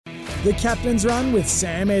The Captain's Run with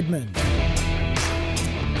Sam Edmund.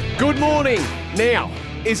 Good morning. Now,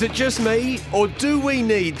 is it just me, or do we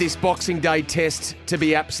need this Boxing Day test to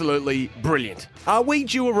be absolutely brilliant? Are we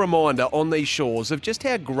due a reminder on these shores of just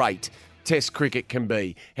how great Test cricket can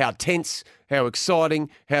be? How tense, how exciting,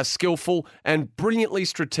 how skillful and brilliantly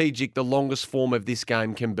strategic the longest form of this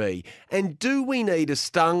game can be? And do we need a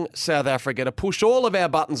stung South Africa to push all of our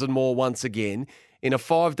buttons and more once again in a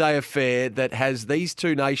 5-day affair that has these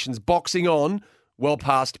two nations boxing on well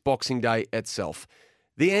past Boxing Day itself?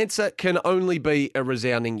 The answer can only be a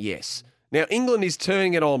resounding yes. Now, England is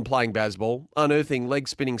turning it on playing baseball, unearthing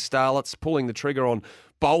leg-spinning starlets, pulling the trigger on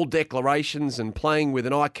bold declarations and playing with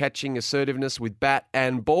an eye-catching assertiveness with bat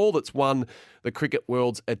and ball that's won the cricket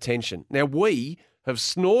world's attention. Now, we have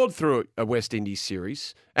snored through a West Indies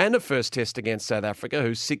series and a first test against South Africa,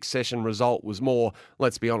 whose 6-session result was more,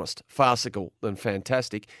 let's be honest, farcical than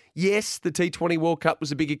fantastic. Yes, the T20 World Cup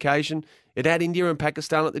was a big occasion. It had India and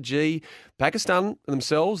Pakistan at the G. Pakistan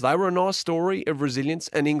themselves, they were a nice story of resilience,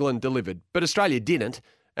 and England delivered. But Australia didn't,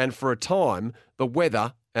 and for a time, the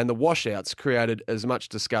weather and the washouts created as much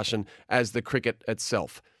discussion as the cricket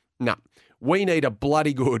itself. No, we need a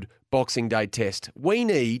bloody good Boxing Day test. We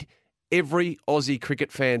need every Aussie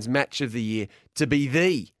cricket fan's match of the year to be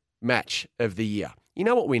the match of the year. You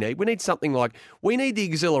know what we need? We need something like, we need the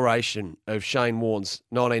exhilaration of Shane Warne's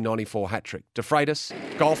 1994 hat-trick. De Freitas,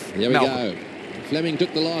 Goff, Here we Malcolm. go. Fleming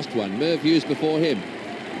took the last one. Merv Hughes before him.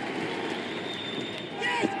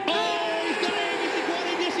 Yes! Oh, he's got him! Is he got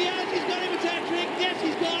him? Yes, he has. He's got him. It's a hat-trick. Yes,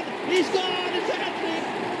 he's gone. He's gone. It's a hat-trick.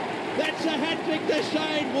 That's a hat-trick to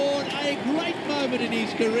Shane Warne. A great moment in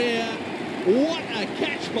his career. What a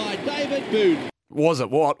catch by David Boone. Was it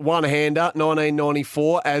what? One-hander,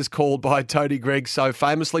 1994, as called by Tony Greig so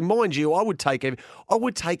famously. Mind you, I would take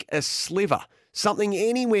a sliver, something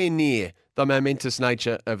anywhere near the momentous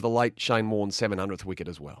nature of the late Shane Warne's 700th wicket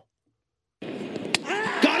as well. Got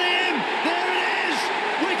him! There it is!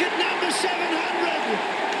 Wicket number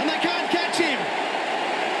 700! And they can't catch him.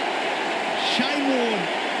 Shane Warne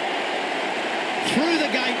through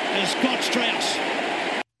the gate as Scott Strauss.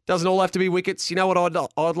 Doesn't all have to be wickets. You know what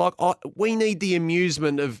I'd like? We need the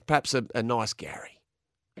amusement of perhaps a nice Gary.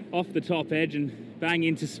 Off the top edge and bang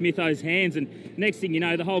into Smitho's hands, and next thing you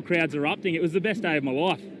know, the whole crowd's erupting. It was the best day of my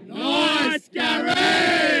life. Nice,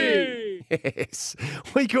 Gary! Yes,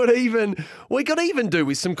 we could even do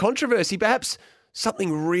with some controversy, perhaps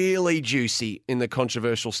something really juicy in the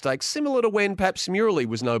controversial stakes, similar to when perhaps Murley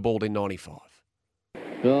was no-balled in 95.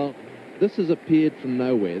 Well, this has appeared from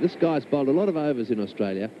nowhere. This guy's bowled a lot of overs in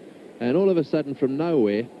Australia, and all of a sudden from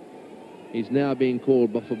nowhere, he's now being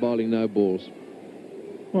called for bowling no balls.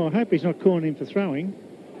 Well, I hope he's not calling him for throwing.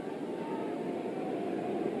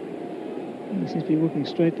 He seems to be looking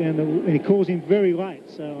straight down and he calls him very late,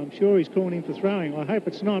 so I'm sure he's calling him for throwing. I hope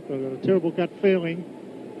it's not, but I've got a terrible gut feeling.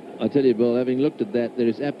 I tell you, Bill, having looked at that, there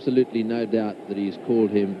is absolutely no doubt that he's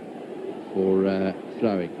called him for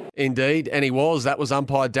throwing. Indeed, and he was. That was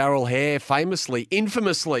umpire Darryl Hare, famously,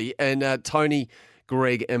 infamously, and Tony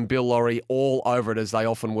Greig and Bill Laurie all over it, as they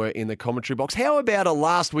often were in the commentary box. How about a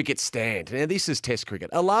last wicket stand? Now, this is Test cricket.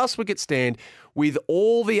 A last wicket stand with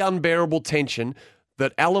all the unbearable tension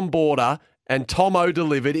that Alan Border and Tom O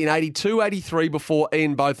delivered in 82, 83 before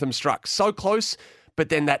Ian Botham struck. So close, but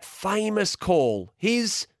then that famous call.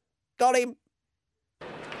 Got him.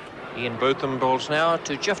 Ian Botham balls now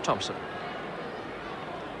to Jeff Thompson.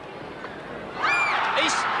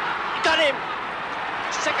 He's got him.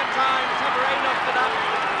 Second time, Tabaré knocked it up.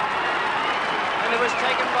 And it was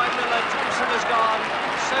taken by Miller. Thompson is gone.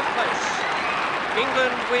 So close.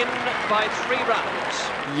 England win by 3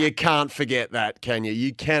 runs. You can't forget that, can you?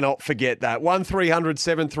 You cannot forget that. 1300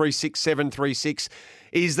 736 736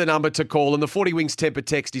 is the number to call. And the 40 Wings temper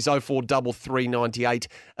text is 043398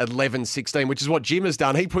 1116, which is what Jim has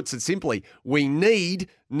done. He puts it simply. We need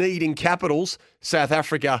in capitals, South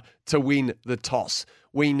Africa to win the toss.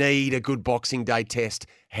 We need a good Boxing Day test.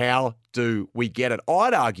 How do we get it?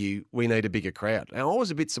 I'd argue we need a bigger crowd. Now, I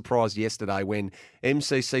was a bit surprised yesterday when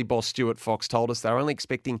MCC boss Stuart Fox told us they were only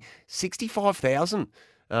expecting 65,000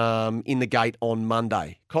 in the gate on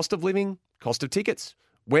Monday. Cost of living, cost of tickets,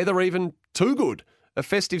 weather even too good. A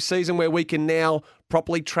festive season where we can now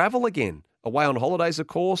properly travel again. Away on holidays, of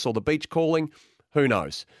course, or the beach calling. Who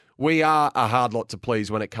knows? We are a hard lot to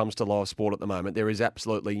please when it comes to live sport at the moment. There is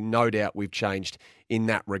absolutely no doubt we've changed in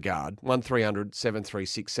that regard. 1300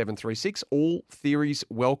 736 736. All theories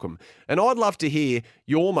welcome. And I'd love to hear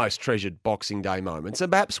your most treasured Boxing Day moments,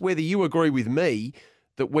 and perhaps whether you agree with me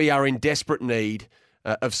that we are in desperate need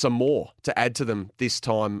of some more to add to them this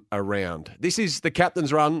time around. This is the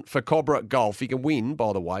captain's run for Cobra Golf. You can win,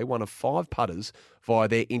 by the way, one of 5 putters via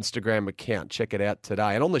their Instagram account. Check it out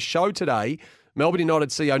today. And on the show today, Melbourne United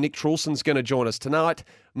CEO Nick Trulson's going to join us tonight.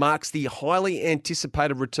 Marks the highly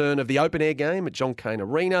anticipated return of the open-air game at John Cain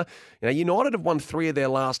Arena. United have won 3 of their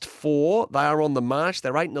last 4. They are on the march.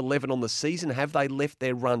 They're 8-11 on the season. Have they left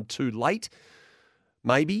their run too late?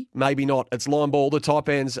 Maybe, maybe not. It's line ball. The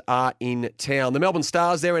Taipans are in town. The Melbourne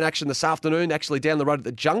Stars, they're in action this afternoon, actually down the road at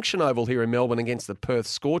the Junction Oval here in Melbourne against the Perth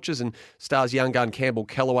Scorchers. And Stars young gun Campbell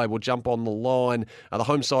Callaway will jump on the line. The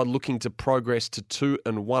home side looking to progress to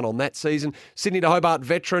 2-1 on that season. Sydney to Hobart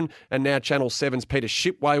veteran and now Channel 7's Peter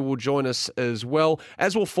Shipway will join us as well,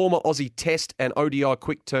 as will former Aussie Test and ODI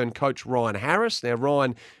quick turn coach Ryan Harris. Now,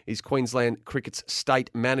 Ryan is Queensland Cricket's state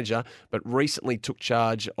manager, but recently took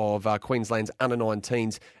charge of Queensland's under-19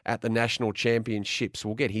 at the National Championships.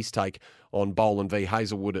 We'll get his take on Boland v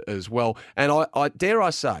Hazelwood as well. And I dare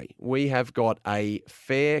I say, we have got a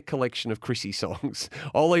fair collection of Chrissy songs.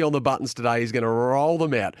 Ollie on the buttons today is going to roll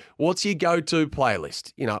them out. What's your go-to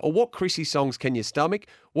playlist? Or what Chrissy songs can you stomach?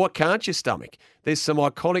 What can't you stomach? There's some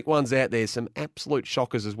iconic ones out there, some absolute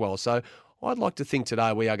shockers as well. So I'd like to think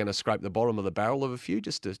today we are going to scrape the bottom of the barrel of a few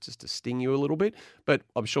just to sting you a little bit. But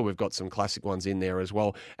I'm sure we've got some classic ones in there as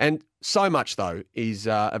well. And so much, though, is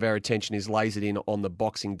of our attention is lasered in on the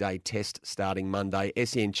Boxing Day test starting Monday.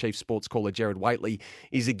 SEN Chief Sports Caller Gerard Whateley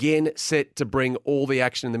is again set to bring all the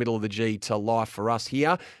action in the middle of the G to life for us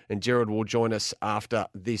here. And Gerard will join us after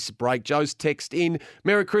this break. Joe's text in.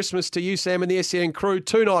 Merry Christmas to you, Sam, and the SEN crew.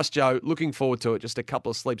 Too nice, Joe. Looking forward to it. Just a couple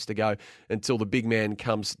of sleeps to go until the big man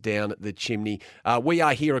comes down the chimney. We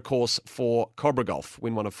are here, of course, for Cobra Golf.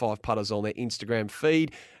 Win one of 5 putters on their Instagram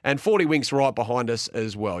feed. And 40 Winks right behind us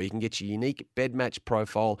as well. You can get your unique bed match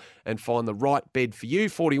profile and find the right bed for you.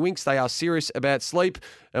 40 Winks, they are serious about sleep,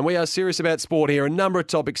 and we are serious about sport here. A number of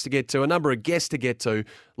topics to get to, a number of guests to get to.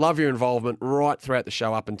 Love your involvement right throughout the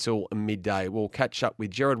show up until midday. We'll catch up with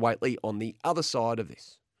Gerard Whateley on the other side of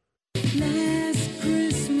this. Last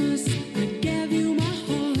Christmas, I gave you my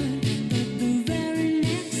heart, but the very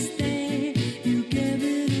next day, you gave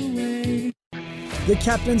it away. The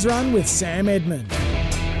Captain's Run with Sam Edmund.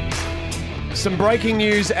 Some breaking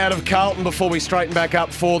news out of Carlton before we straighten back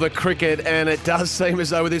up for the cricket, and it does seem as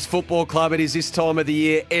though with this football club, it is this time of the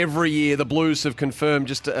year every year. The Blues have confirmed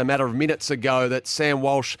just a matter of minutes ago that Sam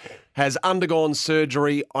Walsh has undergone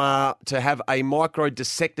surgery to have a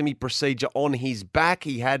microdiscectomy procedure on his back.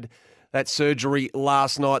 He had that surgery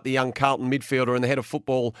last night. The young Carlton midfielder and the head of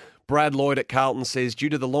football, Brad Lloyd at Carlton, says due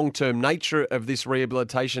to the long-term nature of this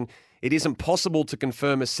rehabilitation, it isn't possible to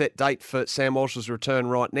confirm a set date for Sam Walsh's return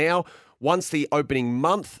right now. Once the opening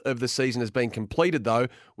month of the season has been completed, though,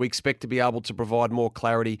 we expect to be able to provide more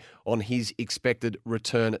clarity on his expected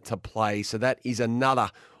return to play. So that is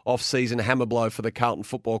another off-season hammer blow for the Carlton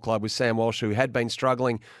Football Club with Sam Walsh, who had been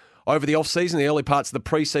struggling over the off-season, the early parts of the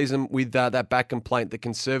pre-season with that back complaint. The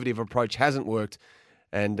conservative approach hasn't worked,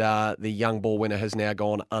 and the young ball winner has now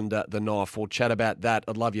gone under the knife. We'll chat about that.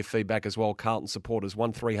 I'd love your feedback as well. Carlton supporters,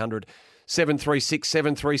 1300 736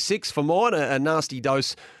 736 for mine, a nasty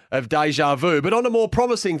dose of deja vu. But on to more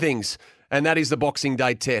promising things, and that is the Boxing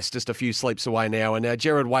Day test, just a few sleeps away now. And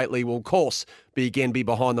Gerard Whateley will, of course, be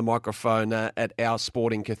behind the microphone at our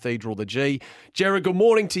sporting cathedral, the G. Gerard, good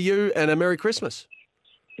morning to you and a Merry Christmas.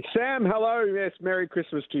 Sam, hello. Yes, Merry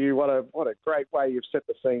Christmas to you. What a great way you've set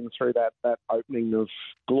the scene through that opening of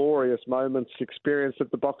glorious moments experienced at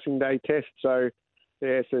the Boxing Day test. So,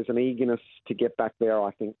 yes, there's an eagerness to get back there, I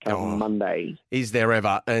think, come Monday. Is there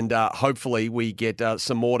ever? And hopefully we get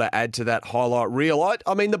some more to add to that highlight reel.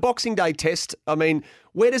 I mean, the Boxing Day test,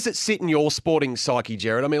 where does it sit in your sporting psyche,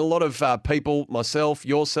 Gerard? A lot of people, myself,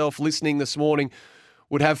 yourself, listening this morning,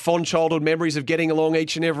 would have fond childhood memories of getting along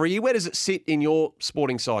each and every year. Where does it sit in your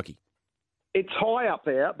sporting psyche? It's high up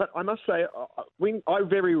there, but I must say, I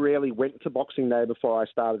very rarely went to Boxing Day before I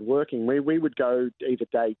started working. We would go either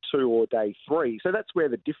day 2 or day 3. So that's where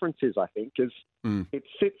the difference is, I think, is it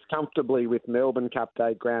sits comfortably with Melbourne Cup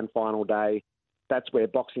Day, Grand Final Day. That's where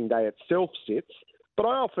Boxing Day itself sits. But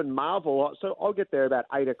I often marvel. So I'll get there about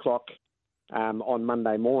 8 o'clock on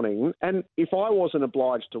Monday morning, and if I wasn't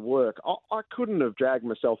obliged to work, I couldn't have dragged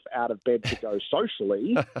myself out of bed to go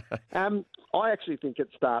socially. I actually think it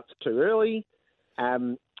starts too early,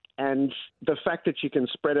 and the fact that you can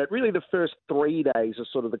spread it, really the first 3 days are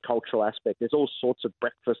sort of the cultural aspect. There's all sorts of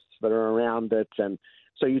breakfasts that are around it, and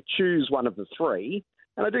so you choose one of the 3,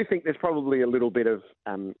 and I do think there's probably a little bit of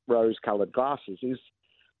rose-coloured glasses. Is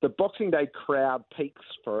the Boxing Day crowd peaks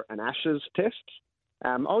for an Ashes test,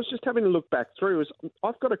 I was just having a look back through.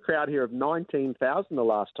 I've got a crowd here of 19,000 the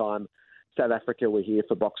last time South Africa were here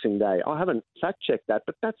for Boxing Day. I haven't fact-checked that,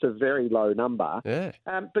 but that's a very low number. Yeah.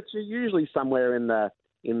 But you're usually somewhere in the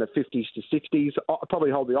 50s to 60s. I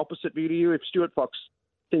probably hold the opposite view to you. If Stuart Fox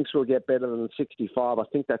thinks we'll get better than 65, I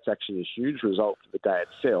think that's actually a huge result for the day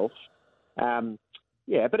itself.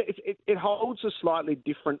 But it holds a slightly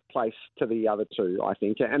different place to the other two, I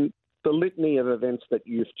think. And the litany of events that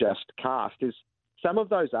you've just cast is some of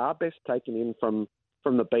those are best taken in from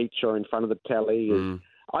the beach or in front of the telly. And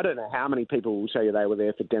I don't know how many people will tell you they were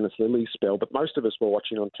there for Dennis Lilly's spell, but most of us were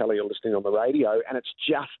watching on telly or listening on the radio, and it's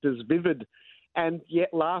just as vivid. And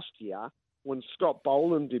yet last year, when Scott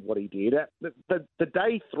Boland did what he did, the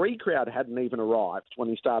day 3 crowd hadn't even arrived when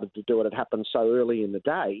he started to do it. It happened so early in the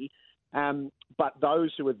day. But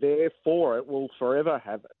those who were there for it will forever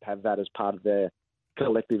have that as part of their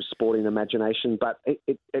collective sporting imagination. But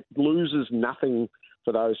it loses nothing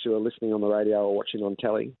for those who are listening on the radio or watching on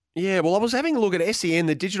telly. Yeah, well, I was having a look at SEN.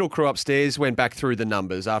 The digital crew upstairs went back through the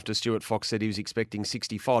numbers after Stuart Fox said he was expecting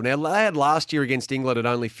 65. Now, they had last year against England at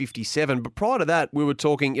only 57, but prior to that, we were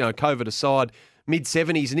talking, COVID aside,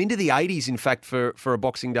 mid-70s and into the 80s, in fact, for a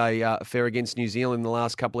Boxing Day affair against New Zealand in the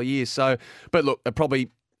last couple of years. So, but look, it probably,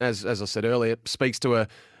 as I said earlier, speaks to a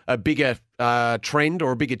bigger trend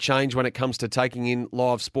or a bigger change when it comes to taking in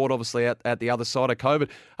live sport, obviously at the other side of COVID.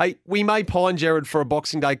 Hey, we may pine, Jared, for a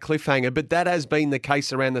Boxing Day cliffhanger, but that has been the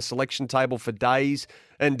case around the selection table for days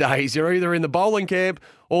and days. You're either in the bowling camp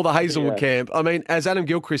or the Hazelwood camp. I mean, as Adam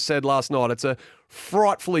Gilchrist said last night, it's a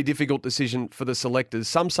frightfully difficult decision for the selectors.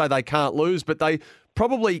 Some say they can't lose, but they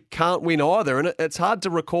probably can't win either, and it's hard to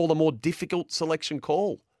recall a more difficult selection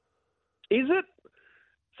call. Is it?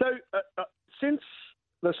 So, since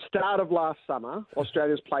the start of last summer,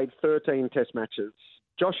 Australia's played 13 test matches.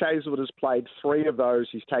 Josh Hazelwood has played 3 of those.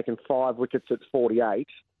 He's taken 5 wickets at 48.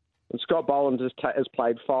 And Scott Boland has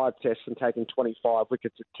played 5 tests and taken 25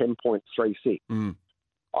 wickets at 10.36.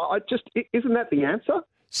 Isn't that the answer?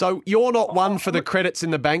 So you're not one for the credits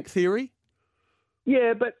in the bank theory?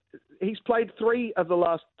 Yeah, but he's played 3 of the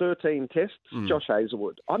last 13 tests, Josh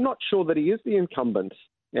Hazelwood. I'm not sure that he is the incumbent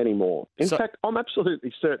anymore. In fact, I'm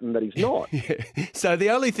absolutely certain that he's not. Yeah. So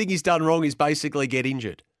the only thing he's done wrong is basically get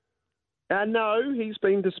injured. No, he's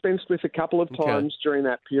been dispensed with a couple of times during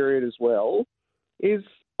that period as well.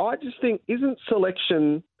 I just think, isn't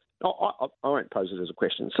selection... I won't pose it as a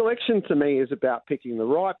question. Selection to me is about picking the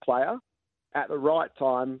right player at the right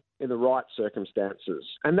time in the right circumstances.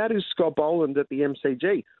 And that is Scott Boland at the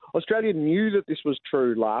MCG. Australia knew that this was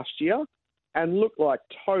true last year and looked like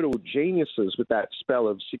total geniuses with that spell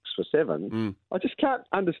of 6 for 7. I just can't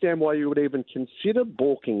understand why you would even consider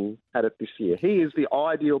balking at it this year. He is the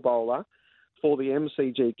ideal bowler for the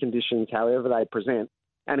MCG conditions, however they present,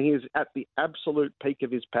 and he is at the absolute peak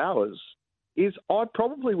of his powers. I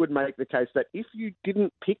probably would make the case that if you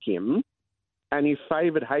didn't pick him and you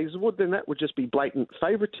favoured Hazelwood, then that would just be blatant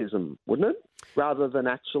favouritism, wouldn't it? Rather than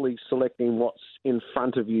actually selecting what's in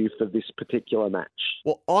front of you for this particular match.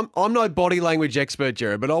 Well, I'm no body language expert,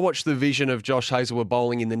 Jared, but I watched the vision of Josh Hazelwood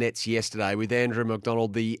bowling in the nets yesterday with Andrew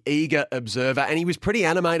McDonald, the eager observer, and he was pretty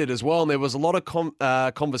animated as well, and there was a lot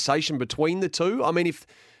of conversation between the two. I mean, if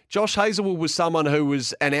Josh Hazelwood was someone who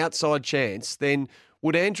was an outside chance, then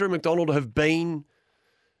would Andrew McDonald have been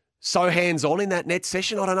so hands-on in that net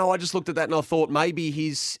session? I don't know. I just looked at that and I thought maybe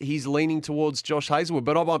he's leaning towards Josh Hazelwood,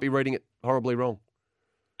 but I might be reading it horribly wrong.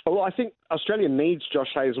 Well, I think Australia needs Josh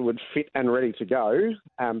Hazelwood fit and ready to go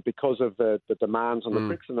because of the demands on the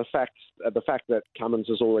bricks and the fact that Cummins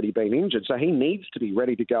has already been injured. So he needs to be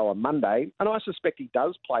ready to go on Monday. And I suspect he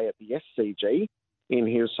does play at the SCG in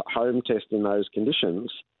his home test in those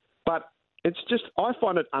conditions. But it's just, I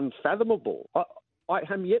find it unfathomable. I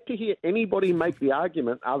am yet to hear anybody make the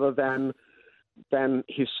argument other than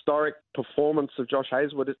historic performance of Josh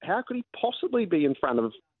Hazelwood. How could he possibly be in front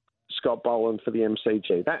of Scott Boland for the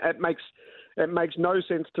MCG? It makes no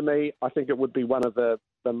sense to me. I think it would be one of the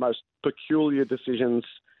most peculiar decisions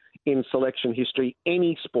in selection history,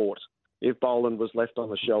 any sport, if Boland was left on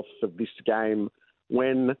the shelf for this game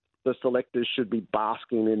when the selectors should be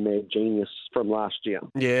basking in their genius from last year.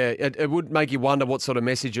 Yeah, it would make you wonder what sort of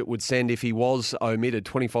message it would send if he was omitted.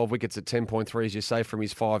 25 wickets at 10.3, as you say, from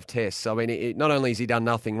his 5 tests. I mean, not only has he done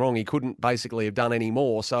nothing wrong, he couldn't basically have done any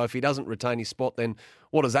more. So if he doesn't retain his spot, then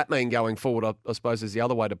what does that mean going forward, I suppose, is the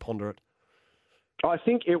other way to ponder it. I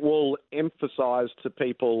think it will emphasise to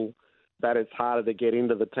people that it's harder to get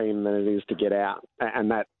into the team than it is to get out.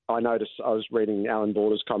 And that I noticed, I was reading Alan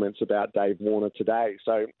Border's comments about Dave Warner today.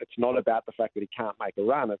 So it's not about the fact that he can't make a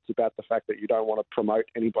run. It's about the fact that you don't want to promote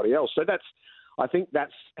anybody else. So I think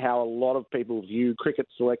that's how a lot of people view cricket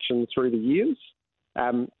selection through the years.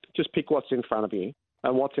 Just pick what's in front of you.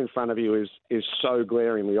 And what's in front of you is so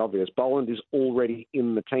glaringly obvious. Boland is already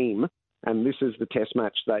in the team, and this is the test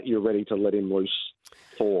match that you're ready to let him loose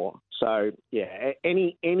for. So, yeah,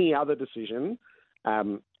 any other decision, I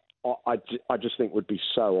just think would be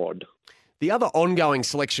so odd. The other ongoing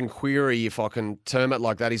selection query, if I can term it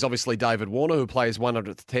like that, is obviously David Warner, who plays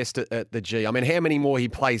 100th Test at the G. I mean, how many more he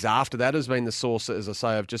plays after that has been the source, as I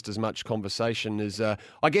say, of just as much conversation as,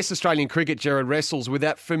 I guess, Australian cricket, Jared, wrestles with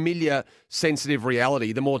that familiar, sensitive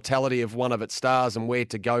reality, the mortality of one of its stars and where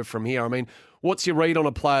to go from here. I mean, what's your read on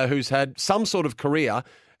a player who's had some sort of career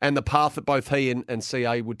and the path that both he and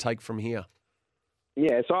CA would take from here?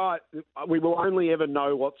 Yeah, so we will only ever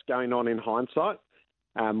know what's going on in hindsight.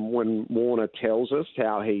 When Warner tells us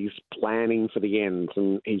how he's planning for the end,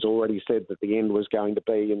 and he's already said that the end was going to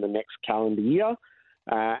be in the next calendar year,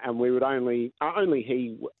 and we would only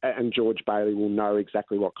he and George Bailey will know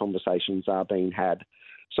exactly what conversations are being had.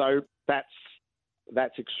 So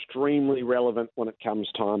that's extremely relevant when it comes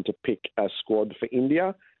time to pick a squad for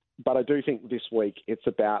India. But I do think this week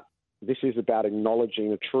this is about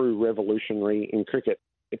acknowledging a true revolutionary in cricket.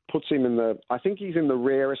 It puts him I think he's in the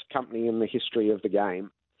rarest company in the history of the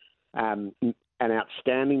game. An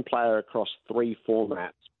outstanding player across 3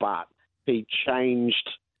 formats, but he changed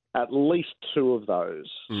at least 2 of those.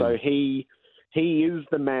 So he is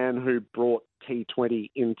the man who brought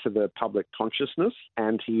T20 into the public consciousness,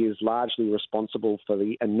 and he is largely responsible for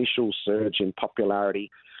the initial surge in popularity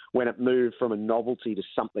when it moved from a novelty to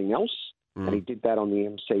something else. And he did that on the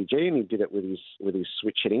MCG, and he did it with his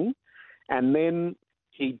switch hitting. And then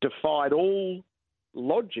he defied all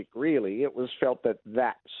logic, really. It was felt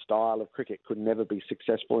that style of cricket could never be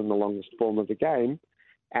successful in the longest form of the game.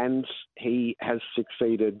 And he has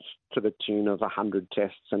succeeded to the tune of 100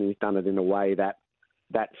 tests, and he's done it in a way that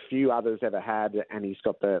few others ever had. And he's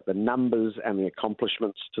got the numbers and the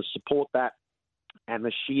accomplishments to support that. And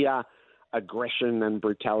the sheer aggression and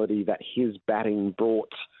brutality that his batting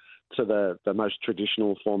brought to the most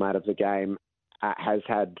traditional format of the game has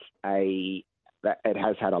had a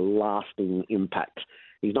lasting impact.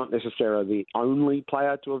 He's not necessarily the only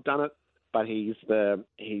player to have done it, but he's the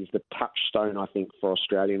touchstone, I think, for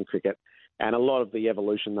Australian cricket. And a lot of the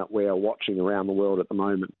evolution that we're watching around the world at the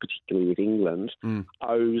moment, particularly with England,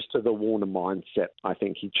 owes to the Warner mindset. I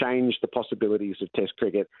think he changed the possibilities of Test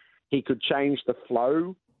cricket. He could change the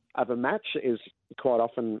flow of a match. Is quite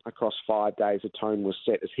often across 5 days a tone was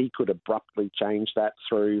set, as he could abruptly change that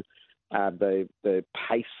through the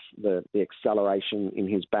pace, the acceleration in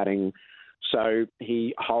his batting. So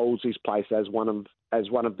he holds his place as one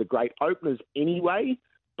of the great openers anyway,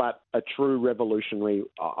 but a true revolutionary.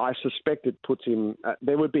 I suspect it puts him.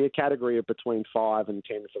 There would be a category of between 5 and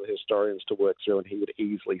 10 for the historians to work through, and he would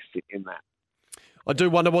easily sit in that. I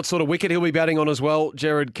do wonder what sort of wicket he'll be batting on as well,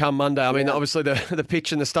 Jared, come Monday. I mean, obviously the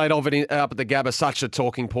pitch and the state of it up at the Gabba is such a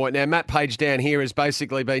talking point. Now, Matt Page down here has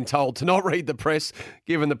basically been told to not read the press,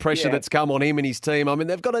 given the pressure that's come on him and his team. I mean,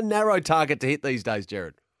 they've got a narrow target to hit these days,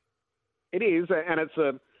 Jared. It is, and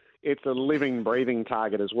it's a living, breathing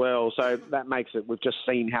target as well. So that makes it. We've just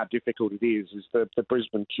seen how difficult it is. The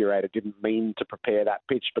Brisbane curator didn't mean to prepare that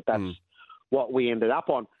pitch, but that's what we ended up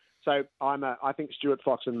on. So I think Stuart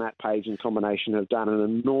Fox and Matt Page in combination have done an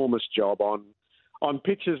enormous job on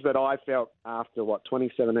pitches that I felt after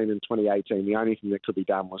 2017 and 2018, the only thing that could be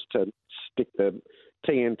done was to stick the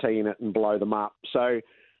TNT in it and blow them up. So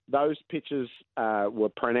those pitches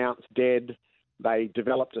were pronounced dead. They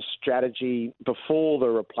developed a strategy before the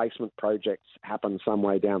replacement projects happened some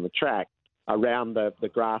way down the track around the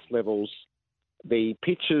grass levels. The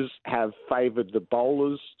pitches have favoured the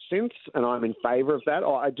bowlers since, and I'm in favour of that.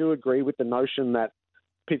 I do agree with the notion that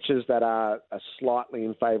pitches that are slightly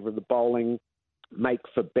in favour of the bowling make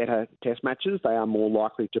for better test matches. They are more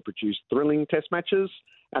likely to produce thrilling test matches,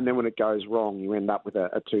 and then when it goes wrong, you end up with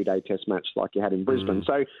a 2-day test match like you had in Brisbane.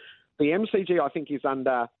 So the MCG, I think, is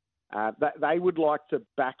under... they would like to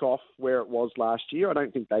back off where it was last year. I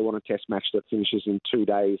don't think they want a test match that finishes in 2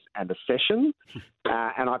 days and a session.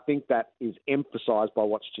 And I think that is emphasised by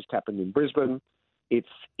what's just happened in Brisbane. It's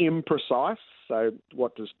imprecise. So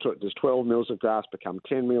what does 12 mils of grass become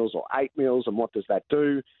 10 mils or 8 mils? And what does that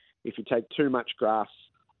do? If you take too much grass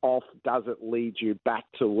off, does it lead you back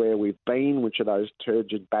to where we've been, which are those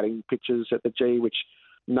turgid batting pitches at the G, which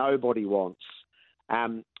nobody wants?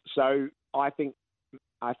 So I think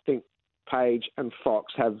Page and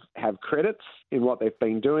Fox have credits in what they've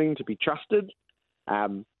been doing to be trusted.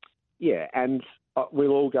 And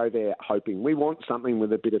we'll all go there hoping. We want something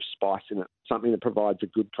with a bit of spice in it, something that provides a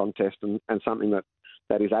good contest and something that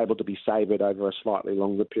that is able to be savoured over a slightly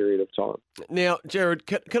longer period of time. Now, Jared,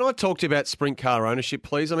 can I talk to you about sprint car ownership,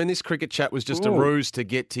 please? I mean, this cricket chat was just a ruse to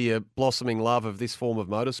get to your blossoming love of this form of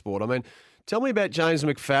motorsport. I mean, tell me about James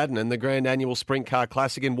McFadden and the Grand Annual Sprint Car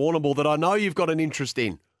Classic in Warrnambool that I know you've got an interest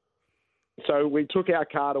in. So we took our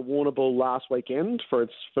car to Warrnambool last weekend for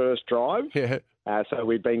its first drive. Yeah. So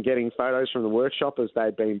we've been getting photos from the workshop as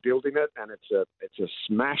they've been building it, and it's a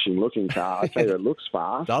smashing looking car. I tell you, it looks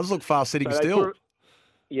fast. Does look fast sitting still.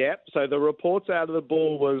 So the reports out of the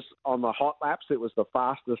bull was on the hot laps, it was the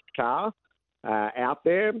fastest car out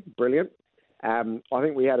there. Brilliant. I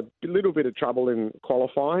think we had a little bit of trouble in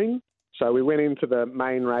qualifying. So we went into the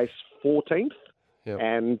main race 14th,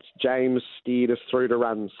 and James steered us through to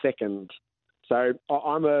run second. So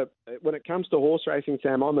when it comes to horse racing,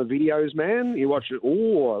 Sam, I'm a videos man. You watch it,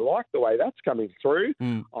 I like the way that's coming through.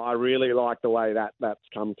 I really like the way that's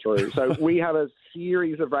come through. So we have a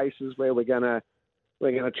series of races where we're going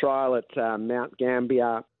to trial at Mount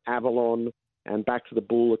Gambier, Avalon, and back to the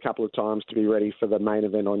Bull a couple of times to be ready for the main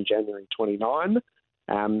event on January 29.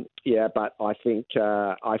 But I think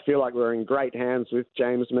I feel like we're in great hands with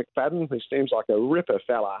James McFadden, who seems like a ripper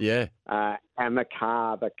fella. Yeah. And the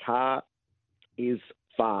car is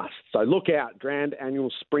fast. So look out, Grand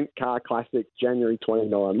Annual Sprint Car Classic, January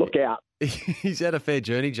 29. Look out. He's had a fair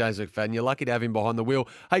journey, James McFadden. You're lucky to have him behind the wheel.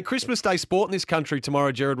 Hey, Christmas Day sport in this country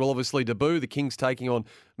tomorrow, Jared, will obviously debut. The Kings taking on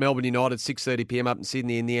Melbourne United, 6:30pm up in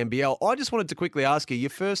Sydney in the NBL. I just wanted to quickly ask you,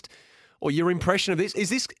 your impression of this. Is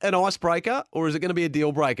this an icebreaker or is it going to be a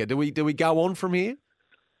deal breaker? Do we go on from here?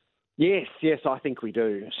 Yes, I think we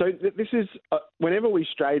do. So this is whenever we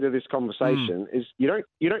stray to this conversation, is you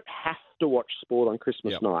don't have to watch sport on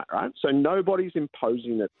Christmas night, right? So nobody's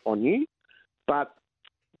imposing it on you, but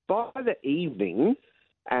by the evening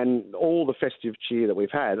and all the festive cheer that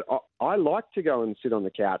we've had, I like to go and sit on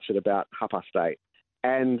the couch at about 8:30,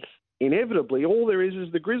 and inevitably all there is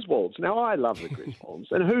the Griswolds. Now I love the Griswolds,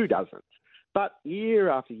 and who doesn't? But year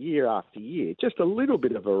after year after year, just a little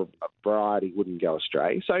bit of a variety wouldn't go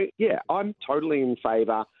astray. So, I'm totally in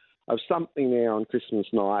favour of something there on Christmas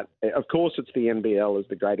night. Of course, it's the NBL as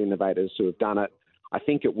the great innovators who have done it. I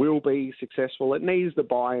think it will be successful. It needs the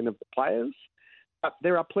buy-in of the players. But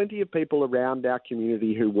there are plenty of people around our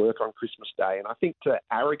community who work on Christmas Day, and I think to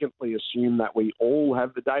arrogantly assume that we all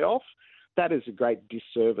have the day off, that is a great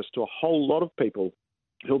disservice to a whole lot of people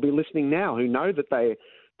who'll be listening now who know that they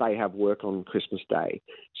have work on Christmas Day.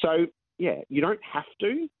 So, you don't have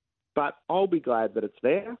to, but I'll be glad that it's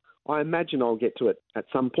there. I imagine I'll get to it at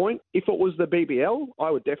some point. If it was the BBL,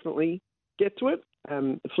 I would definitely get to it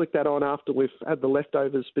and flick that on after we've had the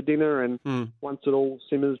leftovers for dinner and once it all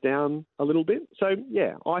simmers down a little bit. So,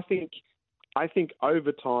 I think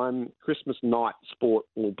over time, Christmas night sport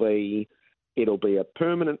it'll be a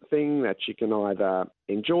permanent thing that you can either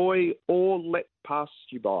enjoy or let pass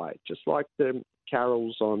you by, just like the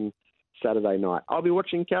carols on Saturday night. I'll be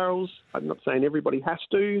watching carols. I'm not saying everybody has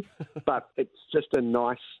to, but it's just a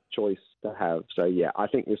nice choice to have. So, I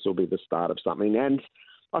think this will be the start of something. And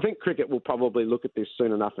I think cricket will probably look at this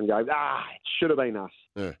soon enough and go, it should have been us.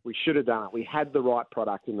 Yeah. We should have done it. We had the right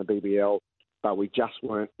product in the BBL, but we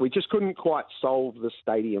just couldn't quite solve the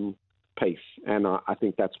stadium piece, and I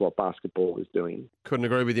think that's what basketball is doing. Couldn't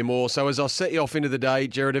agree with you more. So as I set you off into the day,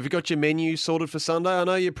 Jared, have you got your menu sorted for Sunday? I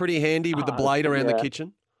know you're pretty handy with the blade around the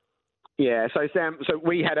kitchen. Yeah, so Sam,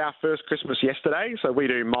 we had our first Christmas yesterday, so we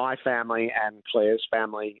do my family and Claire's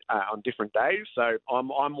family on different days, so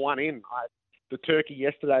I'm one in. The turkey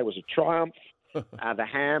yesterday was a triumph. The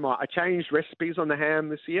ham, I changed recipes on the ham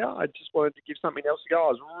this year. I just wanted to give something else a go.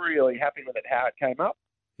 I was really happy with it, how it came up.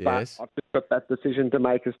 Yes. But I've just got that decision to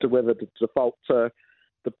make as to whether to default to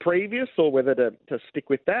the previous or whether to stick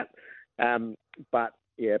with that. But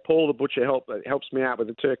Paul the butcher helps me out with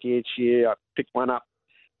the turkey each year. I pick one up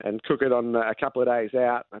and cook it on a couple of days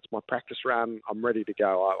out. That's my practice run. I'm ready to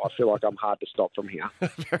go. I feel like I'm hard to stop from here.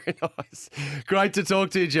 Very nice. Great to talk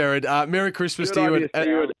to you, Jared. Merry Christmas to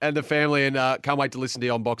you and the family, and can't wait to listen to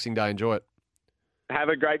you on Boxing Day. Enjoy it. Have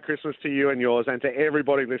a great Christmas to you and yours, and to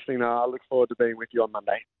everybody listening. I look forward to being with you on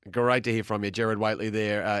Monday. Great to hear from you. Jared Waitley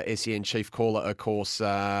there, SEN Chief Caller, of course,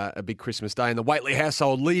 a big Christmas day in the Waitley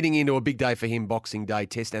household, leading into a big day for him, Boxing Day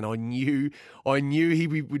test, and I knew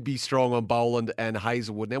he would be strong on Boland and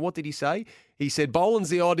Hazelwood. Now, what did he say? He said,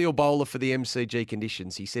 Boland's the ideal bowler for the MCG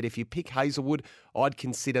conditions. He said, if you pick Hazelwood, I'd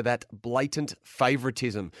consider that blatant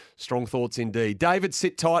favouritism. Strong thoughts indeed. David,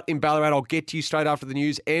 sit tight in Ballarat. I'll get to you straight after the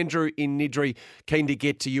news. Andrew in Nidri, keen to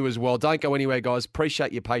get to you as well. Don't go anywhere, guys.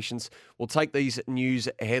 Appreciate your patience. We'll take these news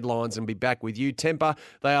headlines and be back with you. Tempur,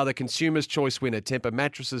 they are the consumer's choice winner. Tempur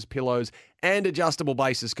mattresses, pillows and adjustable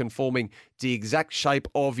bases conforming to the exact shape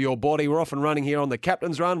of your body. We're off and running here on the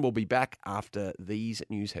Captain's Run. We'll be back after these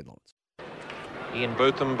news headlines. Ian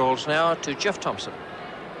Bootham bowls now to Jeff Thompson.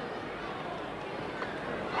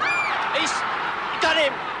 He's got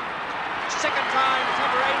him! Second time,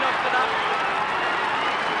 Tabaré knocked it up.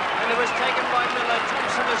 And it was taken by Miller.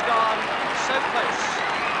 Thompson has gone so close.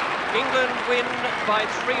 England win by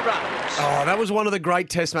 3 runs. Oh, that was one of the great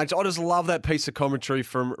test matches. I just love that piece of commentary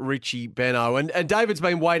from Richie Benno. And David's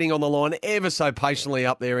been waiting on the line ever so patiently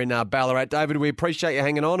up there in Ballarat. David, we appreciate you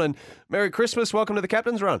hanging on and Merry Christmas. Welcome to the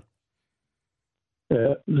Captain's Run.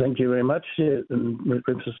 Thank you very much, and Merry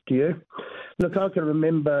Christmas to you. Look, I can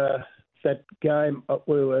remember that game.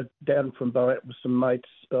 We were down from Ballarat with some mates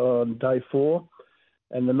on day 4,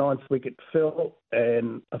 and the 9th wicket fell,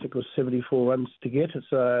 and I think it was 74 runs to get.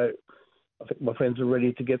 So I think my friends were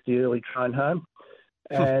ready to get the early train home.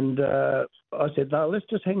 And I said, no, let's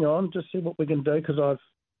just hang on, just see what we can do, because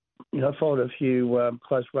I've followed a few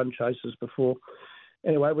close run chases before.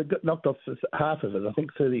 Anyway, we got knocked off half of it, I think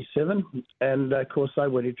 37. And, of course, they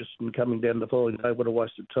weren't interested in coming down the following day. What a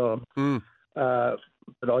waste of time. But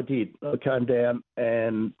I did. I came down,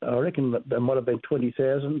 and I reckon that there might have been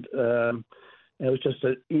 20,000. It was just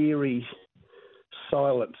an eerie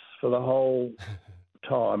silence for the whole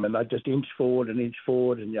time. And they just inched forward,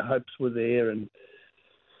 and your hopes were there. And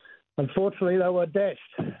unfortunately, they were dashed.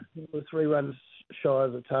 They were 3 runs shy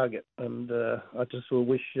of the target. And I just will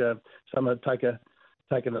wish someone had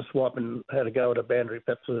taken a swipe and had a go at a boundary,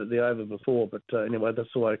 perhaps at the over before. But anyway, that's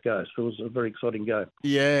the way it goes. It was a very exciting game.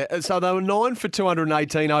 Yeah, so they were 9 for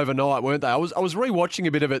 218 overnight, weren't they? I was rewatching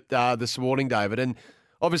a bit of it this morning, David, and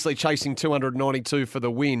obviously chasing 292 for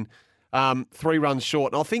the win, 3 runs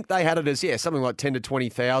short. And I think they had it as, something like 10 to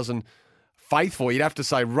 20,000 faithful. You'd have to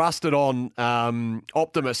say rusted on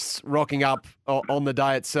optimists rocking up on the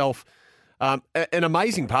day itself. An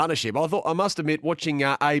amazing partnership. I must admit, watching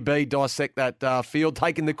AB dissect that field,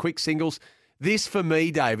 taking the quick singles, this for me,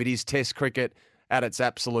 David, is Test cricket at its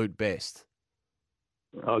absolute best.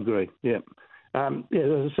 I agree. Yeah. As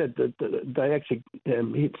I said, they actually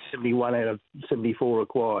hit 71 out of 74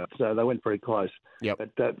 required, so they went very close. Yep.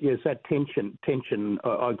 But yes, that tension.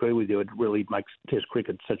 I agree with you. It really makes Test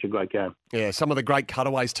cricket such a great game. Yeah, some of the great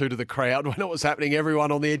cutaways too to the crowd when it was happening.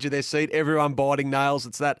 Everyone on the edge of their seat, everyone biting nails.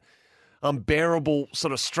 It's that unbearable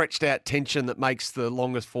sort of stretched out tension that makes the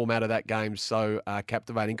longest format of that game so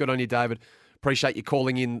captivating. Good on you, David. Appreciate you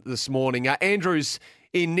calling in this morning. Andrew's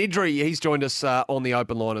in Nidri. He's joined us on the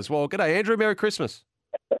open line as well. G'day, Andrew. Merry Christmas.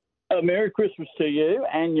 Merry Christmas to you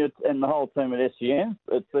and the whole team at SEN.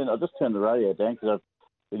 I just turned the radio down because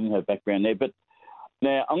I didn't have background there. But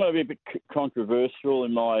now I'm going to be a bit controversial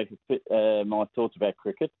in my thoughts about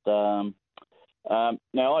cricket.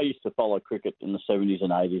 Now, I used to follow cricket in the 70s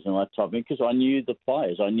and 80s and that type of thing because I knew the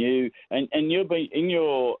players. I knew, and you've been in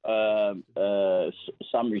your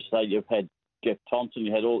summary state. You've had Jeff Thompson.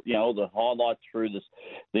 You had all the highlights through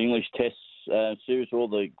the English Test series, all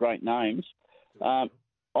the great names.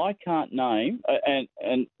 I can't name,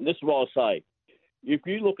 and this is what I'll say. If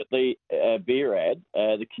you look at the beer ad,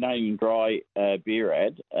 the Canadian Dry beer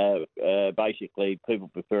ad, basically people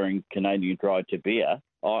preferring Canadian Dry to beer.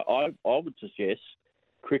 I would suggest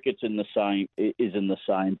cricket's is in the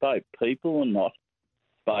same boat. People are not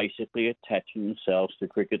basically attaching themselves to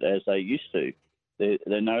cricket as they used to.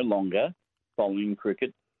 They're no longer following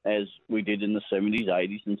cricket as we did in the 70s,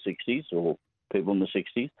 80s and 60s, or people in the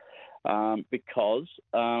 60s, because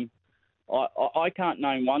I can't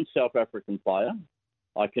name one South African player.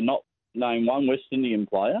 I cannot name one West Indian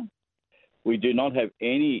player. We do not have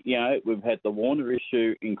any, we've had the Warner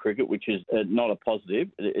issue in cricket, which is not a positive.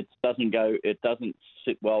 It doesn't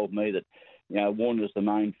sit well with me that, Warner is the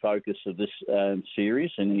main focus of this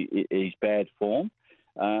series and he's bad form.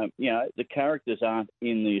 The characters aren't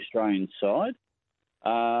in the Australian side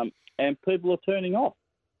and people are turning off.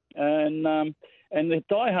 And the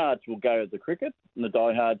diehards will go to the cricket and the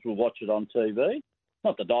diehards will watch it on TV.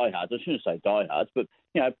 Not the diehards, I shouldn't say diehards, but,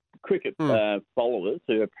 cricket followers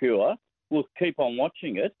who are pure will keep on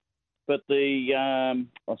watching it, but I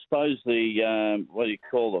suppose what do you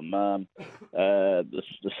call them? The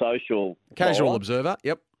social casual observer.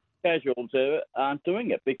 Yep. Casual observer aren't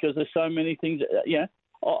doing it because there's so many things.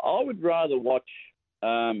 I would rather watch.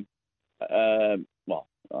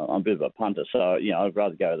 I'm a bit of a punter, so I'd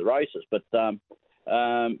rather go to the races. But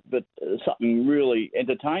something really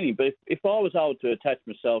entertaining. But if I was able to attach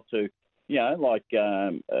myself to,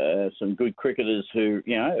 some good cricketers who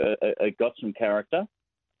got some character,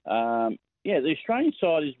 the Australian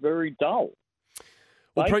side is very dull.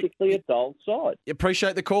 Well, basically a dull side.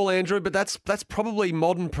 Appreciate the call, Andrew, but that's probably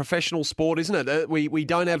modern professional sport, isn't it? We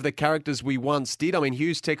don't have the characters we once did. I mean,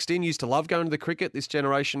 Hughes texted in, used to love going to the cricket. This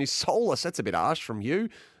generation is soulless. That's a bit harsh from you.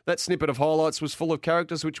 That snippet of highlights was full of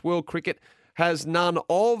characters which world cricket has none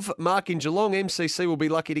of. Mark in Geelong, MCC will be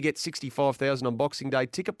lucky to get 65,000 on Boxing Day.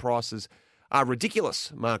 Ticket prices are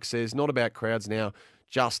ridiculous, Mark says. Not about crowds now,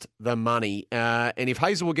 just the money. And if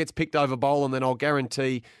Hazelwood gets picked over Boland, then I'll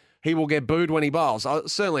guarantee he will get booed when he bowls. I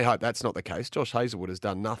certainly hope that's not the case. Josh Hazelwood has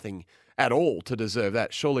done nothing at all to deserve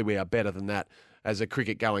that. Surely we are better than that as a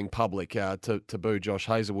cricket-going public to boo Josh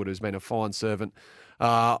Hazelwood, who's been a fine servant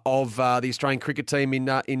of the Australian cricket team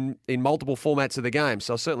in multiple formats of the game.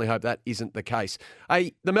 So I certainly hope that isn't the case.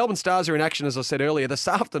 Hey, the Melbourne Stars are in action, as I said earlier, this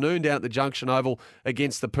afternoon down at the Junction Oval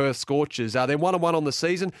against the Perth Scorchers. They're 1-1 on the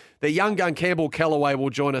season. Their young gun Campbell Callaway will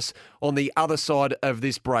join us on the other side of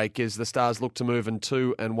this break as the Stars look to move in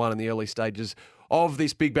 2-1 in the early stages of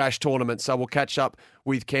this Big Bash tournament. So we'll catch up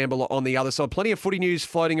with Campbell on the other side. Plenty of footy news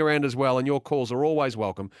floating around as well, and your calls are always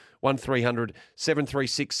welcome. 1300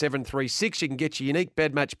 736 736. You can get your unique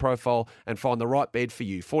bed match profile and find the right bed for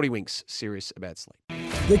you. 40 Winks, serious about sleep.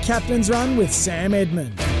 The Captain's Run with Sam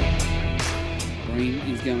Edmund. Green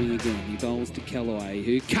is going again. He bowls to Callaway,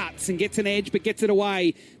 who cuts and gets an edge but gets it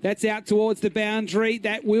away. That's out towards the boundary.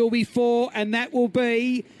 That will be 4, and that will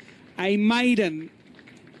be a maiden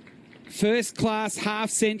first-class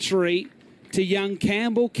half-century to young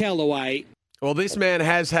Campbell Callaway. Well, this man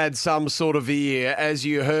has had some sort of a year. As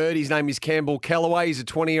you heard, his name is Campbell Callaway. He's a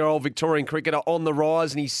 20-year-old Victorian cricketer on the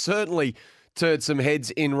rise, and he's certainly turned some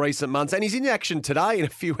heads in recent months. And he's in action today in a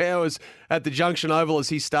few hours at the Junction Oval as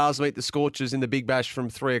his Stars meet the Scorchers in the Big Bash from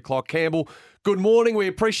 3 o'clock. Campbell, good morning. We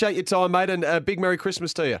appreciate your time, mate, and a big Merry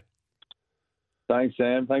Christmas to you. Thanks,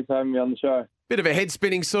 Sam. Thanks for having me on the show. Bit of a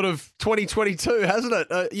head-spinning sort of 2022, hasn't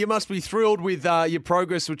it? You must be thrilled with your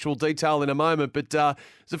progress, which we'll detail in a moment. But does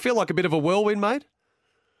it feel like a bit of a whirlwind, mate?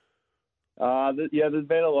 There's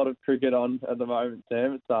been a lot of cricket on at the moment,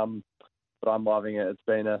 Sam. It's but I'm loving it. It's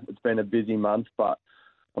been a busy month, but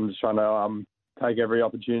I'm just trying to take every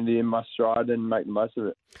opportunity in my stride and make the most of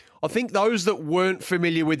it. I think those that weren't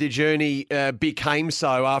familiar with your journey became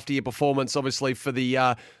so after your performance, obviously, for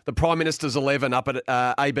the Prime Minister's 11 up at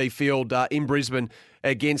AB Field in Brisbane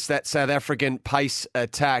against that South African pace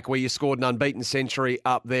attack where you scored an unbeaten century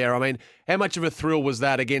up there. I mean, how much of a thrill was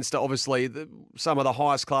that against, obviously, some of the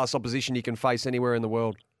highest class opposition you can face anywhere in the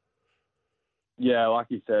world? Yeah, like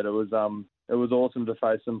you said, it was awesome to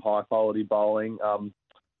face some high-quality bowling.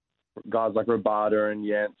 Guys like Rabada and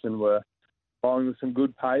Jansen were bowling with some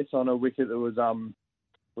good pace on a wicket that was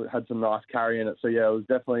had some nice carry in it. So yeah, it was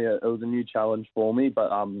definitely a new challenge for me.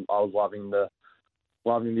 But I was loving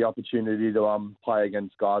the opportunity to play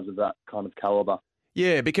against guys of that kind of calibre.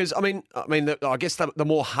 Yeah, because I guess the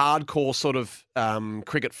more hardcore sort of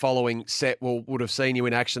cricket following set would have seen you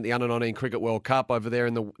in action at the Under-19 Cricket World Cup over there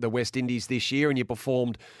in the West Indies this year, and you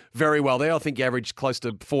performed very well there. I think you averaged close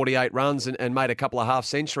to 48 runs and made a couple of half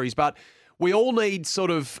centuries. But we all need sort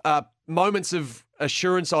of moments of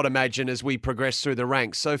assurance, I'd imagine, as we progress through the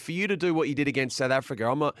ranks. So for you to do what you did against South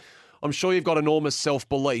Africa, I'm sure you've got enormous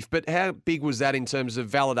self-belief, but how big was that in terms of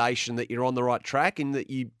validation that you're on the right track and that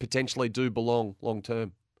you potentially do belong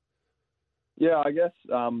long-term? Yeah, I guess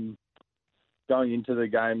going into the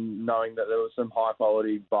game, knowing that there were some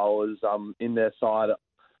high-quality bowlers in their side,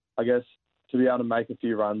 I guess to be able to make a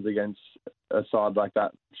few runs against a side like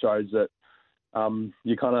that shows that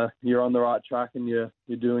you're on the right track and you're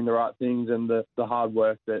doing the right things, and the hard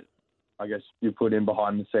work that I guess you put in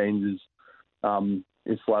behind the scenes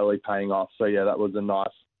is slowly paying off. So yeah, that was a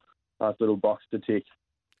nice little box to tick.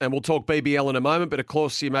 And we'll talk BBL in a moment, but of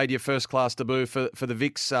course you made your first class debut for the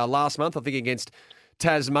Vics last month, I think against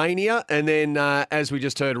Tasmania. And then, as we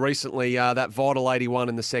just heard recently, that vital 81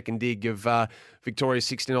 in the second dig of Victoria's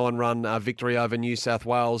 69-run victory over New South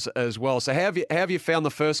Wales as well. So how have you found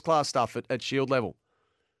the first class stuff at Shield level?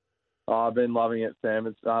 Oh, I've been loving it, Sam.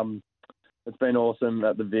 It's been awesome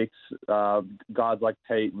at the Vics. Guys like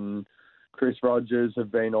Pete and Chris Rogers have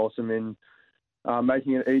been awesome in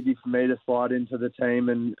making it easy for me to slide into the team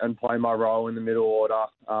and play my role in the middle order.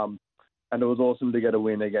 And it was awesome to get a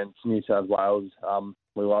win against New South Wales.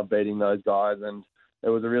 We love beating those guys, and it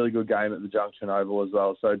was a really good game at the Junction Oval as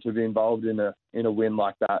well. So to be involved in a win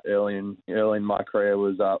like that early in my career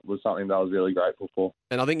was something that I was really grateful for.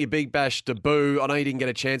 And I think your Big Bash debut, I know you didn't get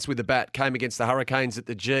a chance with the bat, came against the Hurricanes at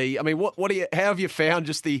the G. I mean, how have you found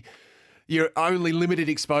just your only limited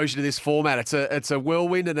exposure to this format? It's a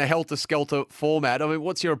whirlwind and a helter-skelter format. I mean,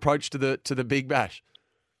 what's your approach to the Big Bash?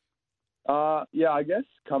 Yeah, I guess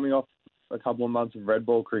coming off a couple of months of red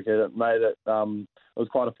ball cricket, it made it was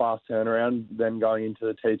quite a fast turnaround then going into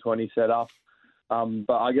the T20 setup.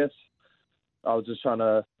 But I guess I was just trying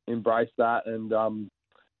to embrace that, and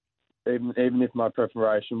even if my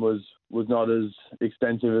preparation was not as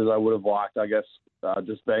extensive as I would have liked, I guess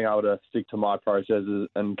just being able to stick to my processes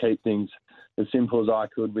and keep things as simple as I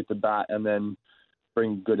could with the bat, and then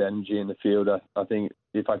bring good energy in the field. I think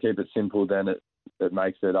if I keep it simple, then it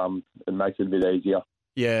makes it a bit easier.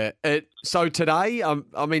 Yeah. So today,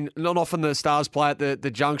 I mean, not often the Stars play at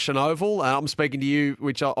the Junction Oval. I'm speaking to you,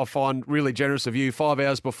 which I find really generous of you, 5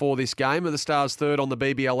 hours before this game. Are the Stars third on the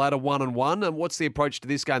BBL ladder, 1-1? And what's the approach to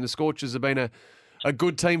this game? The Scorchers have been a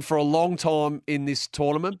good team for a long time in this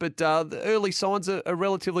tournament, but the early signs are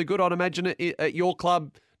relatively good, I'd imagine, at your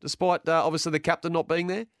club, despite obviously the captain not being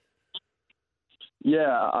there.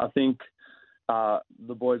 Yeah, I think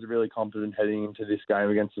the boys are really confident heading into this game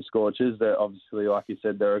against the Scorchers. They're obviously, like you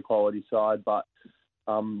said, they're a quality side, but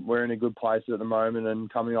we're in a good place at the moment, and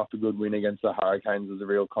coming off a good win against the Hurricanes is a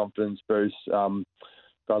real confidence boost.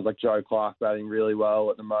 Guys like Joe Clark batting really well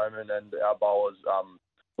at the moment, and our bowlers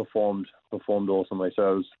performed awesomely.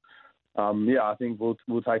 So it was, I think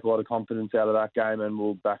we'll take a lot of confidence out of that game, and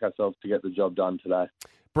we'll back ourselves to get the job done today.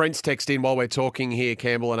 Brent's texted in while we're talking here,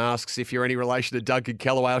 Campbell, and asks if you're any relation to Duncan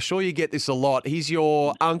Kellaway. I'm sure you get this a lot. He's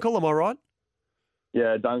your uncle, am I right?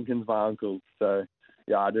 Yeah, Duncan's my uncle. So,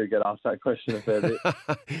 yeah, I do get asked that question a fair bit.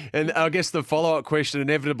 And I guess the follow-up question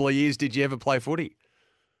inevitably is, did you ever play footy?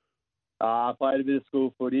 I played a bit of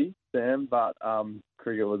school footy, Sam, but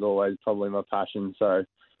cricket was always probably my passion. So,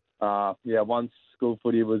 once school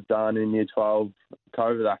footy was done in Year 12,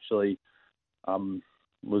 COVID actually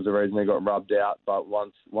was the reason they got rubbed out. But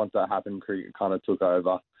once that happened, cricket kind of took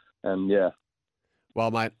over. And, yeah.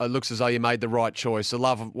 Well, mate, it looks as though you made the right choice. I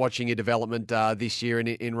love watching your development this year and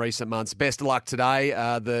in recent months. Best of luck today,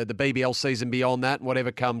 the BBL season beyond that, and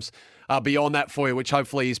whatever comes beyond that for you, which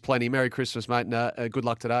hopefully is plenty. Merry Christmas, mate, and good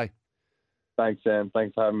luck today. Thanks, Sam.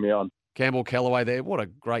 Thanks for having me on. Campbell Kellaway there. What a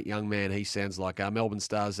great young man he sounds like. Melbourne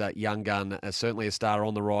Stars young gun, certainly a star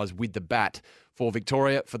on the rise with the bat for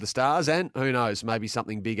Victoria, for the Stars, and who knows, maybe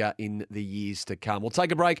something bigger in the years to come. We'll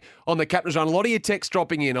take a break on the Captain's Run. A lot of your texts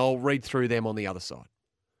dropping in. I'll read through them on the other side.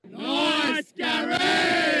 Nice,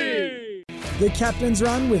 Gary! The Captain's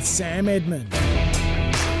Run with Sam Edmund.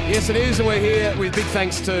 Yes, it is, and we're here with big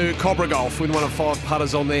thanks to Cobra Golf with one of 5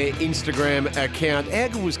 putters on their Instagram account. How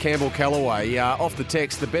good was Campbell Kellaway? Off the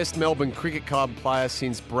text, the best Melbourne Cricket Club player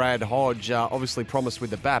since Brad Hodge. Obviously promised with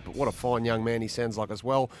the bat, but what a fine young man he sounds like as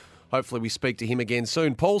well. Hopefully we speak to him again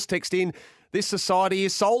soon. Paul's text in, this society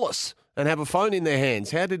is soulless and have a phone in their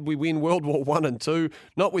hands. How did we win World War I and II?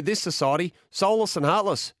 Not with this society. Soulless and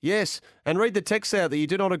heartless, yes. And read the text out that you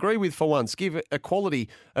do not agree with for once. Give equality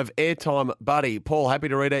of airtime, buddy. Paul, happy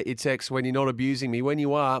to read out your text when you're not abusing me. When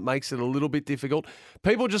you are, it makes it a little bit difficult.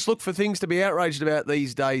 People just look for things to be outraged about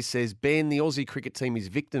these days, says Ben. The Aussie cricket team is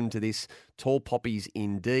victim to this. Tall poppies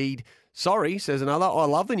indeed. Sorry, says another, I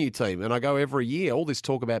love the new team and I go every year. All this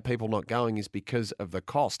talk about people not going is because of the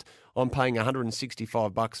cost. I'm paying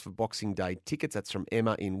 $165 for Boxing Day tickets. That's from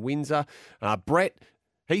Emma in Windsor. Brett,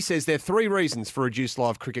 he says there are 3 reasons for reduced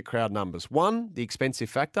live cricket crowd numbers. 1, the expensive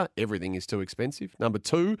factor. Everything is too expensive. Number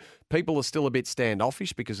 2, people are still a bit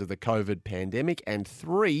standoffish because of the COVID pandemic. And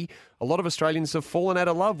 3, a lot of Australians have fallen out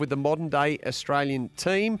of love with the modern-day Australian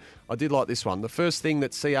team. I did like this one. The first thing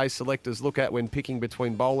that CA selectors look at when picking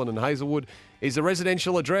between Boland and Hazelwood is a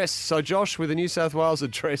residential address. So, Josh, with a New South Wales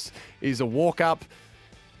address, is a walk-up.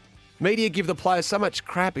 Media give the players so much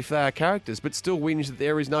crap if they are characters, but still whinge that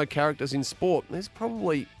there is no characters in sport. There's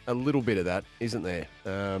probably a little bit of that, isn't there?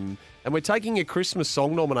 And we're taking your Christmas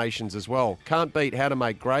song nominations as well. Can't beat How to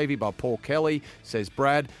Make Gravy by Paul Kelly, says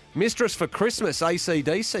Brad. Mistress for Christmas,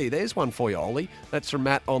 AC/DC. There's one for you, Ollie. That's from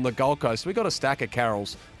Matt on the Gold Coast. We've got a stack of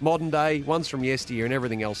carols. Modern day, ones from yesteryear, and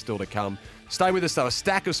everything else still to come. Stay with us, though. A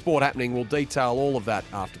stack of sport happening. We'll detail all of that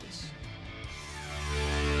after this.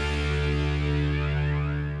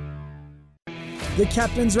 The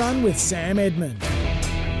Captain's Run with Sam Edmund.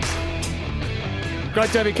 Great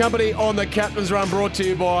to have your company on the Captain's Run, brought to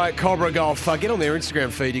you by Cobra Golf. Get on their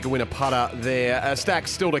Instagram feed, you can win a putter there.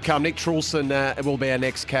 Stacks still to come. Nick Trulson will be our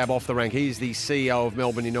next cab off the rank. He's the CEO of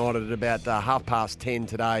Melbourne United at about 10:30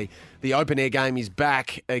 today. The open air game is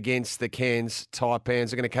back against the Cairns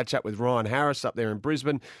Taipans. We're going to catch up with Ryan Harris up there in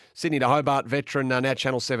Brisbane. Sydney to Hobart veteran, now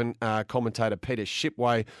Channel 7 commentator Peter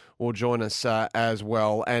Shipway will join us as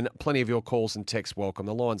well. And plenty of your calls and texts welcome.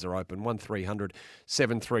 The lines are open, 1300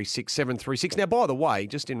 736 736. Now, by the way,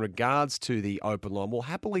 just in regards to the open line, we'll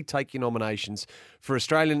happily take your nominations for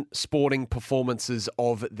Australian sporting performances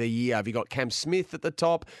of the year. Have you got Cam Smith at the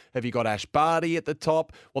top? Have you got Ash Barty at the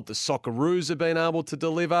top? What the Socceroos have been able to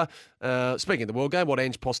deliver? Speaking of the World Game, what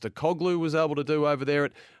Ange Postecoglou was able to do over there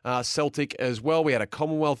at Celtic as well. We had a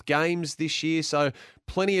Commonwealth Games this year, so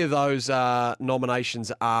plenty of those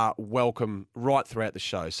nominations are welcome right throughout the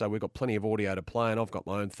show. So we've got plenty of audio to play, and I've got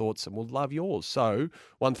my own thoughts, and we'll love yours. So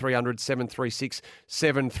 1300 736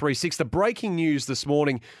 736. The breaking news this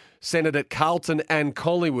morning centred at Carlton and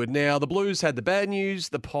Collingwood. Now, the Blues had the bad news,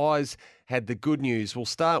 the Pies had the good news. We'll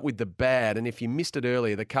start with the bad, and if you missed it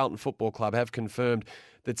earlier, the Carlton Football Club have confirmed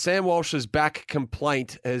that Sam Walsh's back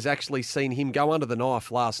complaint has actually seen him go under the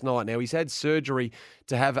knife last night. Now, he's had surgery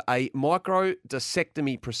to have a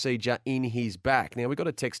microdiscectomy procedure in his back. Now, we got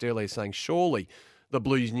a text earlier saying surely the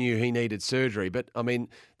Blues knew he needed surgery. But, I mean,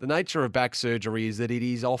 the nature of back surgery is that it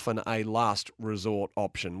is often a last resort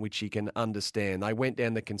option, which you can understand. They went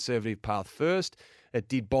down the conservative path first. It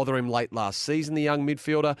did bother him late last season, the young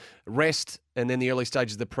midfielder. Rest and then the early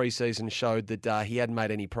stages of the preseason showed that he hadn't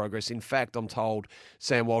made any progress. In fact, I'm told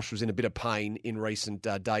Sam Walsh was in a bit of pain in recent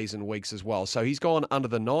days and weeks as well. So he's gone under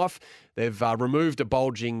the knife. They've removed a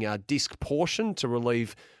bulging disc portion to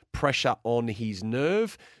relieve pressure on his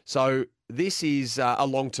nerve. So this is a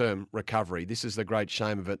long-term recovery. This is the great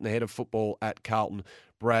shame of it. And the head of football at Carlton,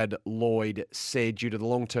 Brad Lloyd, said due to the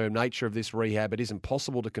long-term nature of this rehab, it isn't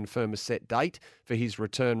possible to confirm a set date for his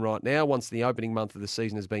return right now. Once the opening month of the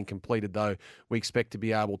season has been completed, though, we expect to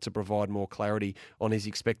be able to provide more clarity on his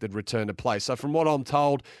expected return to play. So from what I'm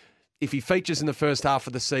told, if he features in the first half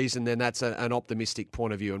of the season, then that's an optimistic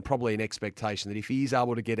point of view and probably an expectation that if he is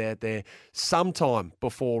able to get out there sometime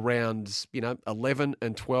before rounds 11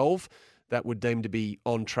 and 12, that would deem to be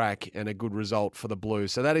on track and a good result for the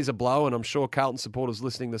Blues. So that is a blow, and I'm sure Carlton supporters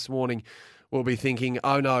listening this morning will be thinking,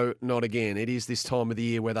 oh no, not again. It is this time of the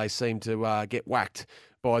year where they seem to get whacked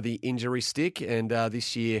by the injury stick, and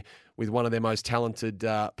this year with one of their most talented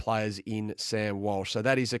players in Sam Walsh. So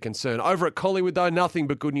that is a concern. Over at Collingwood, though, nothing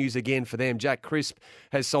but good news again for them. Jack Crisp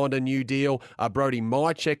has signed a new deal. Brody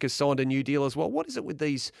Mychek has signed a new deal as well. What is it with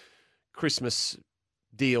these Christmas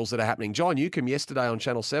deals that are happening? John Newcomb yesterday on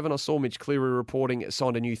Channel 7, I saw Mitch Cleary reporting,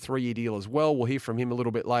 signed a new 3-year deal as well. We'll hear from him a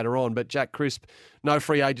little bit later on. But Jack Crisp, no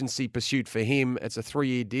free agency pursuit for him. It's a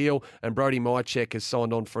 3-year deal. And Brody Mychek has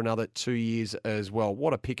signed on for another 2 years as well.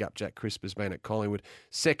 What a pickup Jack Crisp has been at Collingwood.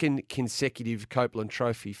 Second consecutive Copeland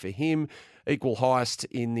Trophy for him. Equal highest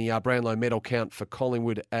in the Brownlow medal count for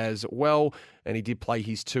Collingwood as well. And he did play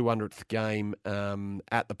his 200th game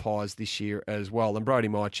at the Pies this year as well. And Brody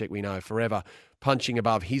Mychek, we know, forever punching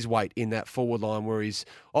above his weight in that forward line where he's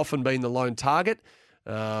often been the lone target.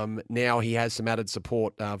 Now he has some added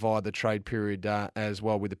support via the trade period as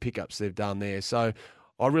well with the pickups they've done there. So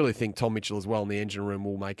I really think Tom Mitchell as well in the engine room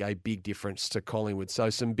will make a big difference to Collingwood. So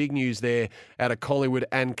some big news there out of Collingwood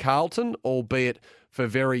and Carlton, albeit for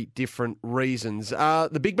very different reasons.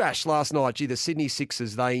 The Big Bash last night, the Sydney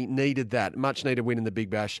Sixers, they needed that. Much needed win in the Big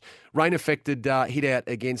Bash. Rain-affected hit out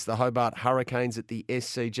against the Hobart Hurricanes at the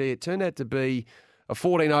SCG. It turned out to be a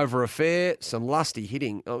 14-over affair, some lusty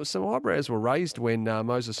hitting. Some eyebrows were raised when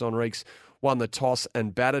Moses Enriques won the toss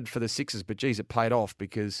and batted for the Sixers, but geez, it paid off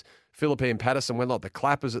because Philippe and Patterson went like the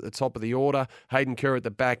clappers at the top of the order, Hayden Kerr at the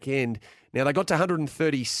back end. Now, they got to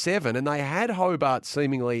 137, and they had Hobart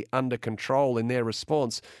seemingly under control in their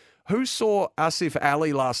response. Who saw Asif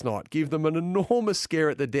Ali last night give them an enormous scare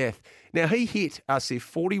at the death? Now, he hit Asif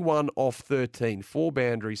 41 off 13, 4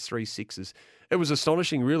 boundaries, 3 sixes. It was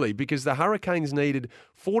astonishing, really, because the Hurricanes needed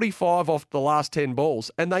 45 off the last 10 balls,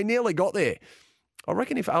 and they nearly got there. I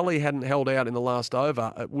reckon if Ali hadn't held out in the last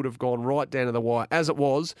over, it would have gone right down to the wire. As it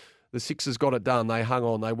was, the Sixers got it done. They hung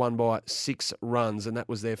on. They won by 6 runs, and that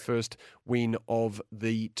was their first win of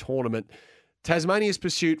the tournament. Tasmania's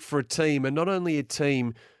pursuit for a team, and not only a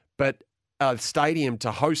team, but a stadium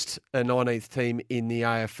to host a 19th team in the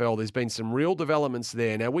AFL. There's been some real developments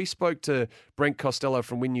there. Now, we spoke to Brent Costello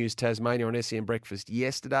from Win News Tasmania on SEN Breakfast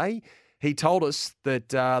yesterday. He told us that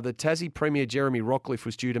the Tassie Premier Jeremy Rockliff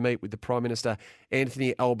was due to meet with the Prime Minister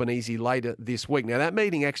Anthony Albanese later this week. Now, that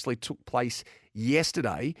meeting actually took place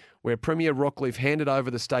yesterday, where Premier Rockliff handed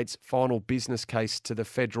over the state's final business case to the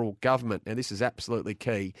federal government. Now, this is absolutely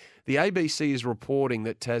key. The ABC is reporting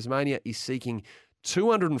that Tasmania is seeking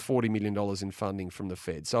 $240 million in funding from the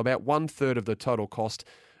Fed, so about 1/3 of the total cost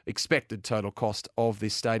expected total cost of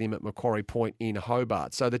this stadium at Macquarie Point in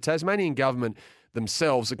Hobart. So the Tasmanian government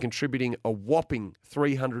themselves are contributing a whopping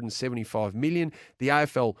 $375 million, the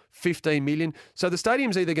AFL $15 million. So the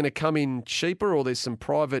stadium's either going to come in cheaper or there's some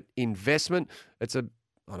private investment. It's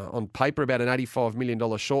on paper about an $85 million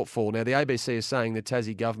shortfall. Now, the ABC is saying the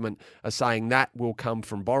Tassie government are saying that will come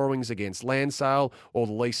from borrowings against land sale or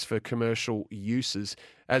the lease for commercial uses.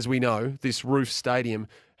 As we know, this roof stadium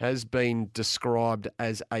has been described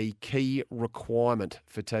as a key requirement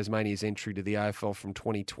for Tasmania's entry to the AFL from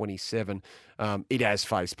 2027. It has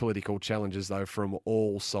faced political challenges, though, from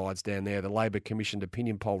all sides down there. The Labor commissioned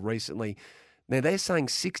opinion poll recently. Now, they're saying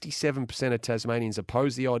 67% of Tasmanians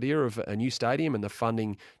oppose the idea of a new stadium and the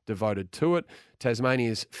funding devoted to it.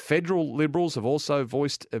 Tasmania's federal Liberals have also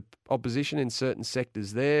voiced opposition in certain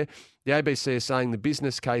sectors there. The ABC is saying the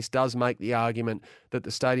business case does make the argument that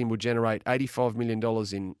the stadium would generate $85 million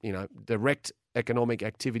in direct economic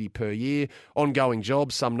activity per year, ongoing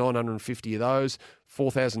jobs, some 950 of those,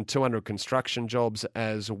 4,200 construction jobs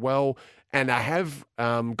as well. And they have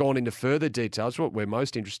gone into further details. What we're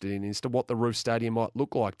most interested in is to what the roof stadium might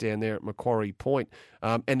look like down there at Macquarie Point.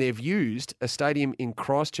 And they've used a stadium in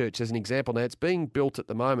Christchurch as an example. Now, it's being built at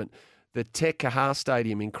the moment, the Te Kaha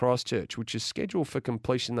Stadium in Christchurch, which is scheduled for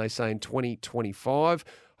completion, they say, in 2025.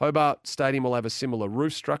 Hobart Stadium will have a similar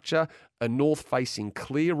roof structure, a north-facing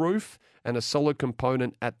clear roof, and a solid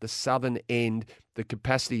component at the southern end. The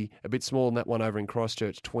capacity, a bit smaller than that one over in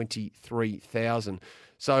Christchurch, 23,000.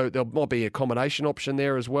 So there might be an accommodation option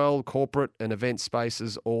there as well, corporate and event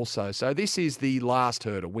spaces also. So this is the last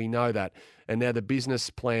hurdle. We know that. And now the business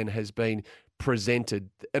plan has been presented.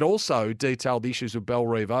 It also detailed the issues with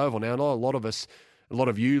Bellerive Oval. Now, I know a lot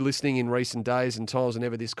of you listening in recent days and times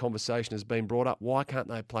whenever this conversation has been brought up, why can't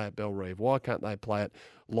they play at Bellerive? Why can't they play at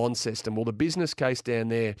Launceston? Well, the business case down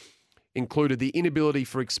there included the inability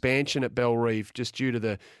for expansion at Bellerive just due to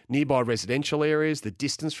the nearby residential areas, the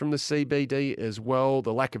distance from the CBD as well,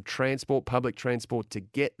 the lack of transport, public transport to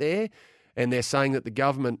get there. And they're saying that the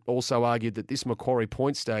government also argued that this Macquarie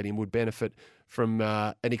Point Stadium would benefit from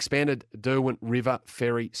an expanded Derwent River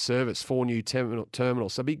ferry service, 4 new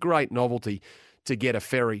terminals. So it'd be a great novelty to get a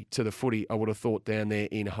ferry to the footy, I would have thought, down there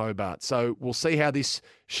in Hobart. So we'll see how this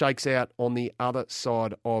shakes out on the other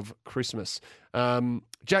side of Christmas.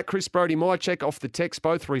 Jack, Chris, Brody, my check off the text,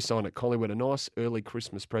 both re-signed at Collingwood. A nice early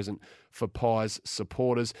Christmas present for Pies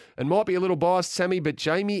supporters. And might be a little biased, Sammy, but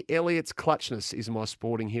Jamie Elliott's clutchness is my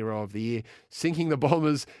sporting hero of the year, sinking the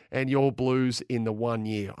Bombers and your Blues in the 1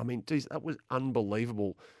 year. I mean, geez, that was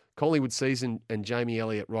unbelievable. Collingwood season and Jamie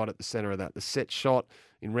Elliott right at the centre of that. The set shot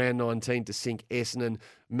in round 19 to sink Essendon,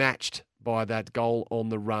 matched by that goal on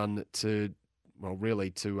the run to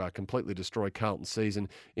completely destroy Carlton's season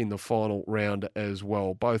in the final round as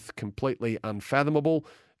well. Both completely unfathomable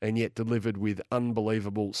and yet delivered with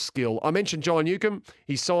unbelievable skill. I mentioned John Newcombe.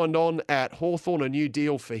 He signed on at Hawthorn, a new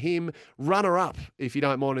deal for him. Runner-up, if you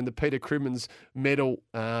don't mind, in the Peter Crimmins medal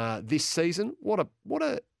this season. What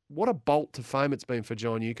a bolt to fame it's been for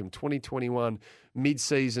John Newcombe. 2021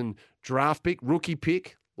 mid-season draft pick, rookie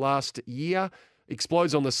pick last year.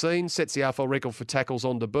 Explodes on the scene, sets the AFL record for tackles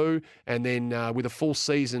on debut, and then with a full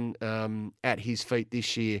season at his feet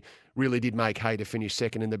this year, really did make hay to finish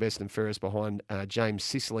second in the best and fairest behind James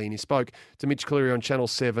Sicily. And he spoke to Mitch Cleary on Channel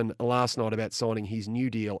 7 last night about signing his new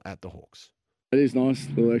deal at the Hawks. It is nice, a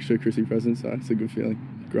little extra Chrissy present, so it's a good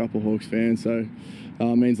feeling. Grew up a Hawks fan, so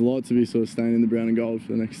it means a lot to be sort of staying in the brown and gold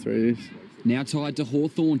for the next 3 years. Now tied to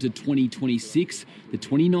Hawthorn to 2026, the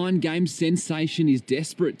 29-game sensation is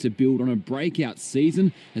desperate to build on a breakout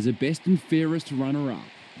season as a best and fairest runner-up.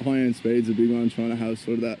 High-end speed's a big one, trying to have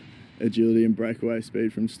sort of that agility and breakaway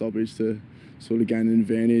speed from stoppage to sort of gain an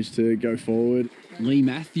advantage to go forward. Lee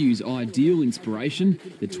Matthews' ideal inspiration,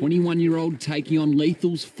 the 21-year-old taking on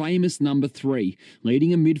Lethal's famous number 3,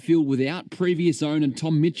 leading a midfield without previous owner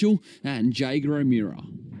Tom Mitchell and Jager O'Meara.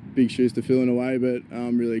 Big shoes to fill in a way, but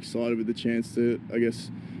I'm really excited with the chance to, I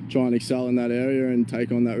guess, try and excel in that area and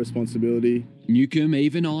take on that responsibility. Newcombe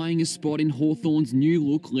even eyeing a spot in Hawthorn's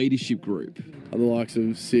new-look leadership group. The likes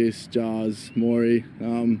of Sis, Jars, Maury,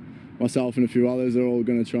 myself and a few others are all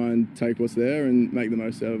going to try and take what's there and make the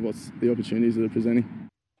most out of what's the opportunities that are presenting.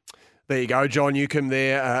 There you go, John Newcombe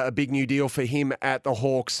there. A big new deal for him at the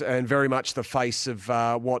Hawks and very much the face of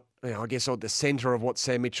what I guess, at the centre of what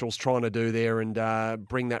Sam Mitchell's trying to do there and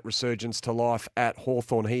bring that resurgence to life at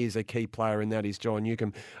Hawthorn. He is a key player, and that is Jai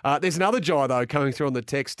Newcomb. There's another Jai, though, coming through on the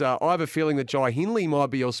text. I have a feeling that Jai Hindley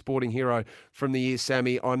might be your sporting hero from the year,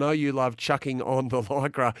 Sammy. I know you love chucking on the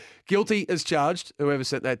lycra. Guilty as charged, whoever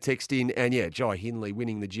sent that text in. And, yeah, Jai Hindley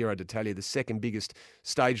winning the Giro d'Italia, the second biggest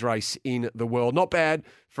stage race in the world. Not bad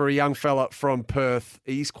for a young fella from Perth.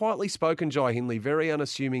 He's quietly spoken, Jai Hindley, very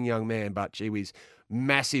unassuming young man, but gee whiz,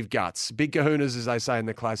 massive guts. Big kahunas, as they say in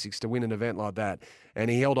the classics, to win an event like that. And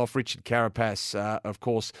he held off Richard Carapaz, of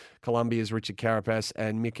course, Colombia's Richard Carapaz,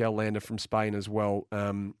 and Mikel Landa from Spain as well,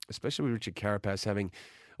 especially with Richard Carapaz having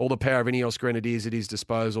all the power of Ineos Grenadiers at his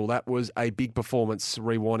disposal. That was a big performance,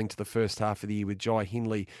 rewinding to the first half of the year with Jai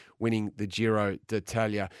Hindley winning the Giro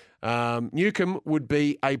d'Italia. Newcomb would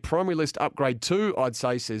be a primary list upgrade too, I'd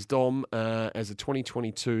say, says Dom, as a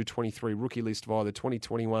 2022-23 rookie list via the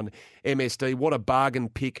 2021 MSD. What a bargain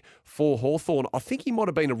pick for Hawthorn. I think he might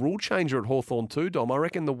have been a rule changer at Hawthorn too, Dom. I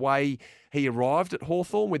reckon the way he arrived at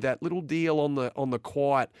Hawthorn with that little deal on the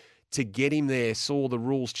quiet to get him there, saw the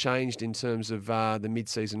rules changed in terms of the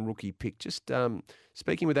mid-season rookie pick. Just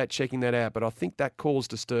speaking with that, checking that out, but I think that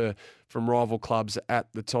caused a stir from rival clubs at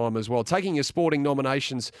the time as well. Taking your sporting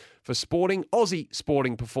nominations for sporting, Aussie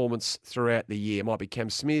sporting performance throughout the year. Might be Cam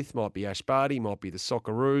Smith, might be Ash Barty, might be the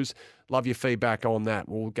Socceroos. Love your feedback on that.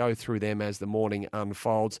 We'll go through them as the morning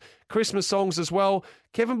unfolds. Christmas songs as well.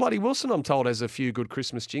 Kevin Bloody Wilson, I'm told, has a few good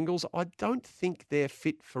Christmas jingles. I don't think they're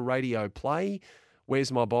fit for radio play.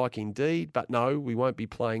 Where's My Bike, indeed? But no, we won't be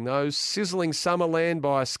playing those. Sizzling Summerland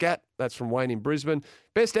by Scat. That's from Wayne in Brisbane.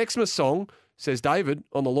 Best Xmas song, says David,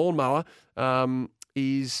 on the lawnmower,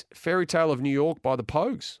 is Fairy Tale of New York by the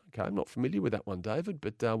Pogues. Okay, I'm not familiar with that one, David,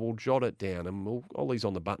 but we'll jot it down. And Ollie's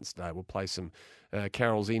on the buttons today. We'll play some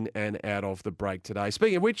carols in and out of the break today.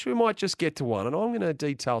 Speaking of which, we might just get to one. And I'm going to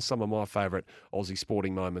detail some of my favourite Aussie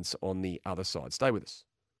sporting moments on the other side. Stay with us.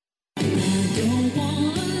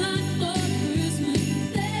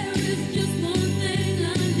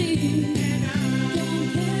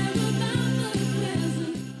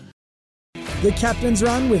 The Captain's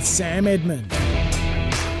Run with Sam Edmund.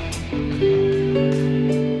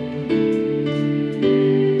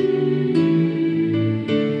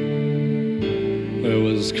 It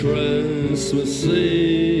was Christmas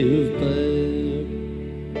Eve,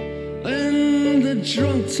 babe, and the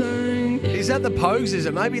drunk tank. Is that the Pogues, is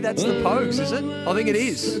it? Maybe that's the Pogues, is it? I think it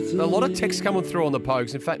is. A lot of texts coming through on the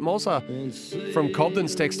Pogues. In fact, Mozza from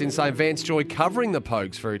Cobden's text in saying Vance Joy covering the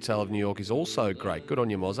Pogues Fairy Tale of New York is also great. Good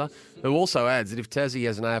on you, Mozza. Who also adds that if Tassie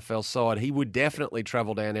has an AFL side, he would definitely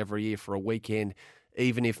travel down every year for a weekend,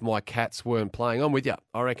 even if my Cats weren't playing. I'm with you.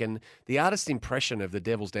 I reckon the artist's impression of the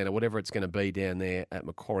Devils down, or whatever it's going to be down there at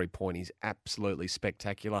Macquarie Point, is absolutely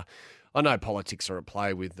spectacular. I know politics are at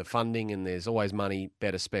play with the funding, and there's always money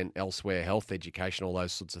better spent elsewhere, health, education, all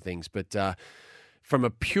those sorts of things. But from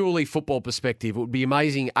a purely football perspective, it would be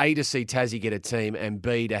amazing, A, to see Tassie get a team, and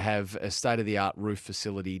B, to have a state-of-the-art roof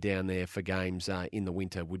facility down there for games in the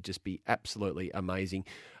winter would just be absolutely amazing.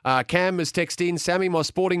 Cam has texted in, Sammy, my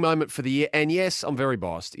sporting moment for the year, and yes, I'm very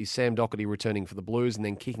biased, is Sam Docherty returning for the Blues and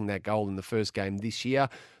then kicking that goal in the first game this year.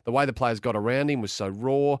 The way the players got around him was so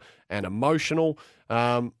raw and emotional.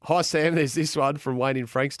 Hi, Sam. There's this one from Wayne in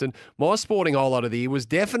Frankston. My sporting highlight of the year was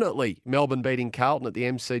definitely Melbourne beating Carlton at the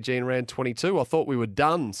MCG in round 22. I thought we were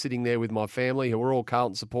done sitting there with my family, who were all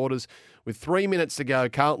Carlton supporters. With 3 minutes to go,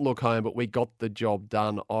 Carlton look home, but we got the job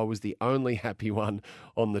done. I was the only happy one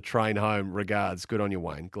on the train home. Regards. Good on you,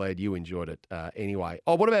 Wayne. Glad you enjoyed it anyway.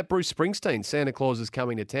 Oh, what about Bruce Springsteen? Santa Claus is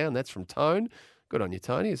coming to town. That's from Tone. Good on you,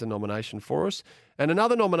 Tony. As a nomination for us. And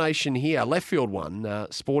another nomination here, left field one,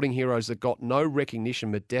 sporting heroes that got no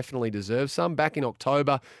recognition but definitely deserve some. Back in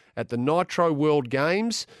October at the Nitro World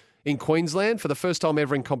Games in Queensland, for the first time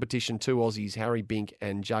ever in competition, two Aussies, Harry Bink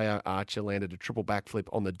and J.O. Archer, landed a triple backflip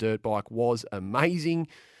on the dirt bike. Was amazing.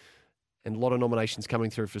 And a lot of nominations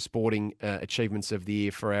coming through for sporting achievements of the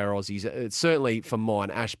year for our Aussies. It's certainly, for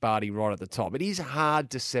mine, Ash Barty right at the top. It is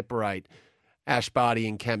hard to separate Ash Barty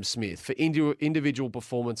and Cam Smith for individual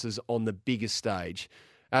performances on the biggest stage.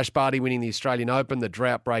 Ash Barty winning the Australian Open, the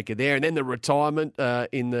drought breaker there, and then the retirement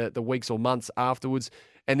in the weeks or months afterwards.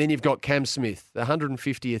 And then you've got Cam Smith, the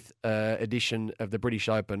 150th edition of the British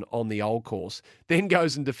Open on the old course, then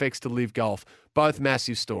goes and defects to Live Golf. Both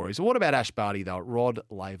massive stories. What about Ash Barty, though, at Rod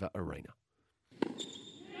Laver Arena?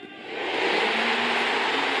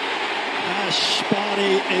 Ash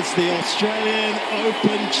Barty is the Australian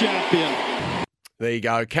Open champion. There you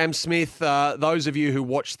go. Cam Smith, those of you who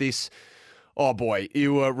watched this Oh, boy,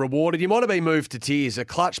 you were rewarded. You might have been moved to tears. A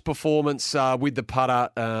clutch performance with the putter,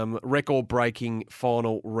 record-breaking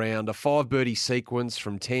final round. A 5-birdie sequence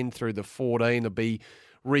from 10 through the 14 will be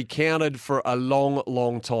recounted for a long,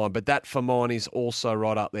 long time. But that, for mine, is also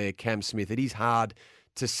right up there, Cam Smith. It is hard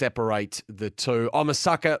to separate the two. I'm a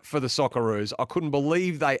sucker for the Socceroos. I couldn't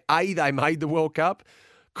believe they made the World Cup.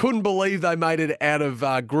 Couldn't believe they made it out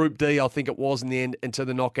of Group D, I think it was, in the end, into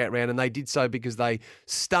the knockout round. And they did so because they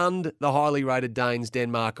stunned the highly rated Danes,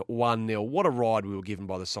 Denmark, 1-0. What a ride we were given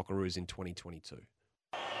by the Socceroos in 2022.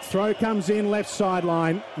 Throw comes in left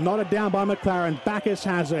sideline. Knotted down by McLaren. Bacchus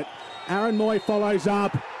has it. Aaron Moy follows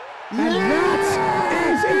up. And that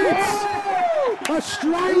is it!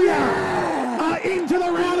 Australia are into the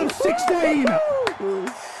round of 16.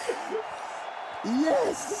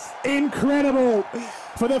 Yes! Incredible.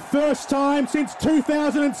 For the first time since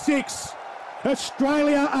 2006,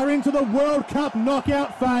 Australia are into the World Cup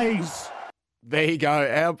knockout phase. There you go.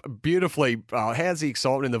 How beautifully. How's the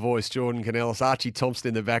excitement in the voice, Jordan Canellis? Archie Thompson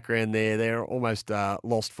in the background there. They're almost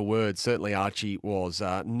lost for words. Certainly Archie was.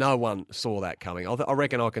 No one saw that coming. I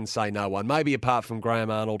reckon I can say no one. Maybe apart from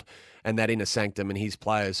Graham Arnold and that inner sanctum and his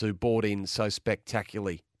players who bought in so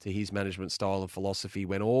spectacularly to his management style and philosophy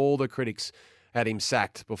when all the critics had him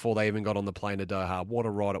sacked before they even got on the plane to Doha. What a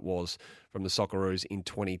ride it was from the Socceroos in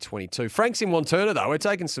 2022. Frank's in Wanturna, though. We're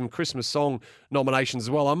taking some Christmas song nominations as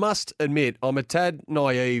well. I must admit, I'm a tad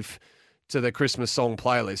naive to the Christmas song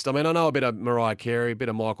playlist. I mean, I know a bit of Mariah Carey, a bit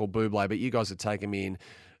of Michael Bublé, but you guys are taking me in.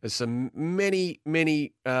 There's some many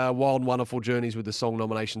wild and wonderful journeys with the song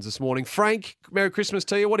nominations this morning. Frank, Merry Christmas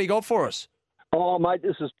to you. What do you got for us? Oh, mate,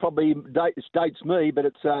 this is probably dates me, but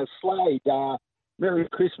it's Slade. Merry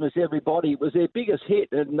Christmas, everybody. It was their biggest hit,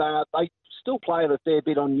 and they still play it a fair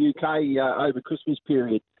bit on UK over Christmas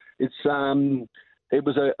period. It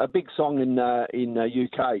was a big song in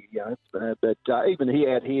UK, but even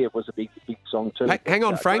here out here was a big song too. Hang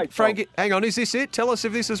on, Frank. Frank, hang on. Is this it? Tell us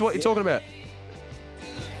if this is what you're talking about.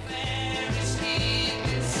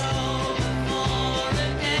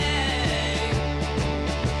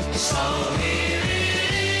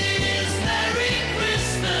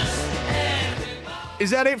 Is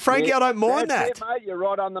that it, Frankie? Yeah, I don't mind that. It, mate. You're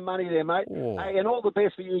right on the money there, mate. Oh. Hey, and all the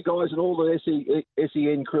best for you guys and all the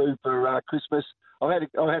SEN crew for Christmas. I've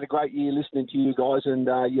had a great year listening to you guys, and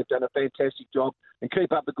you've done a fantastic job. And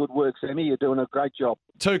keep up the good work, Sammy. You're doing a great job.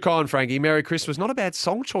 Too kind, Frankie. Merry Christmas. Not a bad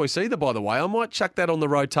song choice either, by the way. I might chuck that on the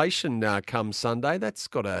rotation come Sunday. That's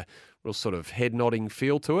got a real sort of head-nodding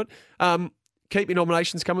feel to it. Keep your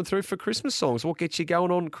nominations coming through for Christmas songs. What gets you going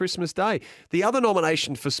on Christmas Day? The other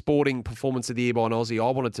nomination for Sporting Performance of the Year by an Aussie I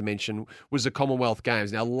wanted to mention was the Commonwealth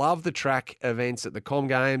Games. Now, love the track events at the Com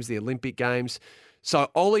Games, the Olympic Games. So,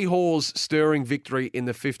 Ollie Hoare's stirring victory in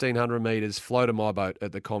the 1,500 metres floated my boat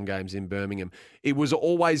at the Com Games in Birmingham. It was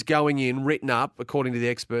always going in, written up, according to the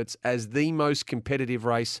experts, as the most competitive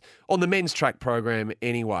race on the men's track program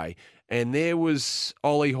anyway. And there was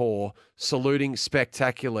Ollie Hoare saluting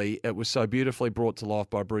spectacularly. It was so beautifully brought to life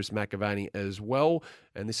by Bruce McAvaney as well.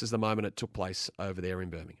 And this is the moment it took place over there in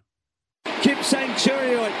Birmingham. Kip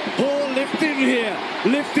Sanctuary, Hoare lifting here,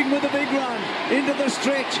 lifting with a big run into the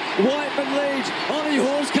stretch. Whiteman leads. Ollie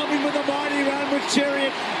Hoare's coming with a mighty run with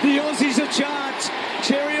Chariot. The Aussies are charged.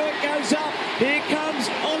 Chariot goes up. Here comes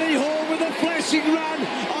Ollie Hoare with a flashing run.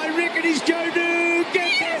 I reckon he's going to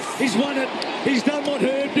get there. He's won it. He's done what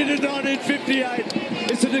Herb did in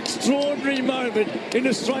 1958. It's an extraordinary moment in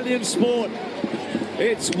Australian sport.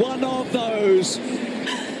 It's one of those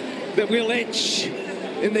that will etch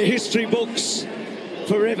in the history books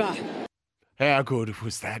forever. How good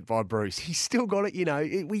was that by Bruce? He's still got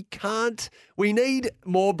it, we need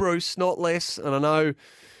more Bruce, not less. And I know,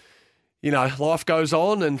 life goes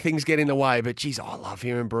on and things get in the way, but geez, I love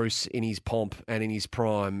hearing Bruce in his pomp and in his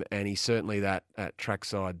prime, and he's certainly that at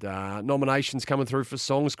trackside. Nominations coming through for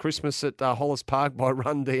songs. Christmas at Hollis Park by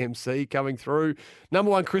Run DMC coming through.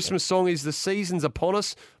 Number one Christmas song is The Season's Upon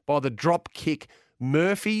Us by the Dropkick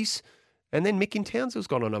Murphys. And then Mick in Townsville's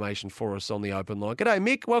got a nomination for us on the open line. G'day,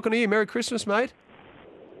 Mick. Welcome to you. Merry Christmas, mate.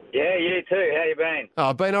 Yeah, you too. How you been?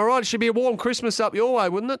 Oh, been all right. It should be a warm Christmas up your way,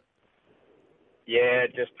 wouldn't it? Yeah,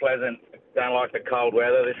 just pleasant. Don't like the cold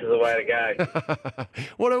weather. This is the way to go.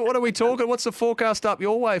 What are we talking? What's the forecast up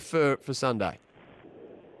your way for Sunday?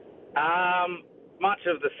 Much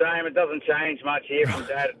of the same. It doesn't change much here from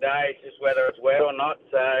day to day. It's just whether it's wet or not.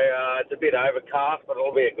 So it's a bit overcast, but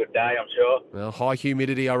it'll be a good day, I'm sure. Well, high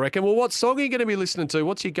humidity, I reckon. Well, what song are you going to be listening to?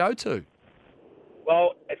 What's your go-to?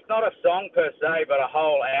 Well, it's not a song per se, but a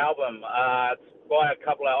whole album. It's by a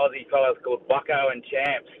couple of Aussie fellas called Bucko and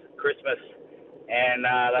Champs, Christmas. And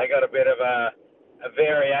they got a bit of a a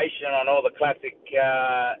variation on all the classic,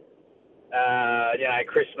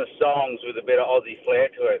 Christmas songs with a bit of Aussie flair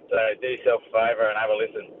to it. So do yourself a favour and have a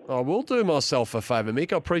listen. I will do myself a favour,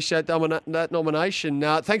 Mick. I appreciate that nomination.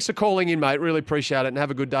 Thanks for calling in, mate. Really appreciate it, and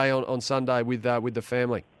have a good day on Sunday with the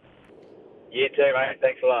family. You too, mate.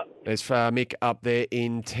 Thanks a lot. There's Mick up there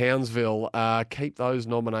in Townsville. Keep those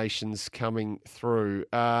nominations coming through.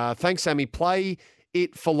 Thanks, Sammy. Play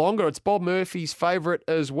it for longer. It's Bob Murphy's favourite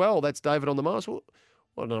as well. That's David on the Mars. Well,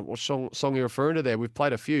 I don't know what song you're referring to there. We've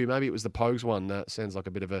played a few. Maybe it was the Pogues one. Sounds like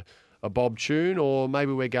a bit of a Bob tune, or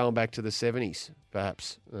maybe we're going back to the 70s,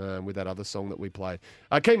 perhaps, with that other song that we played.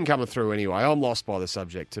 Keep them coming through anyway. I'm lost by the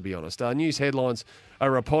subject, to be honest. News headlines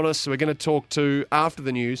are upon us. We're going to talk to, after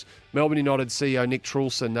the news, Melbourne United CEO Nick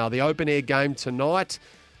Trulson. The open-air game tonight,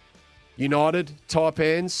 United,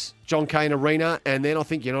 Taipans, John Cain Arena, and then I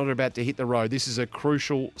think United are about to hit the road. This is a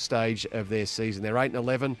crucial stage of their season. They're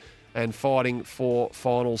 8-11 and fighting for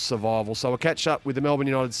final survival. So we'll catch up with the Melbourne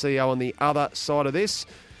United CEO on the other side of this.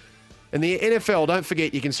 And the NFL, don't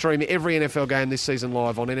forget, you can stream every NFL game this season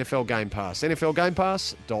live on NFL Game Pass.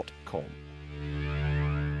 NFLGamePass.com.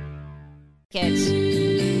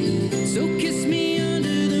 So kiss me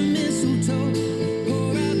under the mistletoe. Pour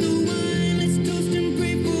out the wine, let's toast and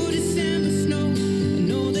pray for December snow. I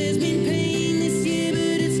know there's been pain this year, but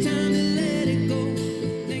it's time to let it go.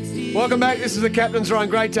 Next year. Welcome back. This is the Captain's Run.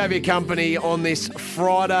 Great to have your company on this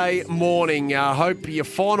Friday morning. I hope your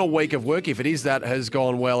final week of work, if it is that, has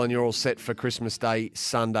gone well and you're all set for Christmas Day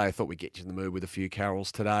Sunday. I thought we'd get you in the mood with a few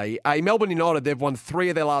carols today. Melbourne United, they've won 3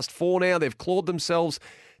 of their last 4 now. They've clawed themselves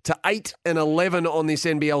to 8-11 on this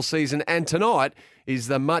NBL season. And tonight is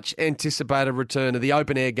the much-anticipated return of the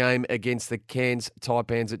open-air game against the Cairns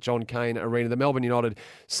Taipans at John Cain Arena. The Melbourne United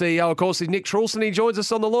CEO, of course, is Nick Trulson. He joins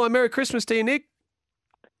us on the line. Merry Christmas to you, Nick.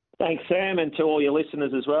 Thanks, Sam, and to all your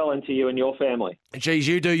listeners as well, and to you and your family. Geez,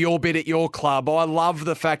 you do your bit at your club. I love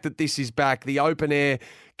the fact that this is back, the open-air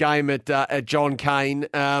game at John Cain.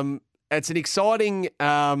 It's an exciting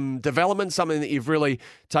development, something that you've really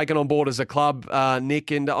taken on board as a club,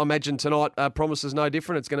 Nick, and I imagine tonight promises no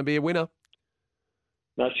different. It's going to be a winner.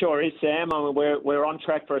 No, sure is, Sam. I mean, we're on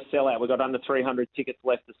track for a sellout. We've got under 300 tickets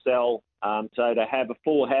left to sell. So to have a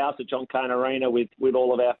full house at John Cain Arena with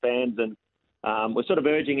all of our fans, and we're sort of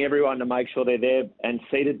urging everyone to make sure they're there and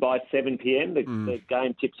seated by 7 p.m. The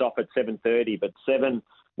game tips off at 7:30, but 7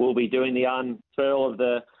 we'll be doing the unfurl of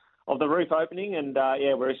the roof opening, and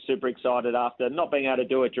we're super excited after not being able to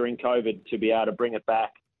do it during COVID to be able to bring it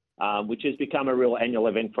back, which has become a real annual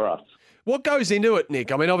event for us. What goes into it,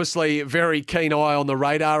 Nick? I mean, obviously, very keen eye on the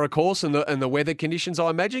radar, of course, and the weather conditions,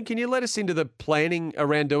 I imagine. Can you let us into the planning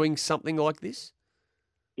around doing something like this?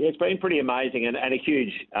 Yeah, it's been pretty amazing, and a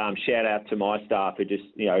huge shout out to my staff who just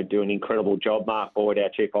do an incredible job. Mark Boyd, our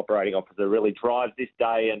Chief Operating Officer, really drives this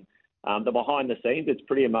day, and the behind the scenes. It's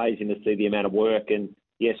pretty amazing to see the amount of work. And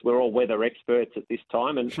yes, we're all weather experts at this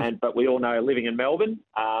time, but we all know living in Melbourne,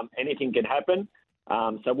 anything can happen.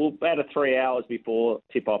 So we'll about 3 hours before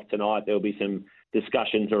tip-off tonight, there'll be some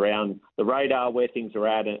discussions around the radar, where things are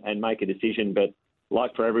at, and make a decision. But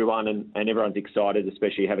like for everyone, and everyone's excited,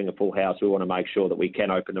 especially having a full house, we want to make sure that we can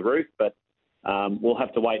open the roof. But we'll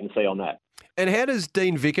have to wait and see on that. And how does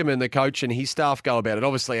Dean Vickerman, the coach, and his staff go about it?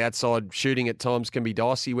 Obviously, outside shooting at times can be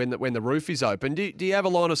dicey when the roof is open. Do you have a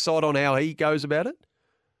line of sight on how he goes about it?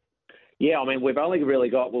 Yeah, I mean, we've only really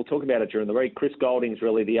got, we'll talk about it during the week, Chris Golding's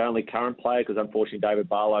really the only current player because unfortunately David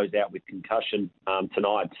Barlow's out with concussion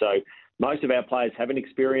tonight. So most of our players haven't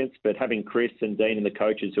experienced, but having Chris and Dean and the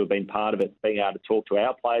coaches who have been part of it, being able to talk to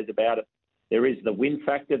our players about it. There is the wind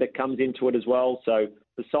factor that comes into it as well. So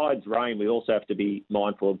besides rain, we also have to be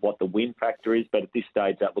mindful of what the wind factor is, but at this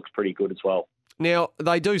stage that looks pretty good as well. Now,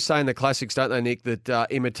 they do say in the classics, don't they, Nick, that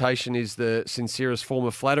imitation is the sincerest form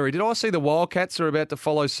of flattery. Did I see the Wildcats are about to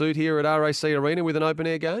follow suit here at RAC Arena with an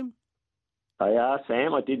open-air game? They are,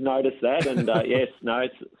 Sam. I did notice that. And yes,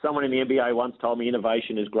 someone in the NBA once told me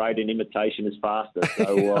innovation is great and imitation is faster.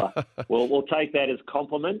 So we'll take that as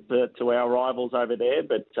compliment to our rivals over there.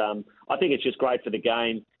 But I think it's just great for the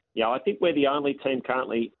game. I think we're the only team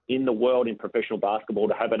currently in the world in professional basketball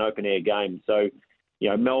to have an open-air game. So,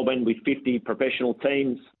 Melbourne with 50 professional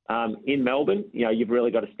teams in Melbourne, you've really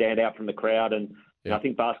got to stand out from the crowd. And I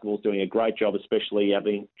think basketball's doing a great job, especially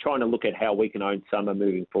trying to look at how we can own summer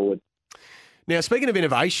moving forward. Now, speaking of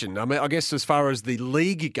innovation, I mean, I guess as far as the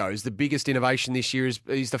league goes, the biggest innovation this year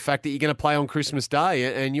is the fact that you're going to play on Christmas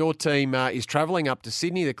Day, and your team is travelling up to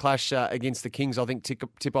Sydney. The clash against the Kings, I think,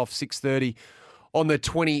 tip off 6:30 on the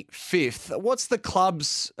 25th. What's the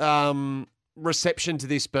club's reception to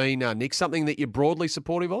this been, Nick? Something that you're broadly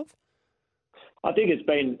supportive of? I think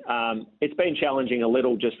it's been challenging a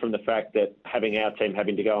little just from the fact that having our team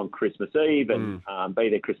having to go on Christmas Eve and be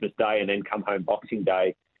there Christmas Day and then come home Boxing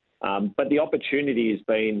Day. But the opportunity has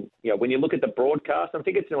been, when you look at the broadcast, I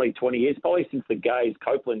think it's nearly 20 years, probably since the Gaze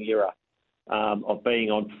Copeland era of being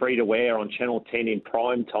on free-to-air on Channel 10 in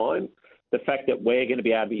prime time. The fact that we're going to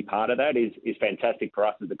be able to be part of that is fantastic for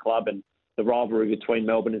us as a club, and the rivalry between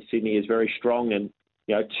Melbourne and Sydney is very strong. And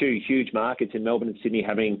two huge markets in Melbourne and Sydney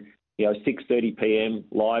having 6:30 p.m.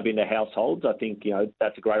 live in the households. I think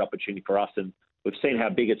that's a great opportunity for us, and we've seen how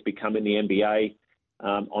big it's become in the NBA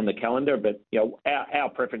on the calendar. But our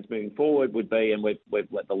preference moving forward would be, and we've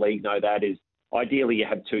let the league know that, is ideally you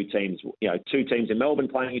have two teams. Two teams in Melbourne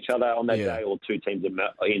playing each other on that day, or two teams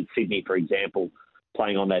in Sydney, for example,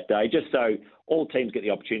 playing on that day, just so all teams get the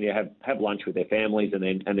opportunity to have lunch with their families and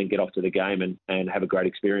then get off to the game and have a great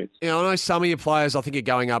experience. I know some of your players, I think, are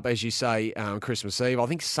going up, as you say, Christmas Eve. I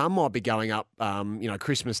think some might be going up,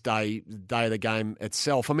 Christmas Day of the game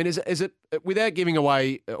itself. I mean, is it without giving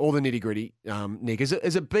away all the nitty-gritty, Nick, has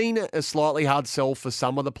it been a slightly hard sell for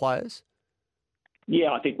some of the players?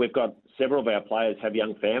 Yeah, I think we've got several of our players have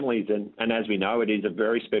young families, and as we know, it is a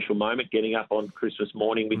very special moment getting up on Christmas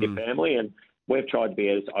morning with your family, and we've tried to be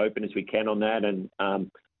as open as we can on that. And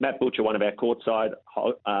Matt Butcher, one of our courtside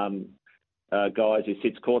guys who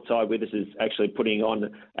sits courtside with us, is actually putting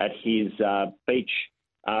on at his beach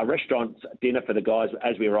restaurant dinner for the guys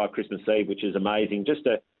as we arrive Christmas Eve, which is amazing. Just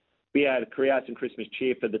to be able to create some Christmas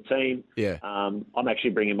cheer for the team. Yeah. I'm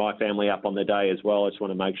actually bringing my family up on the day as well. I just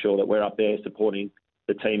want to make sure that we're up there supporting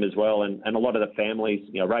the team as well. And a lot of the families,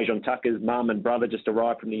 Rajon Tucker's mum and brother just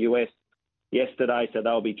arrived from the US yesterday, so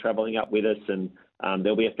they'll be travelling up with us, and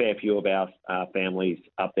there'll be a fair few of our families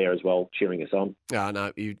up there as well cheering us on.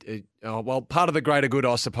 Well, part of the greater good,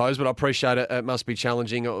 I suppose, but I appreciate it. It must be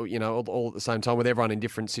challenging, all at the same time with everyone in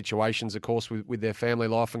different situations, of course, with their family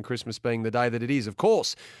life and Christmas being the day that it is, of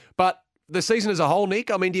course. But the season as a whole,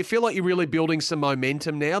 Nick, I mean, do you feel like you're really building some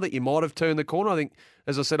momentum now that you might have turned the corner? I think,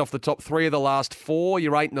 as I said, off the top 3 of the last 4,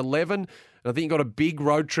 you're 8-11. And I think you've got a big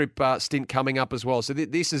road trip stint coming up as well. So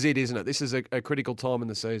this is it, isn't it? This is a critical time in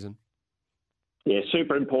the season. Yeah,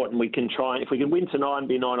 super important. We can try, if we can win tonight and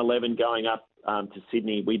be 9-11 going up to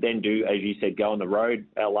Sydney, we then do, as you said, go on the road.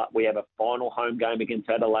 We have a final home game against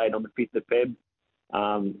Adelaide on the 5th of Feb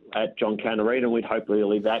at John Cain Arena, and we'd hopefully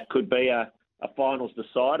believe that could be a finals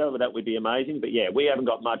decider. That would be amazing. But yeah, we haven't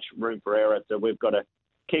got much room for error, so we've got to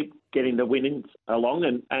keep getting the winnings along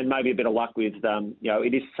and maybe a bit of luck with,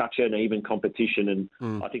 it is such an even competition.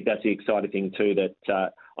 And I think that's the exciting thing too,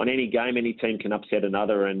 that on any game, any team can upset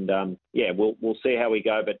another. And we'll see how we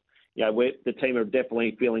go. But the team are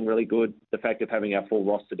definitely feeling really good. The fact of having our full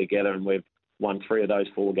roster together, and we've won 3 of those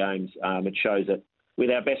 4 games, it shows that with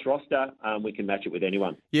our best roster, we can match it with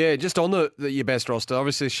anyone. Yeah, just on your best roster,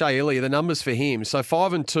 obviously Shea Elliott, the numbers for him. So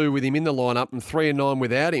 5-2 with him in the lineup and 3-9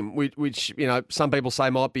 without him, which some people say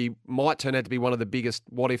might turn out to be one of the biggest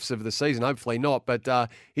what ifs of the season. Hopefully not, but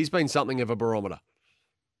he's been something of a barometer.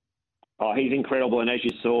 Oh, he's incredible, and as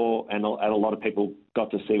you saw, and a lot of people got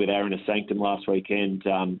to see with Aaron Sanctum last weekend,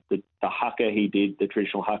 the haka he did, the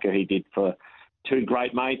traditional haka he did for 2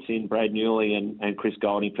 great mates in Brad Newley and Chris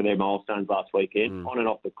Golding for their milestones last weekend. On and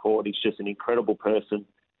off the court, he's just an incredible person.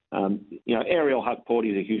 Ariel Huckport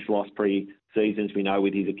is a huge loss pre-season, as we know,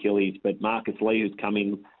 with his Achilles. But Marcus Lee, who's come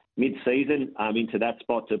in mid-season into that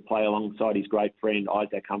spot to play alongside his great friend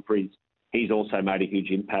Isaac Humphries, he's also made a huge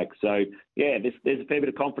impact. So, yeah, there's a fair bit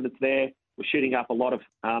of confidence there. We're shooting up a lot of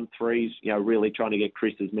threes, really trying to get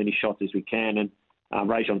Chris as many shots as we can. And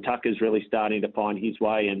Rajon Tucker's really starting to find his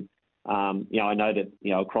way. And I know that,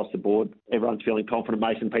 across the board, everyone's feeling confident.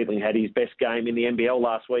 Mason Peatling had his best game in the NBL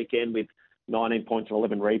last weekend with 19 points and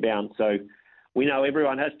 11 rebounds. So we know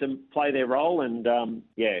everyone has to play their role. And,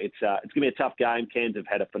 it's going to be a tough game. Cairns have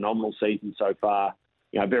had a phenomenal season so far.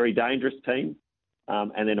 Very dangerous team.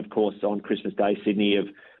 And then, of course, on Christmas Day, Sydney have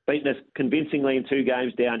beaten us convincingly in 2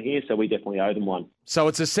 games down here, so we definitely owe them one. So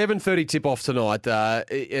it's a 7:30 tip-off tonight.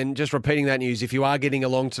 And just repeating that news, if you are getting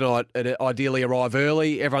along tonight, ideally arrive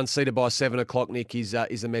early. Everyone's seated by 7 o'clock, Nick, is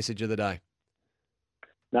the message of the day.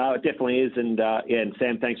 No, it definitely is. And, and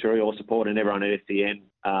Sam, thanks for all your support and everyone at SEN.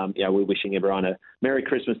 We're wishing everyone a Merry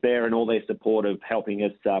Christmas there and all their support of helping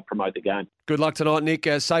us promote the game. Good luck tonight, Nick.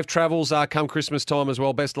 Safe travels come Christmas time as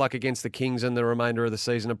well. Best luck against the Kings and the remainder of the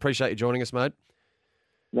season. Appreciate you joining us, mate.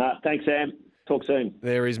 No, thanks, Sam. Talk soon.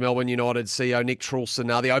 There is Melbourne United CEO Nick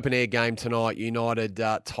Trulson. The open air game tonight, United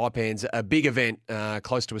Taipans, a big event,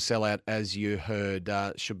 close to a sellout, as you heard.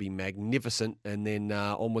 Should be magnificent. And then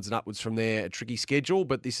onwards and upwards from there, a tricky schedule.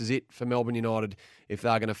 But this is it for Melbourne United if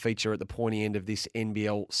they're going to feature at the pointy end of this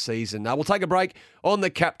NBL season. We'll take a break on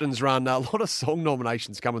the captain's run. A lot of song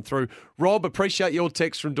nominations coming through. Rob, appreciate your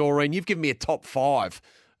text from Doreen. You've given me a top 5.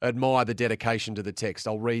 Admire the dedication to the text.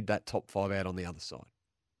 I'll read that top 5 out on the other side.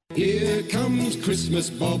 Here comes Christmas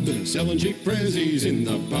Bob, selling cheap prezzies in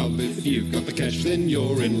the pub. If you've got the cash, then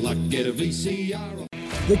you're in luck. Get a VCR.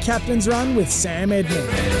 The Captain's Run with Sam Edmund.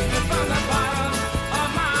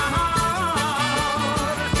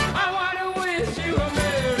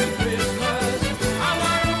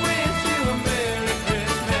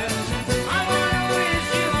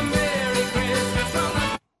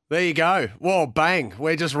 There you go. Well, bang.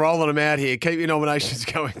 We're just rolling them out here. Keep your nominations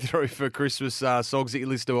going through for Christmas songs that you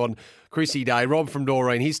listen to on Chrissy Day. Rob from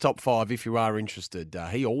Doreen, his top 5 if you are interested.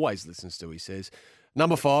 He always listens to, he says.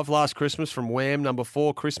 Number 5, Last Christmas from Wham. Number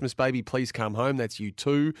 4, Christmas Baby Please Come Home. That's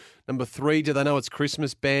U2. Number 3, Do They Know It's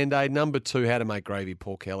Christmas? Band-Aid. Number 2, How to Make Gravy,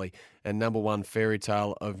 Paul Kelly. And number 1, Fairy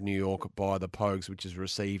Tale of New York by the Pogues, which has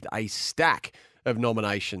received a stack of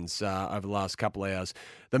nominations over the last couple of hours.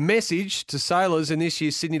 The message to sailors in this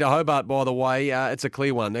year's Sydney to Hobart, by the way, it's a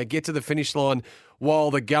clear one. Get to the finish line while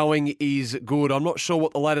the going is good. I'm not sure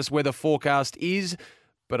what the latest weather forecast is,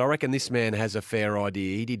 but I reckon this man has a fair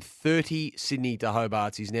idea. He did 30 Sydney to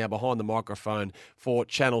Hobarts. He's now behind the microphone for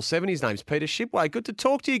Channel 7. His name's Peter Shipway. Good to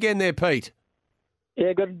talk to you again there, Pete.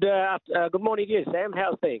 Yeah, good morning to you, Sam.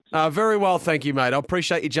 How's things? Very well, thank you, mate. I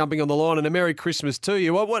appreciate you jumping on the line, and a Merry Christmas to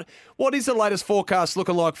you. What is the latest forecast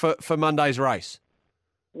looking like for Monday's race?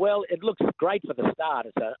 Well, it looks great for the start.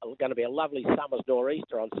 It's going to be a lovely summer's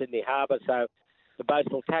nor'easter on Sydney Harbour, so the boats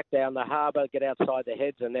will tack down the harbour, get outside their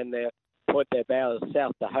heads, and then they'll point their bows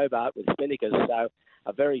south to Hobart with spinnakers. So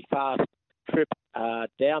a very fast trip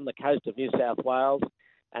down the coast of New South Wales,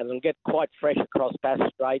 and it'll get quite fresh across Bass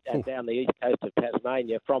Strait and down the east coast of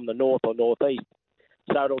Tasmania from the north or northeast.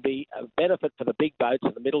 So it'll be a benefit for the big boats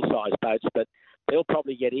and the middle-sized boats, but they'll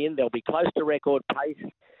probably get in. They'll be close to record pace.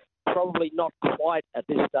 Probably not quite at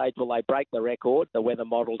this stage will they break the record, the weather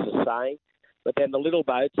models are saying. But then the little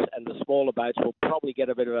boats and the smaller boats will probably get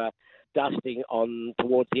a bit of a dusting on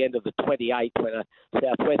towards the end of the 28th when a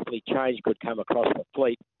southwesterly change could come across the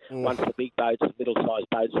fleet once the big boats and middle-sized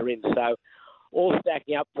boats are in. So all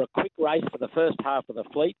stacking up for a quick race for the first half of the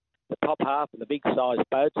fleet, the top half and the big-sized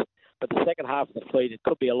boats. But the second half of the fleet, it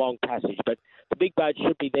could be a long passage. But the big boats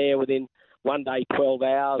should be there within 1 day, 12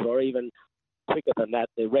 hours, or even quicker than that.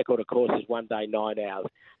 The record, of course, is 1 day, 9 hours.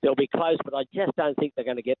 They'll be close, but I just don't think they're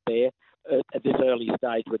going to get there at this early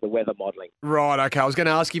stage with the weather modelling. Right, okay. I was going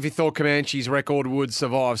to ask you if you thought Comanche's record would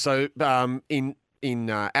survive. So in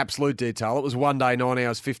absolute detail, it was 1 day, 9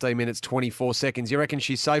 hours, 15 minutes, 24 seconds. You reckon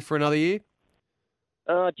she's safe for another year?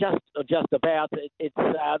 Just about. It's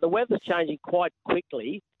the weather's changing quite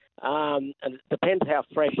quickly, and it depends how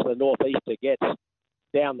fresh the northeaster gets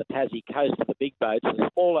down the Tassie coast for the big boats. The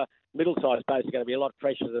smaller, middle-sized boats are going to be a lot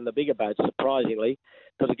fresher than the bigger boats, surprisingly,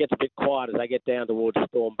 because it gets a bit quiet as they get down towards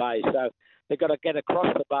Storm Bay. So they've got to get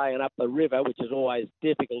across the bay and up the river, which is always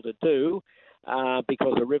difficult to do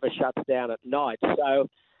because the river shuts down at night. So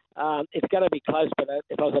it's going to be close, but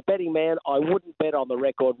if I was a betting man, I wouldn't bet on the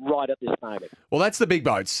record right at this moment. Well, that's the big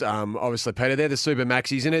boats, obviously, Peter. They're the Super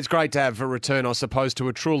Maxis, and it's great to have a return, I suppose, to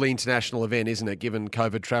a truly international event, isn't it, given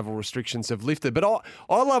COVID travel restrictions have lifted. But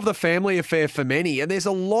I love the family affair for many, and there's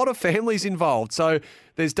a lot of families involved. So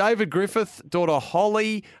there's David Griffith, daughter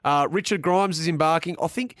Holly, Richard Grimes is embarking. I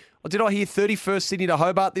think, did I hear 31st Sydney to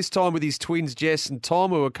Hobart this time with his twins Jess and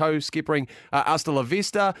Tom, who are co-skippering Hasta La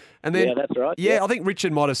Vista. And then, yeah, that's right. Yeah, I think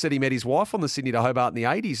Richard might have said he met his wife on the Sydney to Hobart in the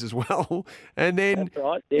 80s as well. And then that's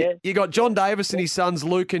right, yeah. You got John Davis and his sons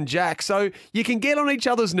Luke and Jack. So you can get on each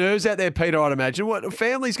other's nerves out there, Peter, I'd imagine. What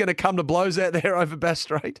family's going to come to blows out there over Bass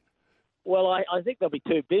Strait? Well, I think they'll be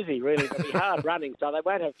too busy, really. They'll be hard running, so they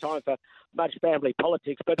won't have time for much family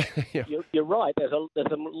politics. But Yeah. you're right. There's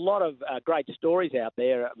a lot of great stories out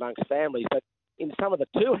there amongst families. But in some of the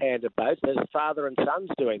two-handed boats, there's father and sons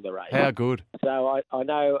doing the race. How good. So I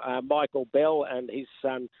know Michael Bell and his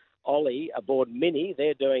son Ollie aboard Minnie.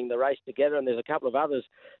 They're doing the race together, and there's a couple of others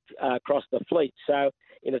across the fleet. So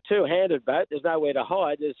in a two-handed boat, there's nowhere to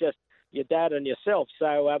hide. There's just your dad and yourself.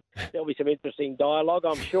 So there'll be some interesting dialogue,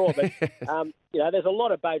 I'm sure. But, there's a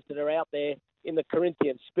lot of boats that are out there in the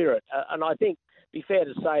Corinthian spirit. And I think it'd be fair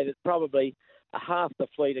to say that probably half the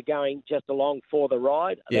fleet are going just along for the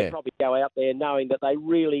ride. Yeah. They'll probably go out there knowing that they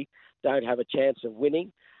really don't have a chance of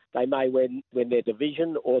winning. they may win their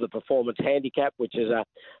division or the performance handicap, which is a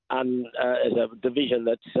division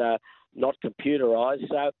that's not computerised.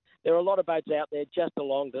 So there are a lot of boats out there just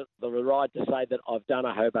along the ride to say that I've done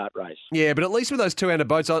a Hobart race. Yeah, but at least with those two-handed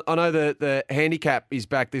boats, I know the handicap is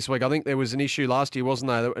back this week. I think there was an issue last year, wasn't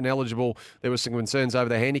there? There were some concerns over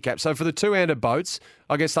the handicap. So for the two-handed boats,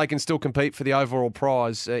 I guess they can still compete for the overall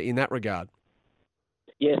prize in that regard.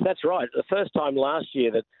 Yes, that's right. The first time last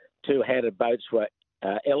year that two-handed boats were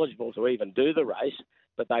eligible to even do the race,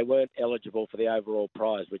 but they weren't eligible for the overall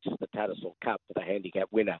prize, which is the Tattersall Cup for the handicap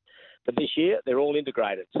winner. But this year, they're all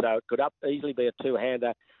integrated, so it could easily be a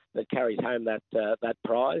two-hander that carries home that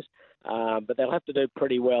prize. But they'll have to do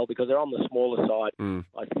pretty well because they're on the smaller side.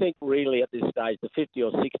 I think really at this stage, the 50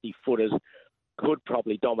 or 60 footers could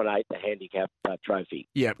probably dominate the handicap trophy.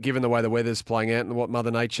 Yeah, given the way the weather's playing out and what Mother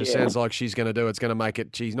Nature sounds like she's going to do, it's going to make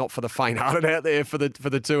it, she's not for the faint-hearted out there for the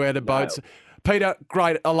two-handed boats. Peter,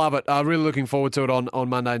 great. I love it. I'm really looking forward to it on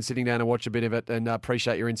Monday and sitting down and watch a bit of it, and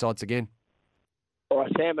appreciate your insights again. All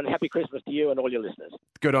right, Sam, and happy Christmas to you and all your listeners.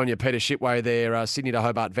 Good on you, Peter Shipway there, Sydney to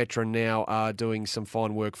Hobart veteran now, doing some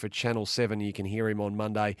fine work for Channel 7. You can hear him on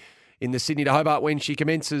Monday in the Sydney to Hobart when she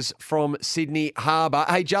commences from Sydney Harbour.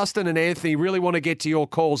 Hey, Justin and Anthony, really want to get to your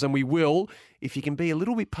calls, and we will. If you can be a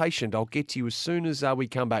little bit patient, I'll get to you as soon as we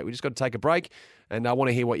come back. We just got to take a break, and I want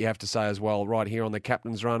to hear what you have to say as well right here on the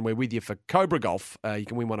Captain's Run. We're with you for Cobra Golf. You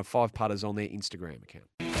can win one of 5 putters on their Instagram account.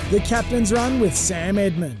 The Captain's Run with Sam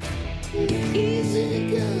Edmund. Easy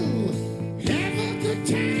to go, have a good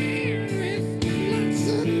time with lots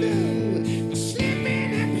of love.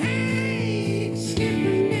 Slipping up high,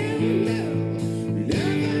 slipping down low.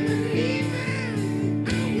 Loving and leaving,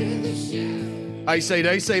 out with the show.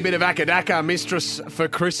 ACDC, bit of Akadaka, Mistress for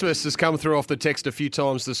Christmas, has come through off the text a few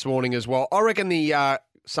times this morning as well. I reckon the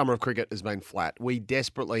summer of cricket has been flat. We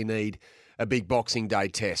desperately need a big Boxing Day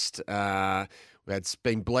test. It's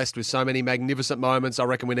been blessed with so many magnificent moments. I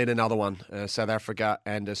reckon we need another one. South Africa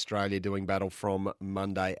and Australia doing battle from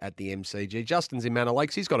Monday at the MCG. Justin's in Manor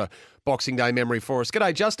Lakes. He's got a Boxing Day memory for us.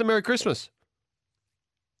 G'day, Justin. Merry Christmas.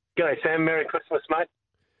 G'day, Sam. Merry Christmas, mate.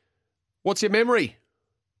 What's your memory?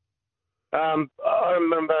 I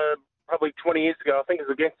remember probably 20 years ago, I think it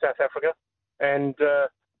was against South Africa. And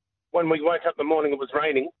when we woke up in the morning, it was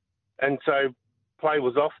raining. And so play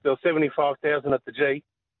was off. There were 75,000 at the G.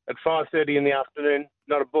 At 5:30 in the afternoon,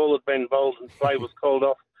 not a ball had been bowled and play was called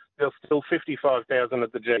off. There was still 55,000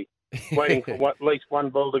 at the G, waiting for at least one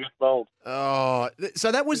ball to get bowled. Oh,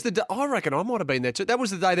 so that was the day, I reckon I might have been there too. That was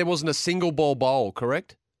the day there wasn't a single ball bowl,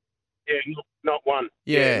 correct? Yeah, not one.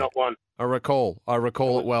 Yeah, not one. I recall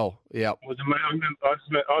it well. Yeah. I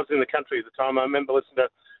was in the country at the time. I remember listening to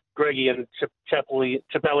Greggy and Chappelli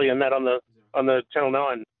and that on the Channel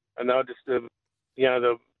 9, and they were just,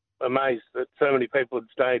 they're amazed that so many people had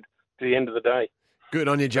stayed to the end of the day. Good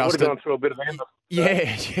on you, Justin. Would have gone through a bit of amber.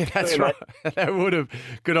 Yeah, that's right. That would have.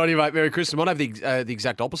 Good on you, mate. Merry Christmas. Might have the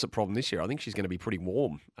exact opposite problem this year. I think she's going to be pretty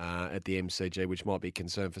warm at the MCG, which might be a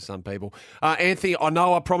concern for some people. Anthony, I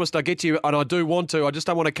know I promised I'd get to you, and I do want to. I just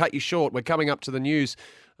don't want to cut you short. We're coming up to the news.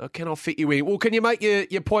 Can I fit you in? Well, can you make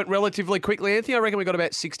your point relatively quickly, Anthony? I reckon we've got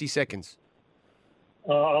about 60 seconds.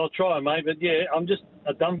 I'll try, mate. But, yeah, I'm just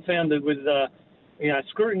dumbfounded with...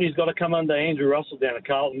 scrutiny's got to come under Andrew Russell down at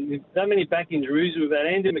Carlton. So many back injuries. We've had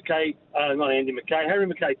Harry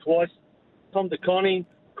McKay twice, Tom DeConnie,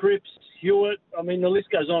 Cripps, Hewitt. I mean, the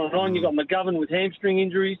list goes on and on. You've got McGovern with hamstring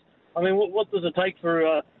injuries. I mean, what does it take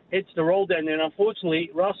for heads to roll down there? And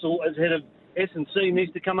unfortunately, Russell, as head of S&C,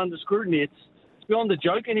 needs to come under scrutiny. It's beyond the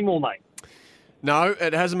joke anymore, mate. No,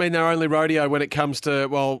 it hasn't been their only rodeo when it comes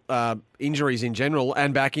to, injuries in general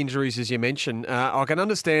and back injuries, as you mentioned. I can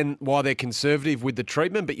understand why they're conservative with the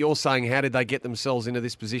treatment, but you're saying how did they get themselves into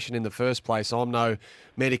this position in the first place? I'm no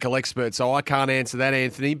medical expert, so I can't answer that,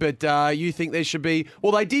 Anthony, but you think there should be...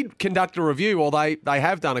 Well, they did conduct a review, or they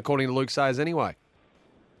have done, according to Luke Sayers anyway.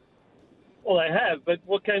 Well, they have, but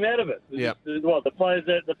what came out of it? Yeah. The players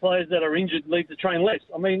that are injured need to train less.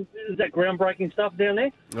 I mean, is that groundbreaking stuff down there?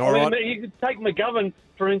 All right. You could take McGovern,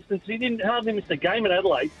 for instance. He didn't hardly miss a game at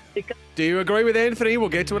Adelaide. Do you agree with Anthony? We'll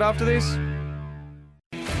get to it after this.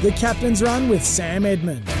 The Captain's Run with Sam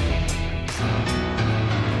Edmund.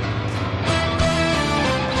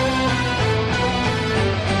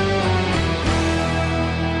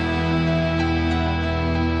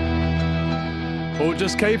 We'll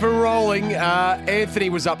just keep it rolling.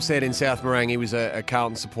 Anthony was upset in South Morang. He was a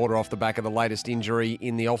Carlton supporter off the back of the latest injury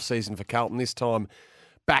in the off-season for Carlton. This time,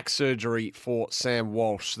 back surgery for Sam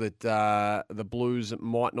Walsh that the Blues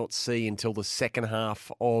might not see until the second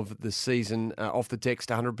half of the season. Off the text,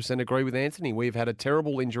 100% agree with Anthony. We've had a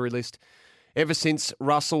terrible injury list ever since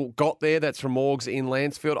Russell got there. That's from Morgs in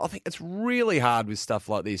Lansfield. I think it's really hard with stuff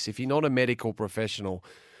like this, if you're not a medical professional,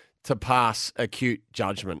 to pass acute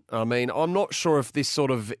judgment. I mean, I'm not sure if this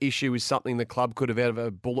sort of issue is something the club could have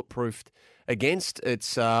ever bulletproofed against.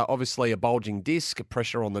 It's obviously a bulging disc, a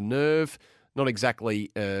pressure on the nerve, not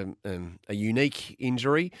exactly a unique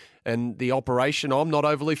injury. And the operation I'm not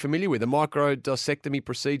overly familiar with, a microdissectomy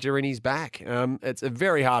procedure in his back. It's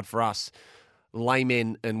very hard for us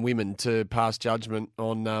laymen and women to pass judgment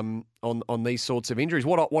on these sorts of injuries.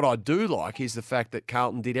 What I do like is the fact that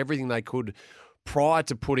Carlton did everything they could prior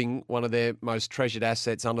to putting one of their most treasured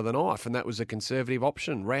assets under the knife, and that was a conservative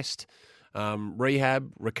option: rest,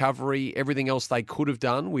 rehab, recovery, everything else they could have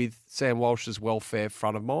done with Sam Walsh's welfare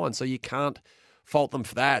front of mind. So you can't fault them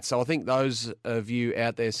for that. So I think those of you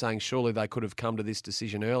out there saying surely they could have come to this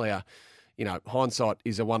decision earlier, you know, hindsight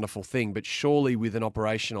is a wonderful thing, but surely with an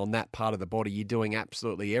operation on that part of the body, you're doing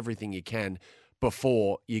absolutely everything you can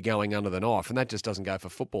before you're going under the knife. And that just doesn't go for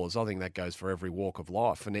footballers. I think that goes for every walk of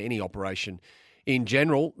life and any operation in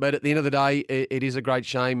general. But at the end of the day, it is a great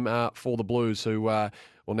shame for the Blues, who will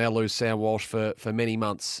now lose Sam Walsh for many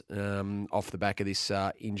months off the back of this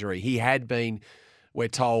injury. He had been, we're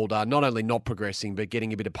told, not only not progressing, but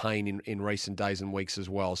getting a bit of pain in recent days and weeks as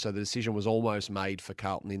well. So the decision was almost made for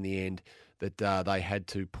Carlton in the end that they had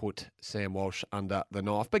to put Sam Walsh under the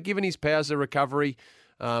knife. But given his powers of recovery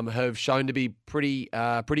have shown to be pretty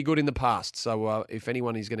good in the past. So if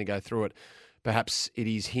anyone is going to go through it, perhaps it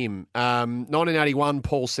is him. 1981,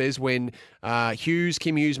 Paul says, when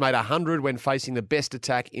Kim Hughes made 100 when facing the best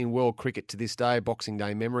attack in world cricket to this day, Boxing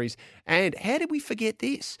Day memories. And how did we forget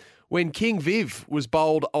this? When King Viv was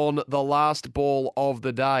bowled on the last ball of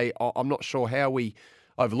the day. I'm not sure how we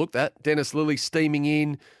overlooked that. Dennis Lilly steaming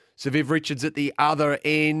in, Sir Viv Richards at the other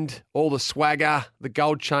end, all the swagger, the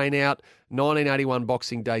gold chain out. 1981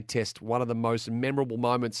 Boxing Day Test, one of the most memorable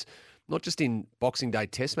moments, not just in Boxing Day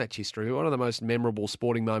Test match history, one of the most memorable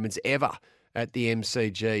sporting moments ever at the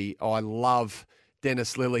MCG. I love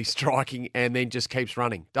Dennis Lilly striking and then just keeps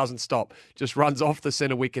running, doesn't stop, just runs off the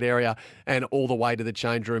centre wicket area and all the way to the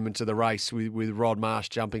change room and to the race with Rod Marsh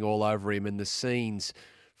jumping all over him, and the scenes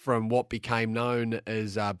from what became known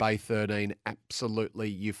as Bay 13,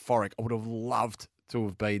 absolutely euphoric. I would have loved to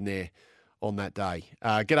have been there on that day.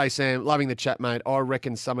 G'day, Sam. Loving the chat, mate. I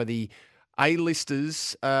reckon some of the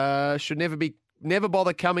A-listers should never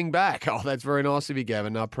bother coming back. Oh, that's very nice of you,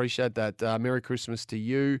 Gavin. I appreciate that. Merry Christmas to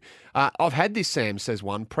you. I've had this, Sam, says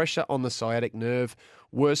one. Pressure on the sciatic nerve.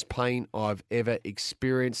 Worst pain I've ever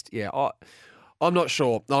experienced. Yeah, I'm not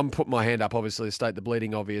sure. I'm putting my hand up, obviously, to state the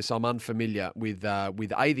bleeding obvious. I'm unfamiliar with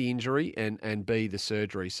A, the injury, and B, the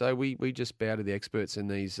surgery. So we just bow to the experts in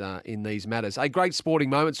these matters. A great sporting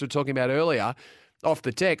moments we were talking about earlier off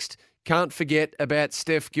the text. Can't forget about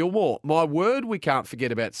Steph Gilmore. My word, we can't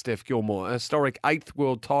forget about Steph Gilmore. A historic 8th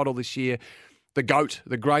world title this year. The GOAT,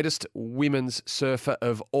 the greatest women's surfer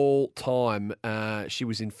of all time. She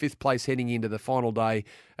was in 5th place heading into the final day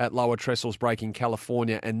at Lower Trestles Break in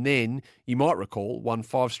California. And then, you might recall, won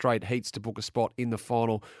 5 straight heats to book a spot in the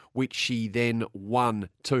final, which she then won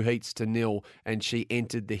 2 heats to 0. And she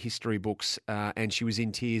entered the history books. And she was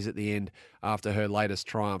in tears at the end after her latest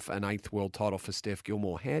triumph, an 8th world title for Steph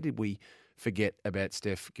Gilmore. How did we forget about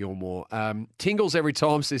Steph Gilmore? Tingles every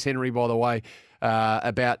time, says Henry, by the way,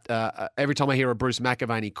 about every time I hear a Bruce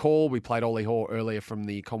McAvaney call. We played Ollie Hoare earlier from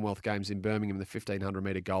the Commonwealth Games in Birmingham, the 1,500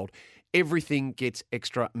 metre gold. Everything gets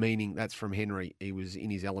extra meaning. That's from Henry. He was in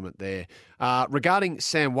his element there. Regarding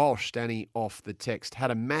Sam Walsh, Danny off the text, had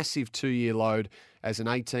a massive 2-year load as an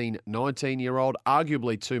 18, 19-year-old,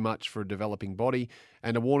 arguably too much for a developing body,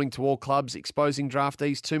 and a warning to all clubs exposing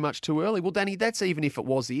draftees too much too early. Well, Danny, that's even if it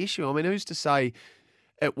was the issue. I mean, who's to say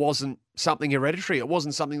it wasn't something hereditary? It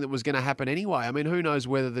wasn't something that was going to happen anyway. I mean, who knows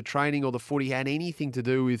whether the training or the footy had anything to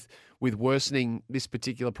do with worsening this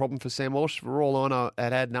particular problem for Sam Walsh. For all I know,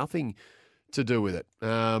 it had nothing to do with it.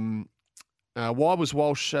 Why was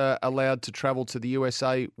Walsh allowed to travel to the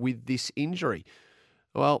USA with this injury?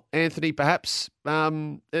 Well, Anthony, perhaps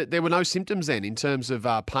there were no symptoms then in terms of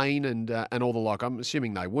pain and all the like. I'm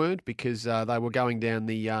assuming they weren't, because they were going down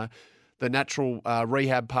the natural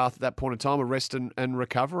rehab path at that point in time, of rest and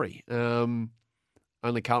recovery.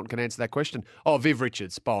 Only Carlton can answer that question. Oh, Viv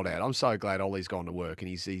Richards bowled out. I'm so glad Ollie's gone to work and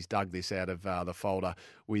he's dug this out of the folder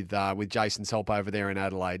with Jason's help over there in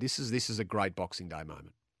Adelaide. This is a great Boxing Day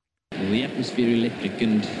moment. Well, the atmosphere electric,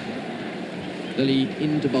 and Lilly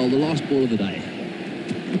in to bowl the last ball of the day.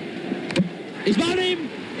 He's bowled him!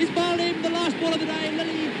 He's bowled him! The last ball of the day.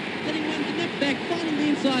 Lilly getting one to nip back, finding the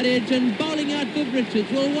inside edge and bowling out Viv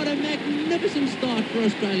Richards. Well, what a magnificent start for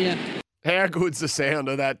Australia. How good's the sound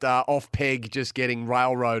of that off peg just getting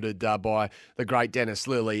railroaded by the great Dennis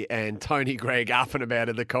Lilly and Tony Gregg up and about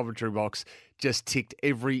in the commentary box. Just ticked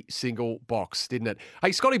every single box, didn't it?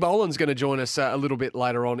 Hey, Scotty Boland's going to join us a little bit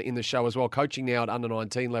later on in the show as well. Coaching now at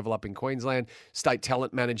under-19 level up in Queensland. State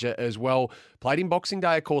talent manager as well. Played in Boxing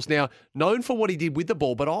Day, of course. Now, known for what he did with the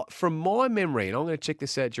ball, but from my memory, and I'm going to check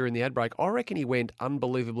this out during the ad break, I reckon he went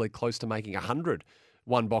unbelievably close to making 100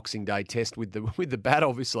 one Boxing Day test with the bat,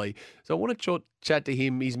 obviously. So I want to chat to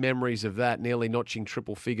him, his memories of that, nearly notching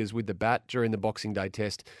triple figures with the bat during the Boxing Day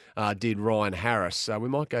test, did Ryan Harris. So we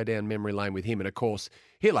might go down memory lane with him. And, of course,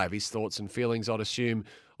 he'll have his thoughts and feelings, I'd assume,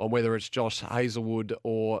 on whether it's Josh Hazelwood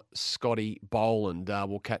or Scotty Boland.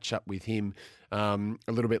 We'll catch up with him a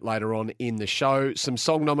little bit later on in the show. Some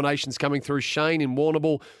song nominations coming through. Shane in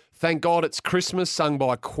Warrnambool, Thank God It's Christmas, sung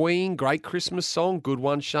by Queen. Great Christmas song. Good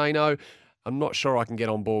one, Shane-o. I'm not sure I can get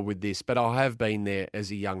on board with this, but I have been there as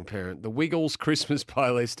a young parent. The Wiggles Christmas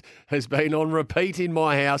playlist has been on repeat in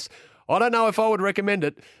my house. I don't know if I would recommend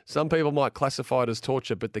it. Some people might classify it as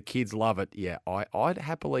torture, but the kids love it. Yeah, I'd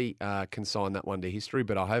happily consign that one to history,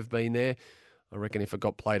 but I have been there. I reckon if it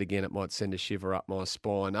got played again, it might send a shiver up my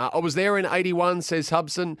spine. I was there in 81, says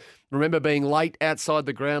Hubson. Remember being late outside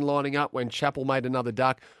the ground lining up when Chappell made another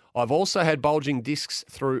duck. I've also had bulging discs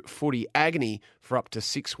through footy agony for up to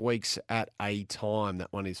 6 weeks at a time.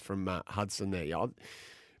 That one is from Hudson there. You're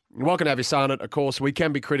welcome to have your say on it. Of course, we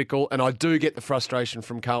can be critical, and I do get the frustration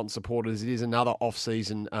from Carlton supporters. It is another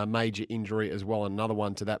off-season major injury as well, another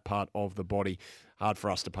one to that part of the body. Hard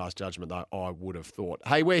for us to pass judgment, though, I would have thought.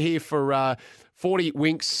 Hey, we're here for 40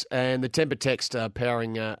 Winks and the Temper Text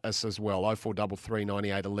powering us as well. 0433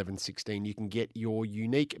 98 11 16. You can get your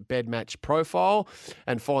unique bed match profile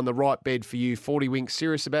and find the right bed for you. 40 Winks,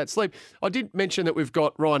 serious about sleep. I did mention that we've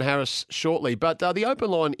got Ryan Harris shortly, but the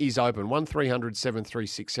open line is open. 1300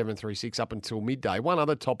 736 736 up until midday. One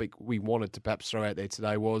other topic we wanted to perhaps throw out there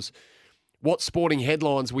today was what sporting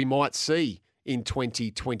headlines we might see in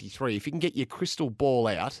 2023. If you can get your crystal ball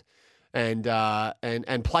out and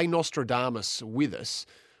play Nostradamus with us,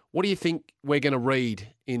 what do you think we're going to read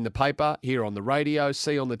in the paper, hear on the radio,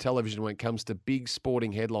 see on the television when it comes to big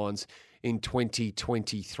sporting headlines in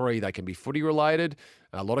 2023? They can be footy related.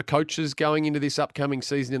 A lot of coaches going into this upcoming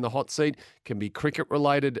season in the hot seat. Can be cricket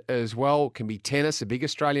related as well. Can be tennis, a big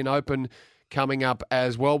Australian Open coming up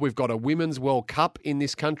as well. We've got a Women's World Cup in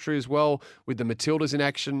this country as well, with the Matildas in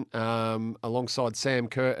action alongside Sam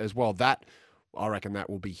Kerr as well. I reckon that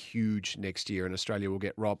will be huge next year, and Australia will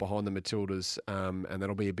get right behind the Matildas, and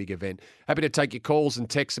that'll be a big event. Happy to take your calls and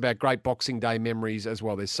texts about great Boxing Day memories as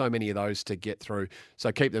well. There's so many of those to get through,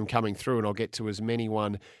 so keep them coming through, and I'll get to as many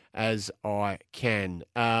one as I can.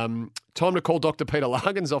 Time to call Dr. Peter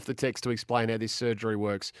Larkins off the text to explain how this surgery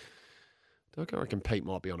works. I reckon Pete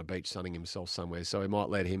might be on a beach sunning himself somewhere, so we might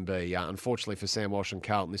let him be. Unfortunately for Sam Walsh and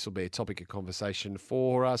Carlton, this will be a topic of conversation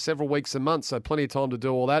for several weeks and months, so plenty of time to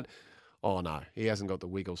do all that. Oh, no, he hasn't got the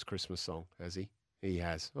Wiggles Christmas song, has he? He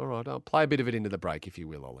has. All right, I'll play a bit of it into the break, if you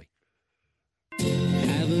will, Ollie.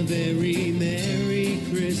 Have a very Merry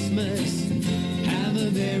Christmas. Have a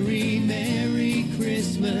very Merry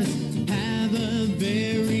Christmas. Have a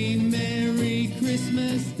very Merry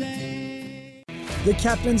Christmas Day. The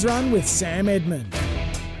Captain's Run with Sam Edmund.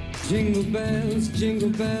 Jingle bells,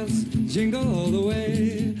 jingle all the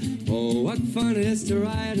way. Oh, what fun it is to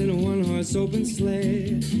ride in a one-horse open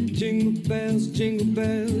sleigh. Jingle bells,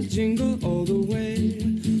 jingle all the way.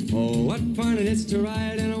 Oh, what fun it is to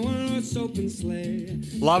ride in a one-horse open sleigh.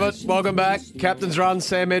 Love it. Welcome back. Captain's Run,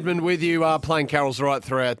 Sam Edmund with you. Playing carols right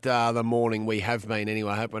throughout the morning. We have been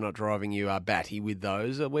anyway. I hope we're not driving you batty with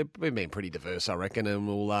those. We've been pretty diverse, I reckon, and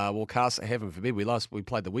we'll cast, heaven forbid, we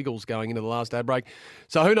played the Wiggles going into the last ad break.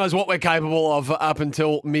 So who knows what we're capable of up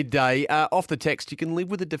until midday. Off the text, you can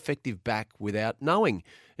live with a defective back without knowing.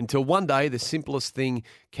 Until one day, the simplest thing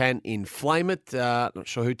can inflame it. Not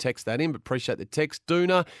sure who texted that in, but appreciate the text.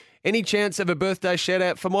 Doona, any chance of a birthday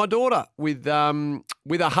shout-out for my daughter with a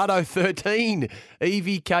Hutto 13?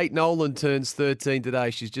 Evie Kate Nolan turns 13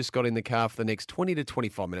 today. She's just got in the car for the next 20 to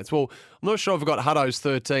 25 minutes. Well, I'm not sure if I've got Hutto's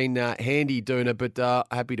 13 handy, Doona, but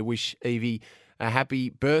happy to wish Evie a happy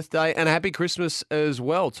birthday and a happy Christmas as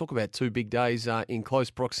well. Talk about two big days in close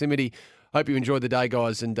proximity. Hope you enjoyed the day,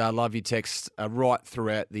 guys, and love your texts right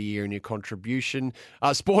throughout the year and your contribution.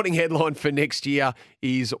 Sporting headline for next year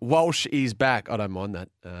is Walsh is back. I don't mind that.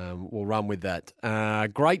 We'll run with that.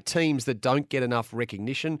 Great teams that don't get enough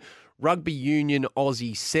recognition. Rugby Union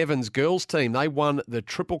Aussie Sevens girls team, they won the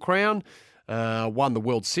Triple Crown. won the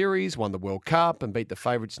World Series, won the World Cup, and beat the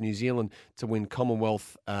favourites New Zealand to win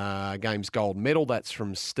Commonwealth Games gold medal. That's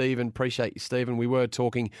from Stephen. Appreciate you, Stephen. We were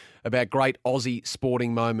talking about great Aussie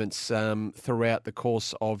sporting moments throughout the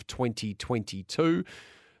course of 2022.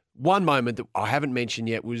 One moment that I haven't mentioned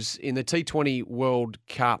yet was in the T20 World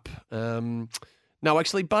Cup.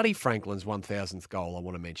 Actually, Buddy Franklin's 1,000th goal, I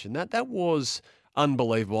want to mention. That was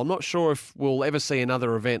unbelievable. I'm not sure if we'll ever see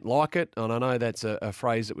another event like it, and I know that's a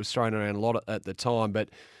phrase that was thrown around a lot at the time, but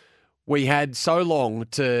we had so long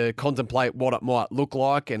to contemplate what it might look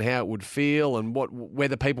like and how it would feel and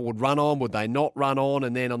whether people would run on, would they not run on,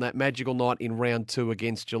 and then on that magical night in round 2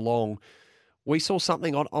 against Geelong, we saw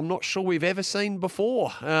something I'm not sure we've ever seen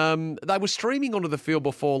before. They were streaming onto the field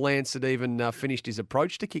before Lance had even finished his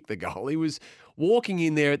approach to kick the goal. He was walking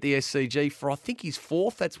in there at the SCG for, I think, his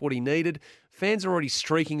 4th. That's what he needed. Fans are already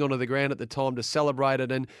streaking onto the ground at the time to celebrate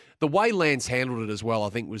it. And the way Lance handled it as well, I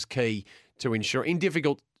think, was key to ensure. In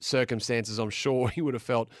difficult circumstances, I'm sure he would have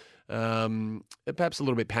felt perhaps a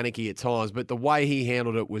little bit panicky at times, but the way he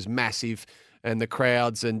handled it was massive. And the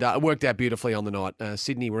crowds, and it worked out beautifully on the night.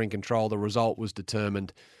 Sydney were in control. The result was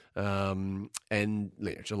determined. And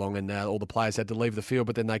Geelong and all the players had to leave the field,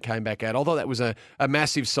 but then they came back out. I thought that was a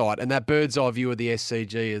massive sight. And that bird's eye view of the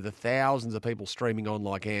SCG, of the thousands of people streaming on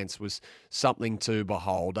like ants, was something to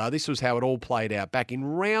behold. This was how it all played out. Back in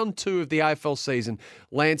round 2 of the AFL season,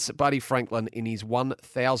 Lance Buddy Franklin in his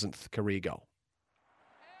 1,000th career goal.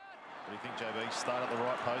 What do you think, JB? Start at the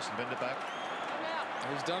right post and bend it back?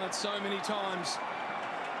 He's done it so many times.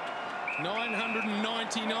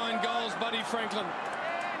 999 goals, Buddy Franklin.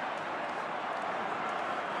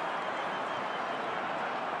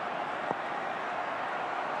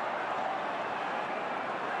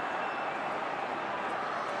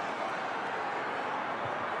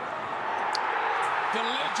 The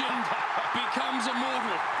legend becomes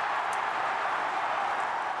immortal.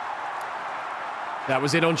 That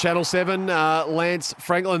was it on Channel 7. Lance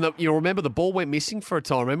Franklin, you'll remember the ball went missing for a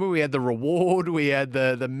time. Remember, we had the reward, we had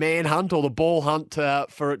the manhunt or the ball hunt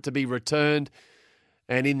for it to be returned.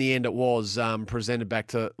 And in the end, it was presented back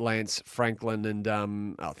to Lance Franklin, and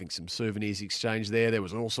I think some souvenirs exchanged there. There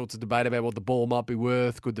was all sorts of debate about what the ball might be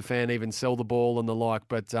worth. Could the fan even sell the ball and the like?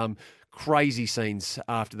 But crazy scenes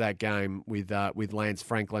after that game with Lance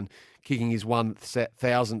Franklin kicking his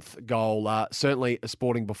 1,000th goal. Certainly a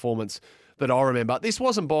sporting performance that I remember. This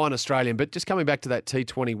wasn't by an Australian, but just coming back to that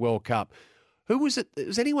T20 World Cup, who was it?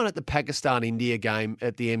 Was anyone at the Pakistan-India game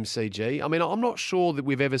at the MCG? I mean, I'm not sure that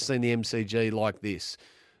we've ever seen the MCG like this.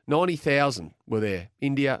 90,000 were there.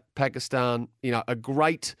 India, Pakistan,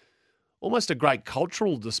 almost a great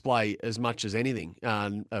cultural display as much as anything,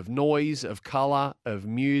 of noise, of colour, of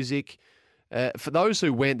music. For those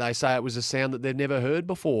who went, they say it was a sound that they'd never heard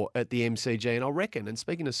before at the MCG. And I reckon, and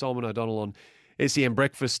speaking to Simon O'Donnell on SEM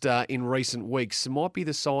Breakfast in recent weeks, might be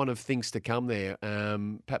the sign of things to come there.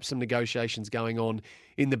 Perhaps some negotiations going on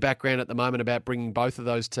in the background at the moment about bringing both of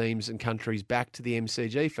those teams and countries back to the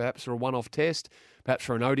MCG, perhaps for a one-off test, perhaps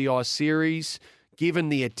for an ODI series, given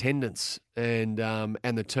the attendance and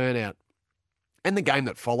the turnout. And the game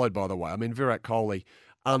that followed, by the way. I mean, Virat Kohli,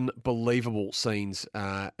 unbelievable scenes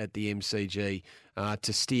at the MCG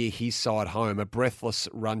to steer his side home. A breathless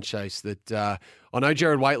run chase that I know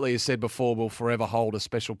Gerard Whateley has said before will forever hold a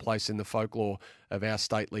special place in the folklore of our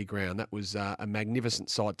stately ground. That was a magnificent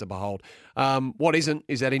sight to behold. What isn't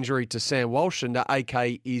is that injury to Sam Walsh, and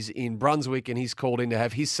AK is in Brunswick, and he's called in to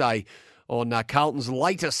have his say on Carlton's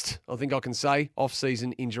latest, I think I can say,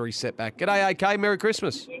 off-season injury setback. G'day, AK. Merry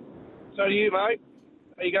Christmas. So do you, mate.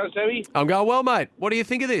 How you going, Sammy? I'm going well, mate. What do you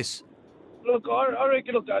think of this? Look, I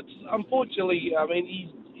reckon, that's, unfortunately, I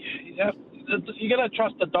mean, you're going to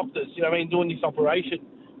trust the doctors, doing this operation.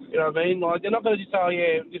 You know what I mean? Like, they're not going to just say, oh,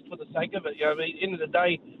 yeah, just for the sake of it. You know what I mean? At the end of the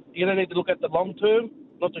day, you're going to need to look at the long term,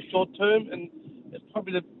 not the short term, and it's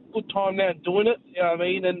probably the good time now doing it. You know what I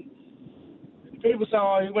mean? And people say,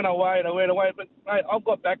 oh, he went away and I went away. But, mate, I've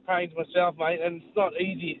got back pains myself, mate, and it's not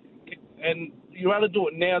easy. And you'd rather do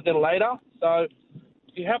it now than later. So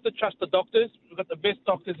you have to trust the doctors. We've got the best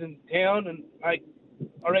doctors in town, and mate,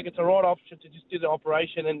 I reckon it's the right option to just do the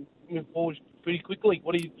operation and move forward pretty quickly.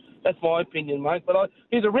 That's my opinion, mate. But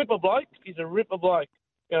he's a ripper bloke. You know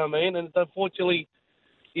what I mean? And unfortunately,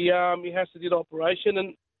 he has to do the operation,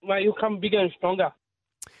 and mate, he'll come bigger and stronger.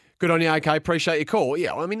 Good on you, AK. Appreciate your call.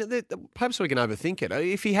 Yeah, I mean, perhaps we can overthink it.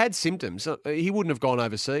 If he had symptoms, he wouldn't have gone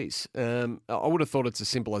overseas. I would have thought it's as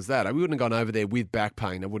simple as that. We wouldn't have gone over there with back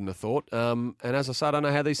pain, I wouldn't have thought. And as I say, I don't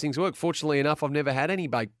know how these things work. Fortunately enough, I've never had any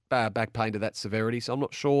back pain to that severity, so I'm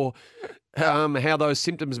not sure how those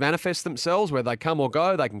symptoms manifest themselves, where they come or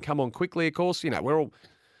go. They can come on quickly, of course. We're all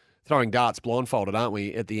throwing darts blindfolded, aren't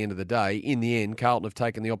we, at the end of the day? In the end, Carlton have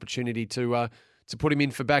taken the opportunity to put him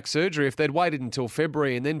in for back surgery. If they'd waited until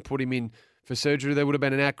February and then put him in for surgery, there would have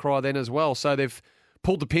been an outcry then as well. So they've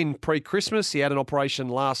pulled the pin pre-Christmas. He had an operation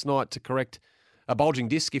last night to correct a bulging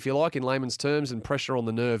disc, if you like, in layman's terms, and pressure on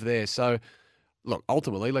the nerve there. So, look,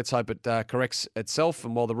 ultimately, let's hope it corrects itself.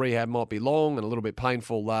 And while the rehab might be long and a little bit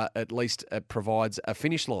painful, at least it provides a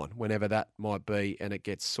finish line whenever that might be and it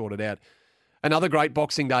gets sorted out. Another great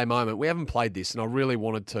Boxing Day moment. We haven't played this, and I really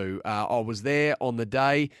wanted to. I was there on the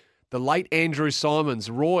day. The late Andrew Simons,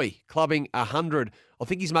 Roy, clubbing 100. I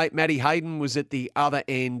think his mate Matty Hayden was at the other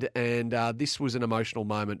end, and this was an emotional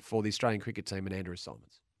moment for the Australian cricket team and Andrew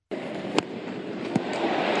Simons.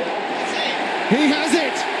 He has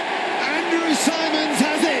it. Andrew Simons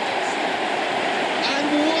has it.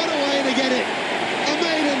 And what a way to get it. A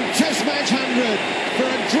maiden Test match 100 for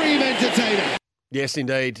a dream entertainer. Yes,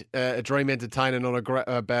 indeed. A dream entertainer, not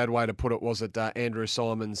a bad way to put it, was it, Andrew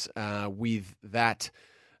Simons, with that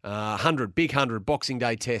 100, big 100 Boxing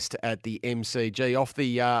Day Test at the MCG off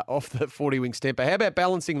the 40-wing stemper. How about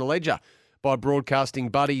balancing the ledger by broadcasting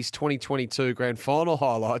Buddy's 2022 Grand Final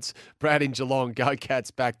highlights? Brad in Geelong, go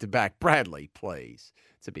Cats back-to-back. Bradley, please.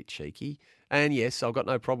 It's a bit cheeky. And yes, I've got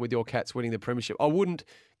no problem with your Cats winning the premiership. I wouldn't,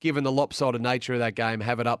 given the lopsided nature of that game,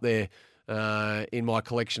 have it up there in my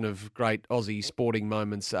collection of great Aussie sporting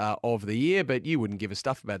moments of the year, but you wouldn't give a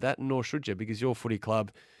stuff about that, and nor should you, because your footy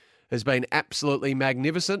club has been absolutely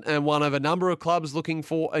magnificent and one of a number of clubs looking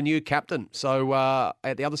for a new captain. So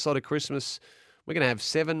at the other side of Christmas, we're going to have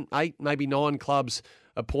 7, 8, maybe 9 clubs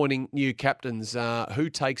appointing new captains. Who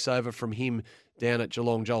takes over from him down at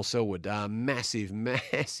Geelong? Joel Selwood. Massive,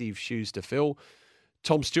 massive shoes to fill.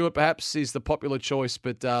 Tom Stewart, perhaps, is the popular choice,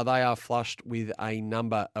 but they are flushed with a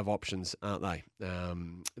number of options, aren't they?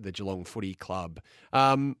 The Geelong Footy Club.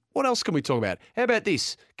 What else can we talk about? How about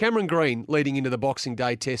this? Cameron Green leading into the Boxing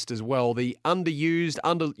Day Test as well. The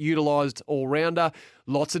underutilised all-rounder.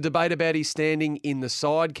 Lots of debate about his standing in the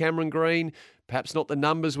side, Cameron Green. Perhaps not the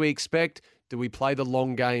numbers we expect. Do we play the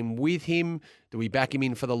long game with him? Do we back him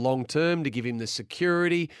in for the long term to give him the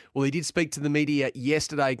security? Well, he did speak to the media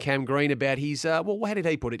yesterday, Cam Green, about his, how did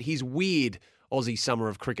he put it? His weird Aussie summer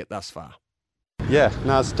of cricket thus far. Yeah,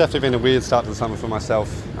 no, it's definitely been a weird start to the summer for myself.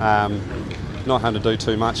 Not having to do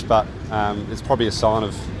too much, but it's probably a sign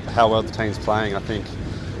of how well the team's playing, I think.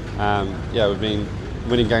 We've been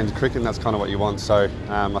winning games of cricket, and that's kind of what you want. So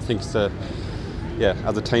I think as a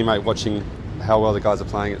teammate watching how well the guys are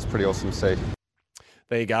playing, it's pretty awesome to see.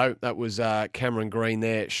 There you go. That was Cameron Green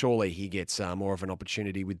there. Surely he gets more of an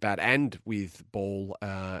opportunity with bat and with ball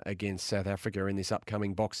against South Africa in this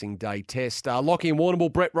upcoming Boxing Day Test. Lockie and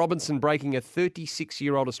Warrnambool, Brett Robinson breaking a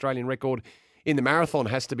 36-year-old Australian record in the marathon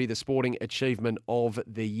has to be the sporting achievement of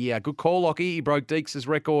the year. Good call, Lockie. He broke Deeks'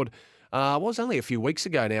 record. Was only a few weeks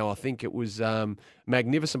ago now. I think it was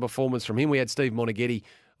magnificent performance from him. We had Steve Monaghetti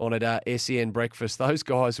on at SEN Breakfast. Those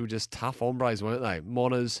guys were just tough hombres, weren't they?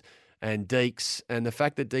 Monas and Deeks. And the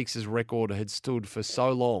fact that Deeks' record had stood for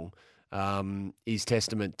so long is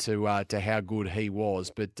testament to how good he was.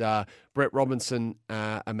 But Brett Robinson,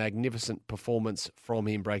 a magnificent performance from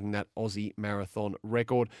him, breaking that Aussie marathon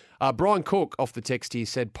record. Brian Cook, off the text here,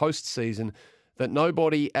 said post-season that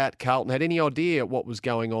nobody at Carlton had any idea what was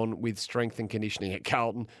going on with strength and conditioning at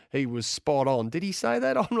Carlton. He was spot on. Did he say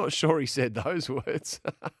that? I'm not sure he said those words.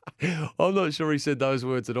 I'm not sure he said those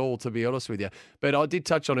words at all, to be honest with you. But I did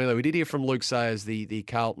touch on earlier. We did hear from Luke Sayers, the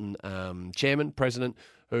Carlton chairman, president,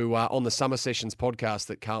 who on the Summer Sessions podcast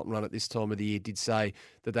that Carlton run at this time of the year did say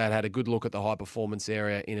that they had a good look at the high performance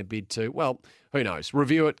area in a bid to, well, who knows,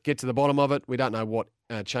 review it, get to the bottom of it. We don't know what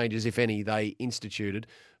changes, if any, they instituted.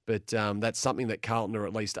 But that's something that Carlton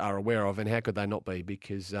at least are aware of, and how could they not be?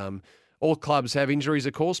 Because all clubs have injuries,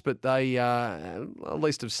 of course, but they at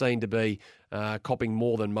least have seen to be copping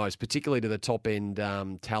more than most, particularly to the top-end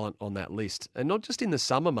talent on that list. And not just in the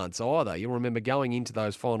summer months either. You'll remember going into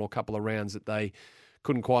those final couple of rounds that they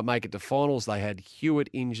couldn't quite make it to finals. They had Hewitt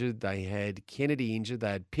injured. They had Kennedy injured. They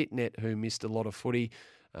had Pitnet, who missed a lot of footy.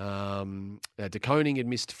 De Koning had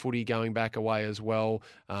missed footy going back away as well.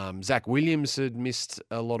 Zach Williams had missed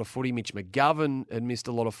a lot of footy. Mitch McGovern had missed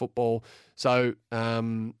a lot of football. So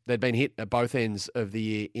they'd been hit at both ends of the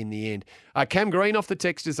year in the end. Cam Green off the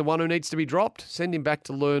text is the one who needs to be dropped. Send him back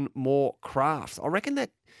to learn more craft. I reckon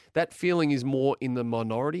that feeling is more in the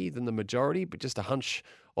minority than the majority, but just a hunch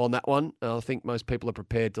on that one. I think most people are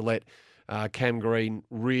prepared to let Cam Green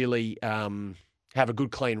really have a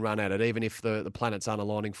good, clean run at it, even if the planets aren't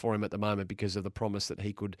aligning for him at the moment because of the promise that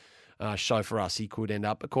he could show for us. He could end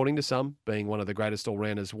up, according to some, being one of the greatest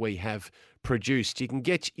all-rounders we have produced. You can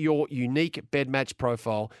get your unique bed match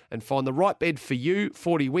profile and find the right bed for you.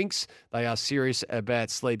 40 Winks. They are serious about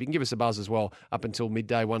sleep. You can give us a buzz as well up until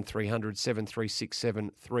midday, 1300 736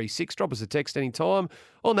 736. Drop us a text anytime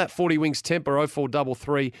on that 40 Winks temper,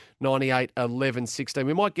 0433 98 11 16.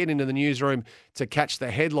 We might get into the newsroom to catch the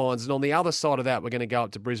headlines. And on the other side of that, we're going to go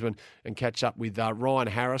up to Brisbane and catch up with Ryan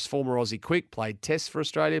Harris, former Aussie Quick, played tests for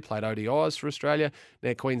Australia, played ODIs for Australia,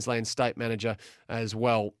 now Queensland State Manager as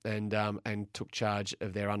well, and took charge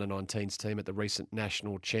of their under-19s team at the recent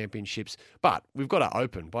national championships. But we've got to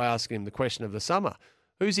open by asking him the question of the summer.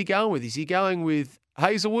 Who's he going with? Is he going with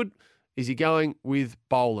Hazelwood? Is he going with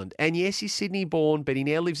Boland? And yes, he's Sydney-born, but he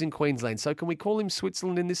now lives in Queensland. So can we call him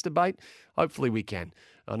Switzerland in this debate? Hopefully we can.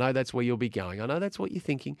 I know that's where you'll be going. I know that's what you're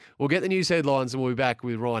thinking. We'll get the news headlines and we'll be back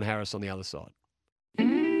with Ryan Harris on the other side.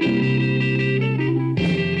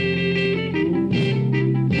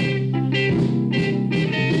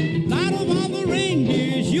 Out of all the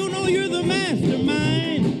reindeers, you know you're the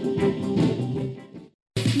mastermind.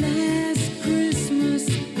 Last Christmas,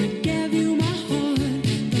 I gave you my heart,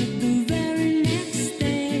 but the very next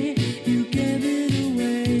day, you gave it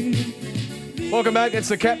away. Welcome back. It's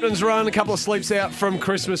the Captain's Run. A couple of sleeps out from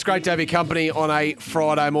Christmas. Great to have your company on a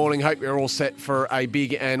Friday morning. Hope you're all set for a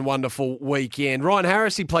big and wonderful weekend. Ryan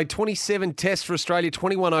Harris, he played 27 tests for Australia,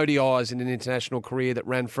 21 ODIs in an international career that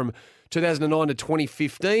ran from 2009 to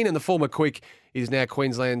 2015, and the former Quick is now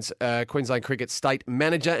Queensland Cricket State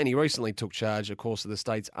Manager, and he recently took charge, of course, of the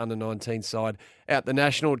state's under-19 side at the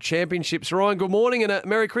national championships. Ryan, good morning and a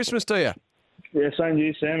Merry Christmas to you. Yeah, same to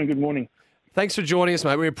you, Sam, and good morning. Thanks for joining us,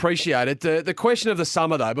 mate. We appreciate it. The question of the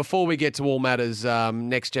summer, though, before we get to all matters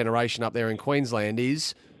next generation up there in Queensland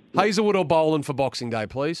is Hazelwood or Boland for Boxing Day,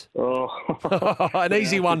 please? Oh, an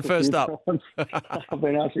easy one first up. I've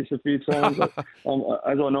been asked this a few times. As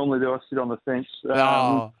I normally do, I sit on the fence.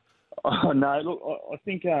 No, look, I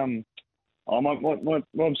think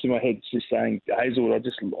obviously my head's just saying Hazelwood.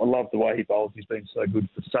 I love the way he bowls. He's been so good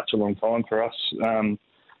for such a long time for us.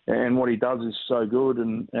 And what he does is so good,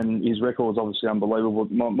 and his record's obviously unbelievable.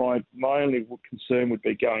 My only concern would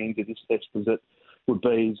be going into this test is he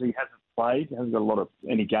hasn't played, he hasn't got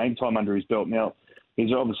any game time under his belt. Now,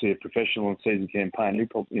 he's obviously a professional and seasoned campaigner. He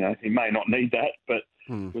probably, he may not need that, but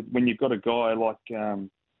when you've got a guy like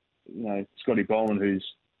Scotty Boland, who's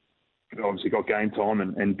obviously got game time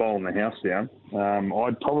and bowling the house down,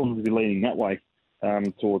 I'd probably be leaning that way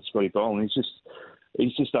towards Scotty Boland.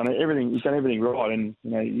 He's just done everything. He's done everything right, and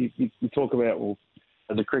you talk about, well,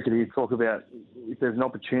 as a cricketer, you talk about if there's an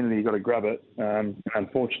opportunity, you've got to grab it.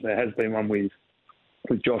 Unfortunately, there has been one with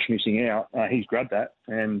Josh missing out. He's grabbed that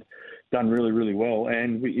and done really, really well,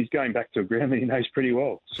 and he's going back to a ground that he knows pretty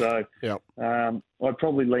well. So I'd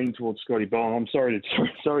probably lean towards Scotty Boland. I'm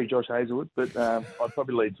sorry, Josh Hazelwood, but I'd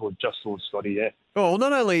probably lean towards Scotty. Yeah. Well,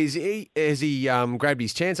 not only has he grabbed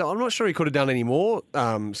his chance, I'm not sure he could have done any more,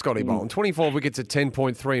 Scotty Boland. 25 wickets at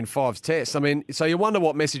 10.3 and 5 tests. I mean, so you wonder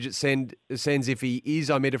what message it sends if he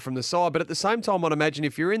is omitted from the side. But at the same time, I'd imagine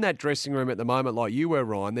if you're in that dressing room at the moment like you were,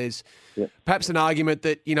 Ryan, there's perhaps an argument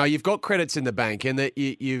that, you've got credits in the bank and that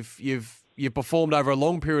you've performed over a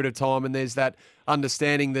long period of time, and there's that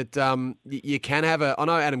understanding that you can have I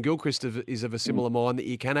know Adam Gilchrist is of a similar mind, that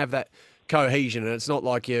you can have that cohesion, and it's not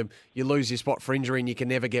like you lose your spot for injury and you can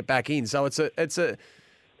never get back in. So it's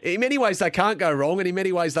in many ways they can't go wrong, and in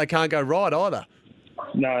many ways they can't go right either.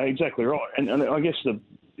 No, exactly right. And I guess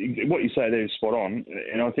what you say there is spot on.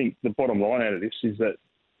 And I think the bottom line out of this is that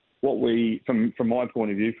what from my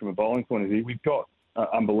point of view, from a bowling point of view, we've got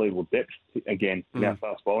unbelievable depth again in our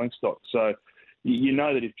fast bowling stock. So you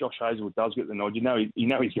know that if Josh Hazelwood does get the nod,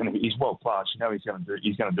 he's world class. He's going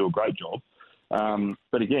to do a great job.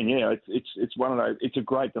 But again, it's one of those. It's a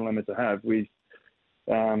great dilemma to have with,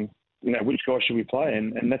 which guy should we play,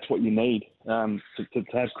 and that's what you need to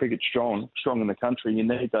have cricket strong in the country. You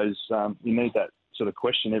need those. You need that sort of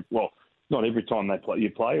question. Well, not every time you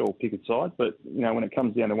play or pick a side, but when it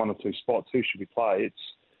comes down to one or two spots, who should we play?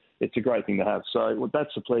 It's a great thing to have. So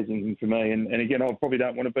that's a pleasing thing for me. And again, I probably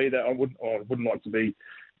don't want to be that. I wouldn't like to be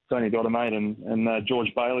Tony Doddermate and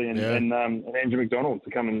George Bailey and Andrew McDonald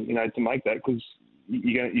to come and to make that, because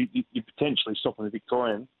you're potentially stopping the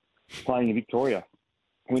Victorian playing in Victoria.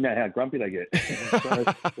 We know how grumpy they get. So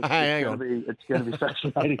it's going to be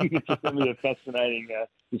fascinating. It's going to be a fascinating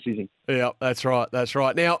decision. Yeah, that's right. That's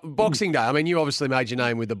right. Now, Boxing Day. I mean, you obviously made your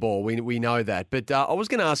name with the ball. We know that. But I was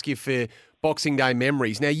going to ask you for Boxing Day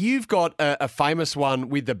memories. Now, you've got a famous one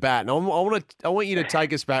with the bat, and I want you to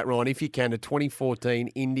take us back, Ryan, if you can, to 2014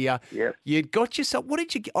 India. Yep. You got yourself.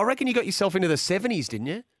 I reckon you got yourself into the 70s, didn't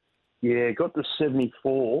you? Yeah, got to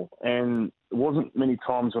 74, and it wasn't many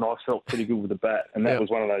times when I felt pretty good with the bat, and that was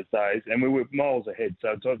one of those days. And we were miles ahead.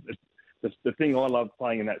 So the thing I loved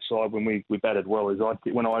playing in that side when we batted well is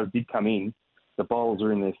when I did come in, the bowlers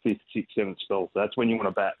are in their 5th, 6th, 7th spell. So that's when you want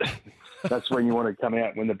to bat. That's when you want to come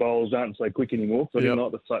out, when the bowlers aren't so quick anymore. So I didn't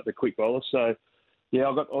like the quick bowlers. So, yeah,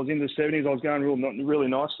 I was in the 70s. I was going really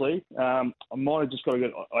nicely. I might have just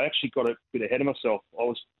I actually got a bit ahead of myself. I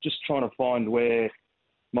was just trying to find where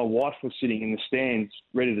my wife was sitting in the stands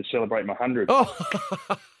ready to celebrate my 100. Oh.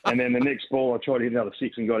 And then the next ball, I tried to hit another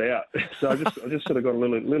 6 and got out. So I just sort of got a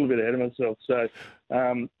little bit ahead of myself. So,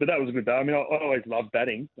 but that was a good day. I mean, I always loved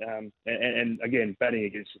batting. And again, batting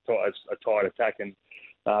against a tight attack and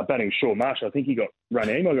batting Shaw Marsh. I think he got run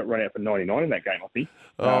out. He might have got run out for 99 in that game, I think.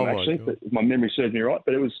 Actually, but if my memory serves me right.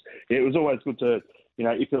 But it was always good to,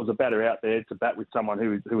 if there was a batter out there to bat with someone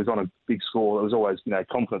who was on a big score, it was always,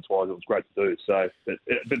 confidence-wise, it was great to do. So,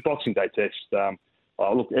 but Boxing Day Test,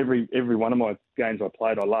 look, every one of my games I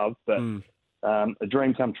played, I loved, but a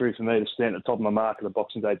dream come true for me to stand at the top of my mark at the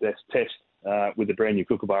Boxing Day Test with the brand new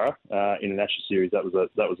Kookaburra in an Ashes series. That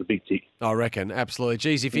was a big tick. I reckon, absolutely.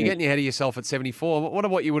 Geez, if you're getting ahead of yourself at 74,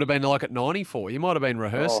 what you would have been like at 94? You might have been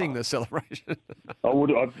rehearsing the celebration.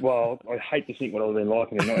 I hate to think what I would have been like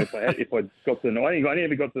if I got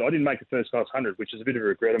to. I didn't make the first class 100, which is a bit of a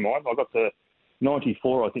regret of mine. I got to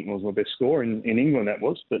 94, I think was my best score in England. That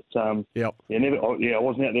was, but I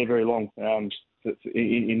wasn't out there very long.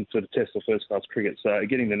 In sort of Test or first class cricket, so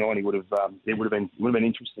getting to 90 would have been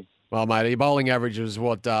interesting. Well, mate, your bowling average was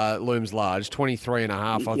what looms large,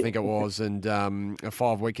 23.5, I think it was, and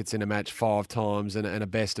 5 wickets in a match 5 times, and a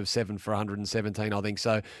best of 7 for 117, I think.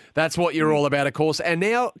 So that's what you're all about, of course. And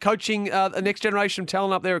now coaching the next generation of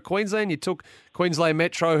talent up there at Queensland. You took Queensland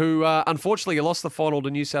Metro, who unfortunately lost the final to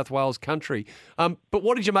New South Wales Country. But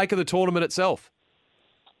what did you make of the tournament itself?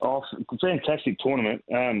 Oh, fantastic tournament.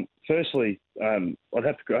 Firstly, I'd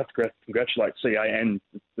have to congratulate CA and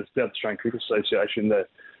the South Australian Cricket Association.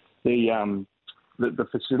 The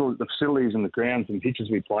facilities and the grounds and pitches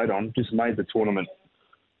we played on just made the tournament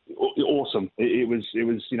awesome. It was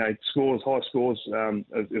high scores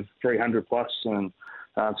of 300 plus, and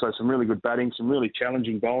so some really good batting, some really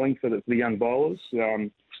challenging bowling for the young bowlers. Now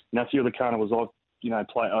a few of the carnivals I've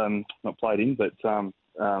not played in, but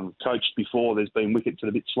coached before, there's been wickets that are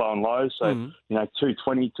a bit slow and low. So,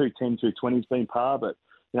 220, 210, 220 has been par, but,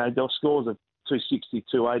 there were scores of 260,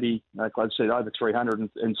 280, like I said, over 300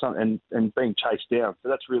 and being chased down. So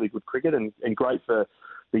that's really good cricket and great for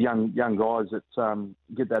the young guys that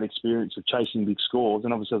get that experience of chasing big scores.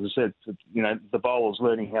 And obviously, as I said, the bowlers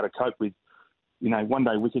learning how to cope with,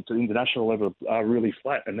 one-day wickets at international level are really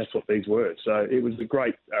flat, and that's what these were. So it was a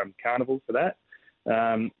great carnival for that.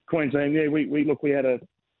 Queensland, we had a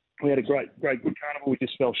great good carnival. We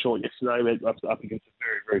just fell short yesterday. We were up against a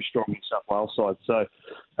very, very strong New South Wales side. So,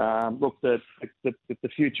 the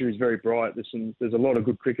future is very bright. There's a lot of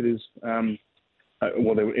good cricketers. In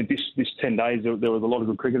this 10 days, there was a lot of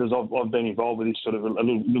good cricketers. I've been involved with this sort of a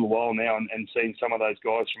little while now, and seen some of those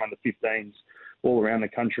guys from under 15s all around the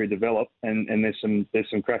country develop, and there's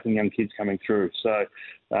some cracking young kids coming through. So,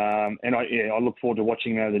 I look forward to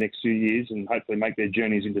watching them over the next few years and hopefully make their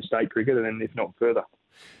journeys into state cricket, and then if not further.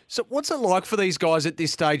 So what's it like for these guys at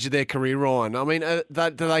this stage of their career, Ryan? I mean,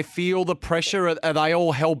 do they feel the pressure? Are they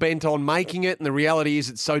all hell-bent on making it? And the reality is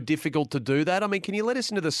it's so difficult to do that. I mean, can you let us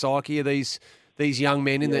into the psyche of these young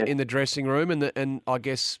men in the dressing room and I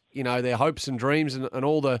guess, their hopes and dreams and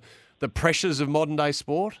all the pressures of modern-day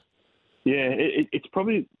sport? Yeah, it's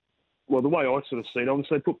probably, the way I sort of see it,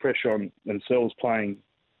 obviously they put pressure on themselves playing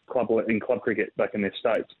club cricket back in their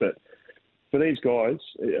states. But for these guys,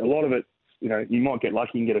 a lot of it, you might get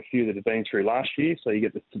lucky and get a few that have been through last year, so you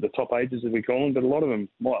get to the top ages, as we call them. But a lot of them,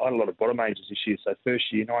 I had a lot of bottom ages this year, so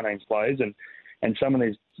first year 19s players, and some of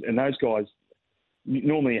these, and those guys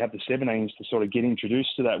normally have the 17s to sort of get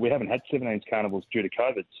introduced to that. We haven't had 17s carnivals due to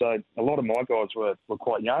COVID, so a lot of my guys were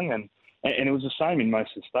quite young, and it was the same in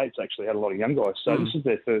most of the states. Actually, had a lot of young guys, so this is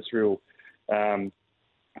their first real, I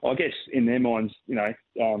guess, in their minds,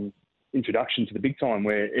 introduction to the big time,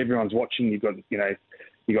 where everyone's watching. You've got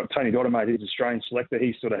Tony Dottermate, who's an Australian selector.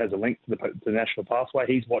 He sort of has a link to the national pathway.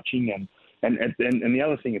 He's watching, and the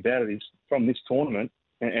other thing about it is from this tournament,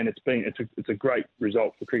 and it's a great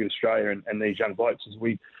result for Cricket Australia and these young blokes. Is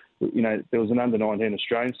there was an under-19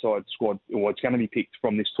 Australian side squad, or it's going to be picked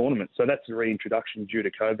from this tournament. So that's a reintroduction due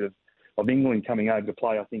to COVID of England coming over to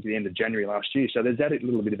play, I think, at the end of January last year. So there's added a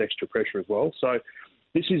little bit of extra pressure as well. So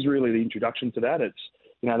this is really the introduction to that. It's,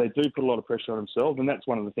 they do put a lot of pressure on themselves, and that's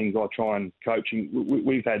one of the things I try and coach.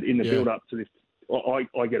 We've had in the build-up to this,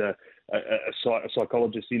 I get a a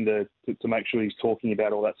psychologist in to make sure he's talking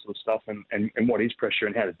about all that sort of stuff and what is pressure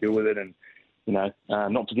and how to deal with it, and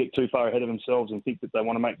not to get too far ahead of themselves and think that they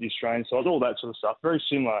want to make the Australian side, all that sort of stuff. Very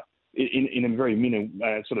similar in a very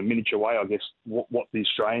sort of miniature way, I guess, what the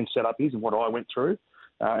Australian setup is and what I went through,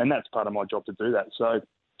 and that's part of my job to do that. So.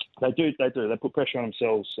 They do. They put pressure on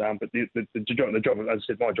themselves, but the job, as I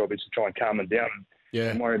said, my job is to try and calm them down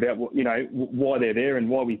and worry about why they're there and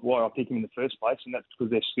why I pick them in the first place, and that's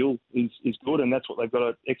because their skill is good, and that's what they've got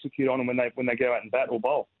to execute on when they go out and bat or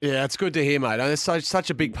bowl. Yeah, it's good to hear, mate. And it's such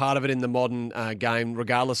a big part of it in the modern game,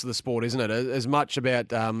 regardless of the sport, isn't it? As much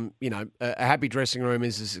about a happy dressing room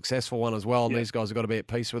is a successful one as well, and these guys have got to be at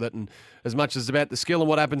peace with it. And as much as it's about the skill and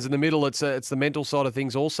what happens in the middle, it's the mental side of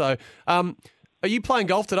things also. Are you playing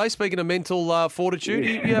golf today? Speaking of mental fortitude,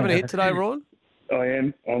 you having a hit today, Ryan? I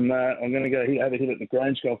am. I'm going to go have a hit at the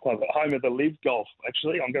Grange Golf Club, home of the Live Golf.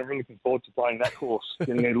 Actually, I'm really looking forward to playing that course,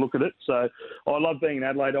 getting a look at it. So I love being in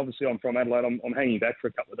Adelaide. Obviously, I'm from Adelaide. I'm hanging back for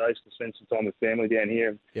a couple of days to spend some time with family down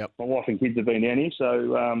here. Yep. My wife and kids have been down here,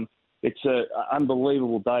 so it's an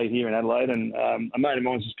unbelievable day here in Adelaide. And a mate of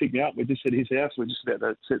mine's just picked me up. We're just at his house. We're just about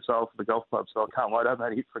to set sail for the golf club, so I can't wait. I haven't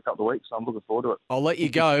had a hit for a couple of weeks, so I'm looking forward to it. I'll let you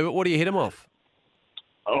go, but what do you hit him off?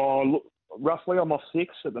 Oh, look, roughly I'm off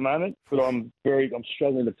 6 at the moment, but I'm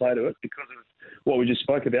struggling to play to it because of what we just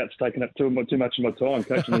spoke about. It's taken up too much of my time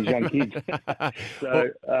coaching these young kids.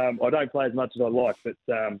 So I don't play as much as I like, but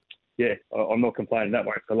I'm not complaining that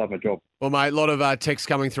way because I love my job. Well, mate, a lot of texts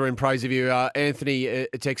coming through in praise of you. Anthony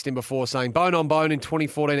texted in before saying, bone on bone in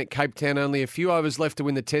 2014 at Cape Town, only a few overs left to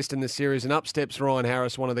win the test in the series, and up steps Ryan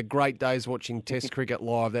Harris, one of the great days watching test cricket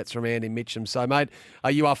live. That's from Andy Mitchum. So, mate,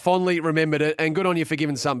 you are fondly remembered it, and good on you for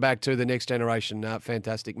giving something back to the next generation.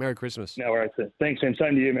 Fantastic. Merry Christmas. No worries. Thanks, and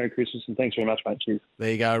same to you. Merry Christmas, and thanks very much, mate. Cheers.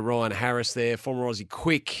 There you go, Ryan Harris there, former Aussie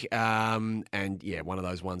quick, and one of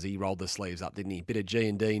those ones, he rolled the sleeves up, didn't he? Bit of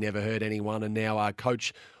G&D, never hurt anyone, and now our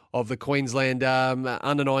coach of the Queensland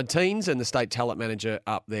under-19s and the state talent manager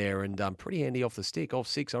up there, and pretty handy off the stick, off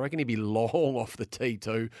 6. I reckon he'd be long off the tee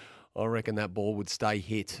too. I reckon that ball would stay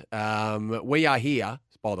hit. We are here,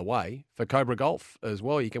 by the way, for Cobra Golf as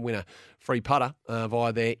well. You can win a free putter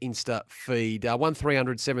via their Insta feed.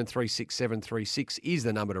 1300 736 736 is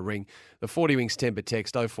the number to ring. The 40 Wings temper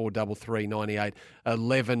text 0433 98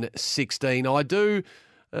 11 16. I do,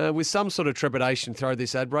 with some sort of trepidation, throw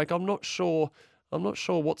this ad break. I'm not sure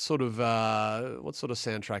what sort of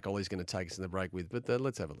soundtrack Ollie's going to take us in the break with, but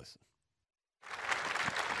let's have a listen.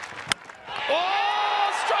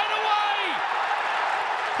 Oh, straight away!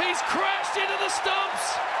 He's crashed into the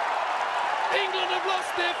stumps. England have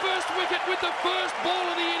lost their first wicket with the first ball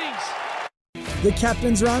of the innings. The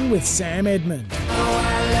Captain's Run with Sam Edmund. Oh,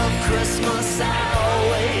 I love Christmas, I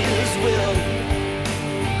always will.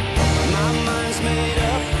 My mind's made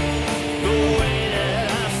up the way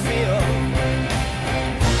that I feel.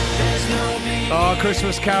 Oh,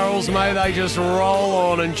 Christmas carols, may they just roll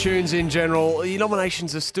on, and tunes in general. The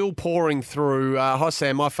nominations are still pouring through. Hi,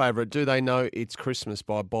 Sam, my favourite, Do They Know It's Christmas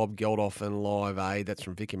by Bob Geldof and Live Aid. That's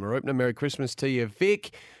from Vicky Marupna. Merry Christmas to you,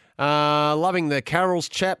 Vic. Loving the carols,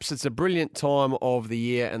 chaps. It's a brilliant time of the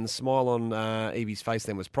year, and the smile on Evie's face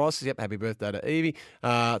then was priceless. Yep, happy birthday to Evie.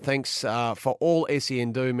 Thanks for all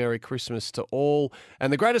SEN do. Merry Christmas to all.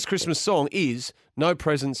 And the greatest Christmas song is No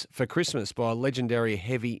Presents for Christmas by legendary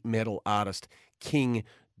heavy metal artist King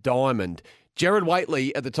Diamond. Gerard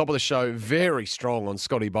Whateley at the top of the show, very strong on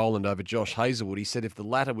Scotty Boland over Josh Hazlewood. He said if the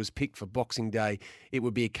latter was picked for Boxing Day, it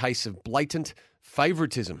would be a case of blatant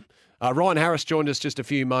favouritism. Ryan Harris joined us just a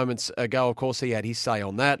few moments ago. Of course, he had his say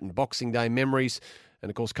on that and Boxing Day memories and,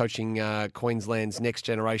 of course, coaching Queensland's next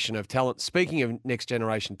generation of talent. Speaking of next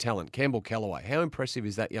generation talent, Campbell Callaway, how impressive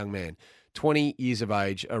is that young man? 20 years of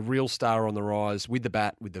age, a real star on the rise with the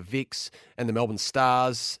bat, with the Vicks and the Melbourne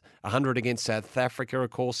Stars. 100 against South Africa,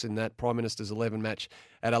 of course, in that Prime Minister's 11 match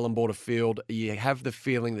at Allan Border Field. You have the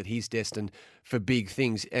feeling that he's destined for big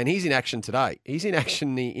things. And he's in action today. He's in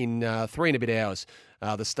action in 3 and a bit hours.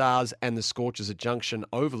 The Stars and the Scorchers at Junction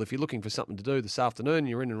Oval. If you're looking for something to do this afternoon,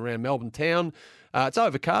 you're in and around Melbourne town. It's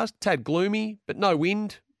overcast, tad gloomy, but no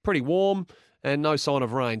wind, pretty warm, and no sign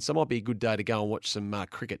of rain. So it might be a good day to go and watch some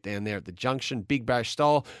cricket down there at the Junction, Big Bash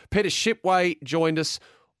style. Peter Shipway joined us.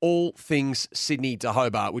 All things Sydney to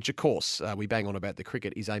Hobart, which, of course, we bang on about the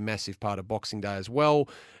cricket, is a massive part of Boxing Day as well.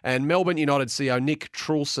 And Melbourne United CEO Nick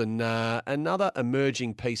Trulson, another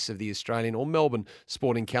emerging piece of the Australian or Melbourne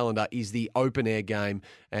sporting calendar, is the open-air game.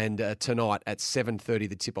 And tonight at 7:30,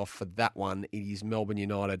 the tip-off for that one, it is Melbourne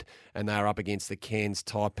United, and they are up against the Cairns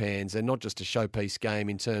Taipans. And not just a showpiece game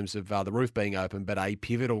in terms of the roof being open, but a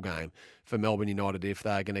pivotal game for Melbourne United if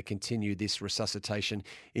they are going to continue this resuscitation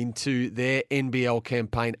into their NBL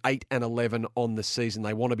campaign. 8-11 on the season.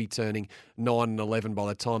 They want to be turning 9-11 by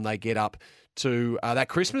the time they get up to that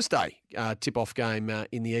Christmas Day tip-off game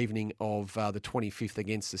in the evening of the 25th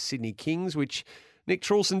against the Sydney Kings, which Nick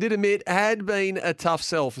Traulson did admit had been a tough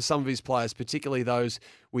sell for some of his players, particularly those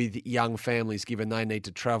with young families, given they need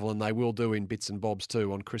to travel, and they will do in bits and bobs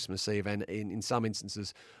too on Christmas Eve and in some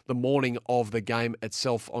instances the morning of the game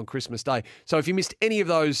itself on Christmas Day. So if you missed any of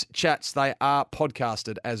those chats, they are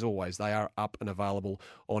podcasted as always. They are up and available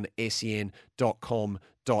on sen.com.au.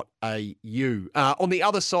 On the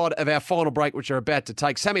other side of our final break, which we're about to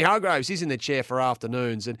take, Sammy Hargraves is in the chair for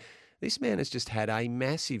afternoons, and this man has just had a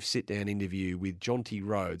massive sit-down interview with Jonty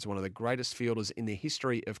Rhodes, one of the greatest fielders in the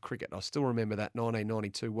history of cricket. I still remember that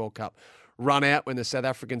 1992 World Cup run out when the South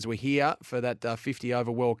Africans were here for that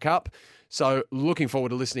 50-over World Cup. So looking forward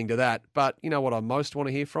to listening to that. But you know what I most want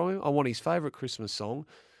to hear from him? I want his favourite Christmas song,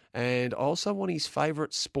 and I also want his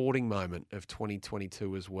favourite sporting moment of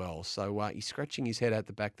 2022 as well. So he's scratching his head out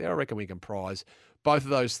the back there. I reckon we can prize both of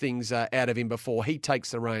those things out of him before he takes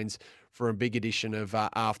the reins for a big edition of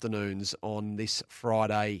Afternoons on this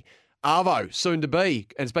Friday. Arvo, soon to be.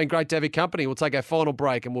 And it's been great to have your company. We'll take our final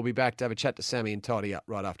break and we'll be back to have a chat to Sammy and tidy up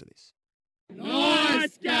right after this.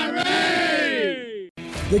 Nice, Gary!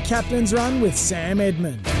 The Captain's Run with Sam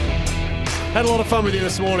Edmund. Had a lot of fun with you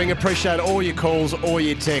this morning. Appreciate all your calls, all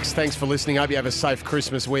your texts. Thanks for listening. Hope you have a safe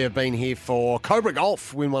Christmas. We have been here for Cobra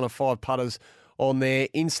Golf, win one of 5 putters on their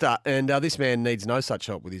Insta. And this man needs no such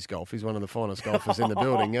help with his golf. He's one of the finest golfers in the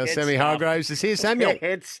building. Sammy Hargraves is here. Samuel.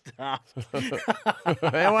 Head stuff.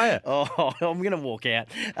 How are you? Oh, I'm going to walk out.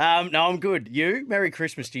 No, I'm good. You? Merry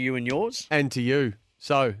Christmas to you and yours. And to you.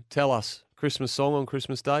 So, tell us, Christmas song on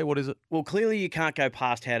Christmas Day, what is it? Well, clearly you can't go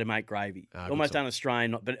past How to Make Gravy. Almost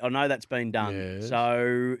unaustralian, but I know that's been done. Yes.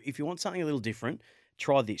 So, if you want something a little different,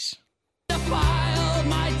 try this.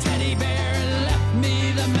 My teddy bear left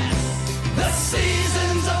me the mess. The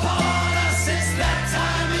season's upon us, it's that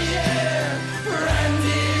time of year.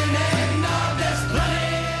 Brandy and eggnog, there's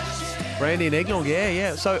plenty. Brandy and eggnog,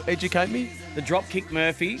 yeah. So, educate me. The Dropkick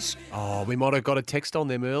Murphys. Oh, we might have got a text on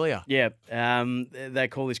them earlier. Yeah, they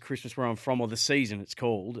call this Christmas Where I'm From, or the season it's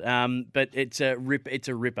called. But it's a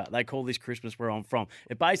ripper. They call this Christmas Where I'm From.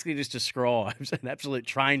 It basically just describes an absolute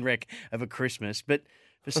train wreck of a Christmas, but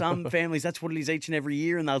for some families, that's what it is each and every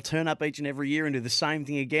year, and they'll turn up each and every year and do the same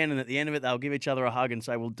thing again, and at the end of it, they'll give each other a hug and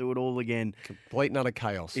say, we'll do it all again. Complete and utter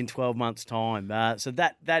chaos. In 12 months' time. So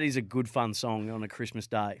that is a good, fun song on a Christmas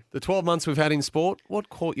day. The 12 months we've had in sport, what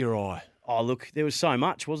caught your eye? Oh, look, there was so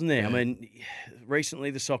much, wasn't there? Yeah. I mean,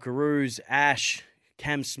 recently the Socceroos, Ash,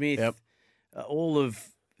 Cam Smith, all of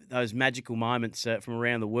those magical moments from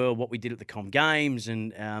around the world, what we did at the Com Games.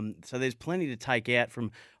 And so there's plenty to take out from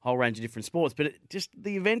a whole range of different sports. But just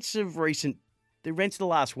the events of the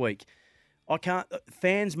last week,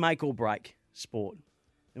 fans make or break sport.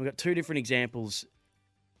 And we've got 2 different examples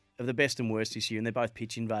of the best and worst this year, and they're both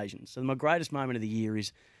pitch invasions. So my greatest moment of the year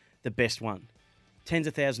is the best one. Tens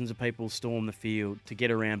of thousands of people storm the field to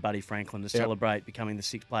get around Buddy Franklin to celebrate becoming the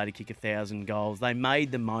 6th player to kick 1,000 goals. They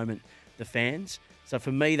made the moment, the fans. So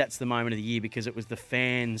for me, that's the moment of the year because it was the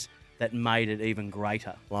fans that made it even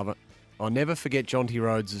greater. Love it. I'll never forget Jonty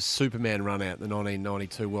Rhodes' Superman run out in the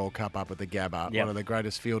 1992 World Cup up at the Gabba, one of the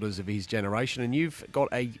greatest fielders of his generation. And you've got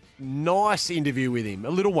a nice interview with him,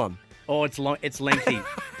 a little one. Oh, it's lengthy.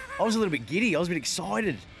 I was a little bit giddy. I was a bit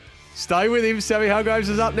excited. Stay with him. Sammy Hargraves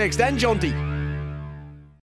is up next. And Jonty.